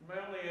 And my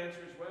only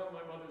answer is, well,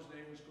 my mother's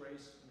name was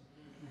Grace.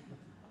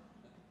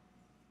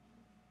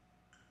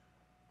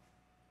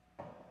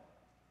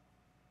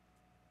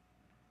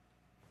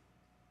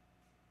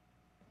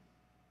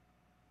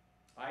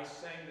 I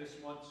sang this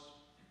once.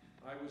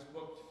 I was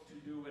booked to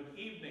do an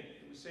evening.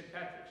 It was St.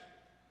 Patrick's.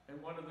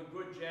 And one of the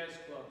good jazz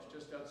clubs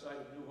just outside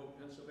of New Hope,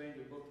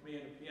 Pennsylvania, booked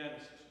me and a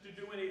pianist to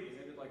do an evening.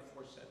 I did like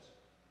 4 sets.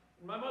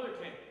 And my mother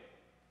came.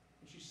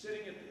 And she's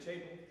sitting at the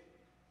table.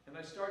 And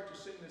I start to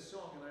sing this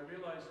song, and I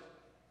realized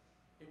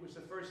it was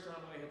the first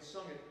time I had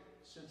sung it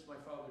since my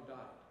father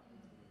died.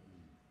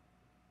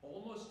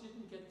 Almost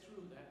didn't get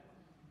through that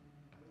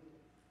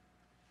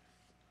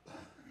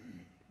one.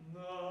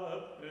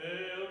 The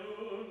pale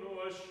moon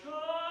was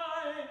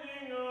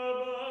shining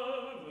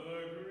above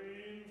the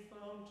green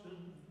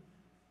fountain.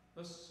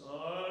 The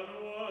sun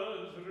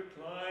was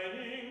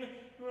reclining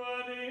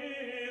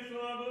beneath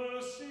the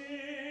blue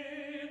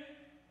sea,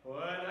 when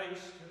I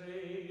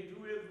strayed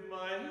with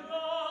my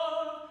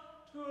love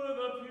to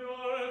the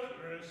pure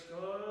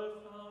crystal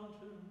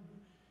fountain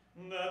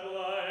that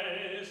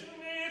lies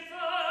neath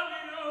the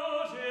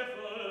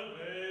beautiful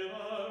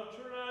vale of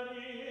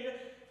Trani,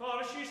 for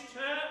she's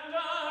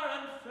tender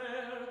and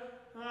fair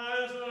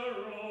as the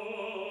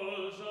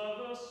rose of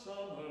the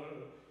summer.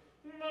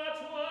 That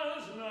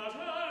was not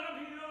her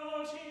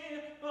beauty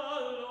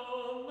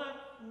alone that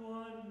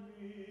won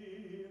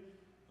me.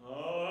 Ah,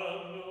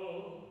 no,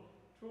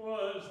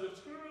 'twas the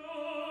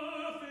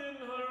truth in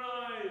her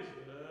eyes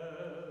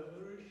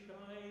ever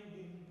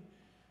shining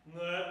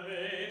that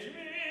made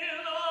me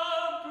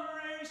love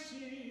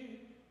Gracie,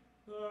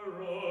 the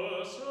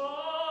rose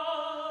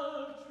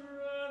of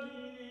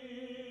Trani.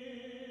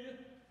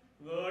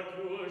 The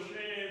cool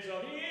shades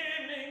of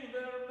evening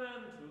their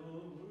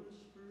mantle were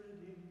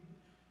spreading,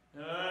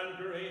 and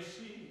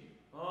Gracie,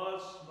 all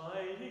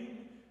smiling,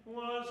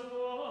 was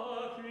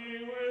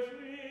walking with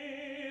me.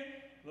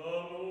 The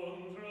moon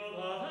through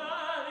the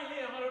valley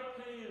her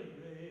pale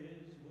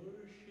rays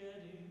were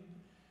shedding,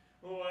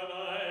 when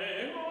I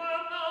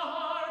won the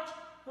heart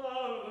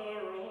of the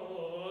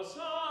rose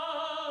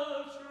of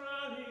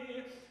Trani,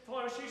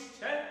 for she's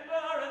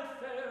tender and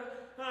fair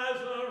as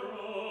the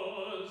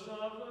rose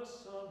of the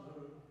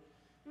summer,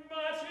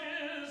 but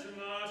is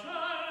not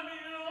her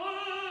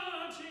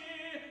beauty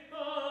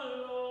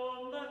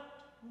alone that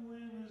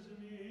wins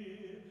me.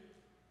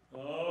 Ah,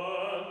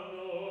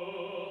 no,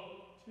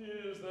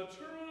 'tis the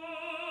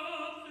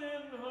truth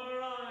in her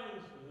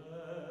eyes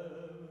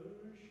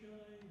ever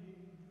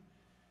shining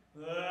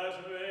that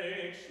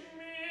makes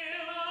me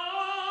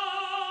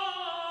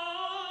love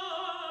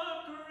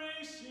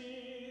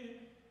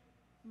Gracie,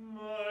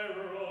 my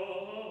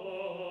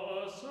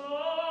rose of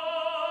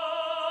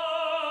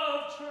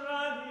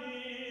Trani.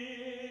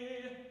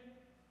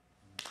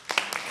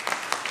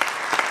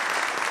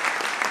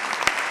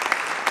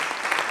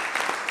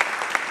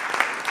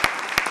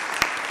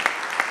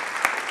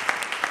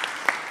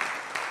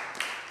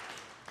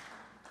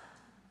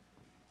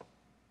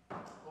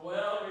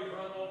 Well, we've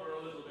run over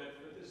a little bit,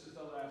 but this is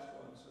the last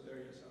one, so there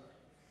you are.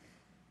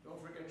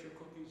 Don't forget your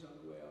cookies on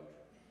the way out.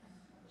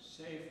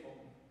 Safe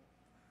home.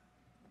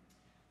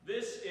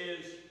 This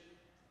is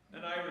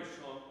an Irish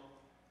song.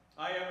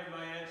 I am and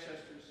my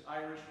ancestors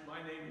Irish.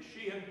 My name is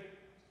Sheehan.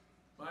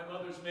 My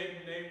mother's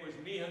maiden name was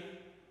Meehan,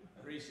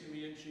 Gracie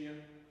Meehan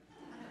Sheehan.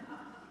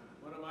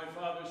 One of my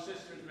father's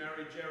sisters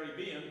married Jerry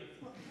Behan.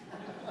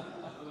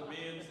 So the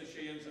Beans, the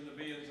Sheehans, and the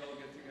Beans all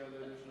get together.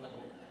 There's no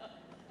hope.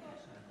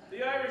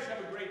 The Irish have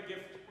a great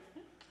gift.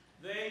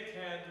 They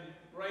can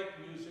write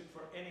music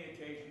for any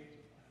occasion.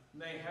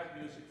 And they have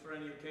music for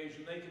any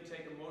occasion. They can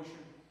take emotion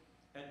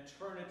and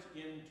turn it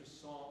into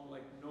song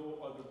like no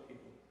other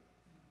people.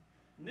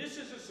 And this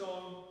is a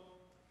song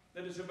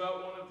that is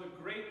about one of the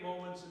great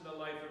moments in the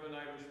life of an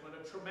Irishman,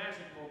 a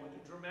dramatic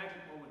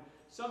moment,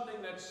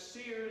 something that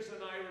sears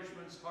an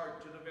Irishman's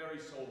heart to the very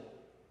soul.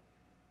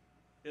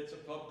 It's a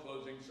pub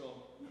closing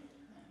song.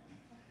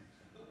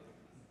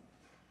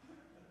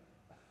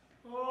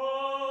 Oh,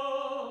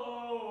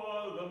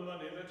 all the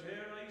money that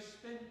e'er I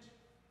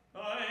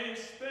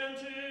spent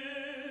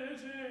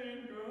it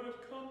in good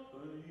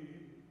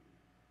company,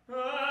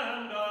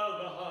 and all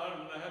the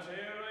harm that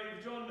e'er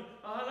I've done,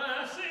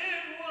 alas,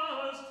 it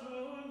was to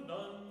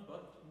none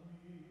but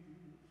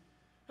me.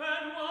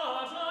 And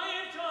what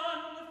I've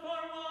done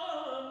for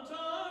want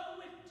of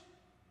wit,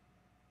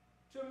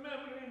 to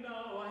memory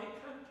now I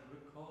can't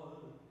recall.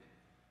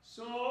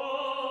 So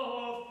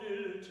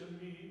fill to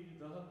me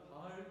the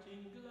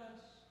parting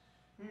glass.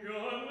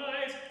 Good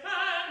night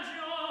and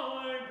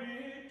joy be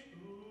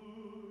to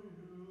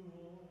you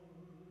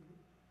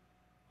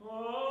all.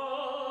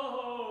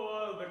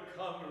 Oh, the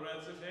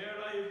comrades that e'er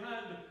I've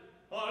had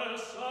are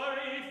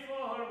sorry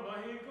for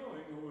my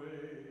going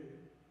away,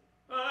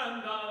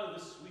 and all the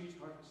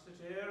sweethearts that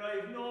e'er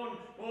I've known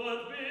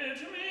would bid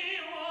me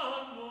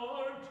one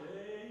more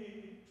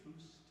day to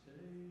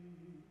stay.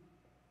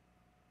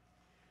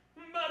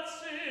 But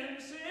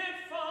since it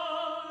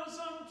falls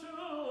unto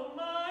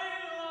my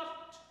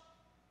lot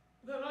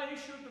that I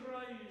should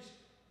rise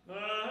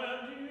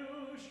and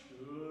you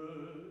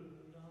should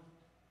not,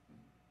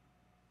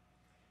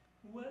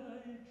 well,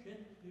 I'll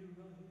gently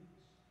rise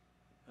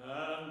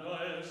and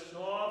I'll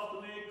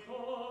softly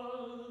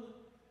call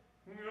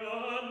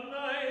good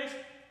night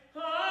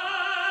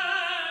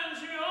and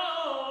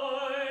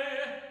joy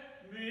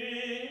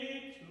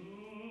be to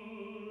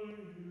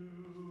you.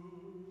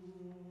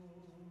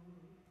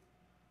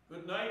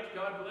 Good night,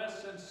 God bless,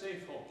 and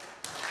safe home.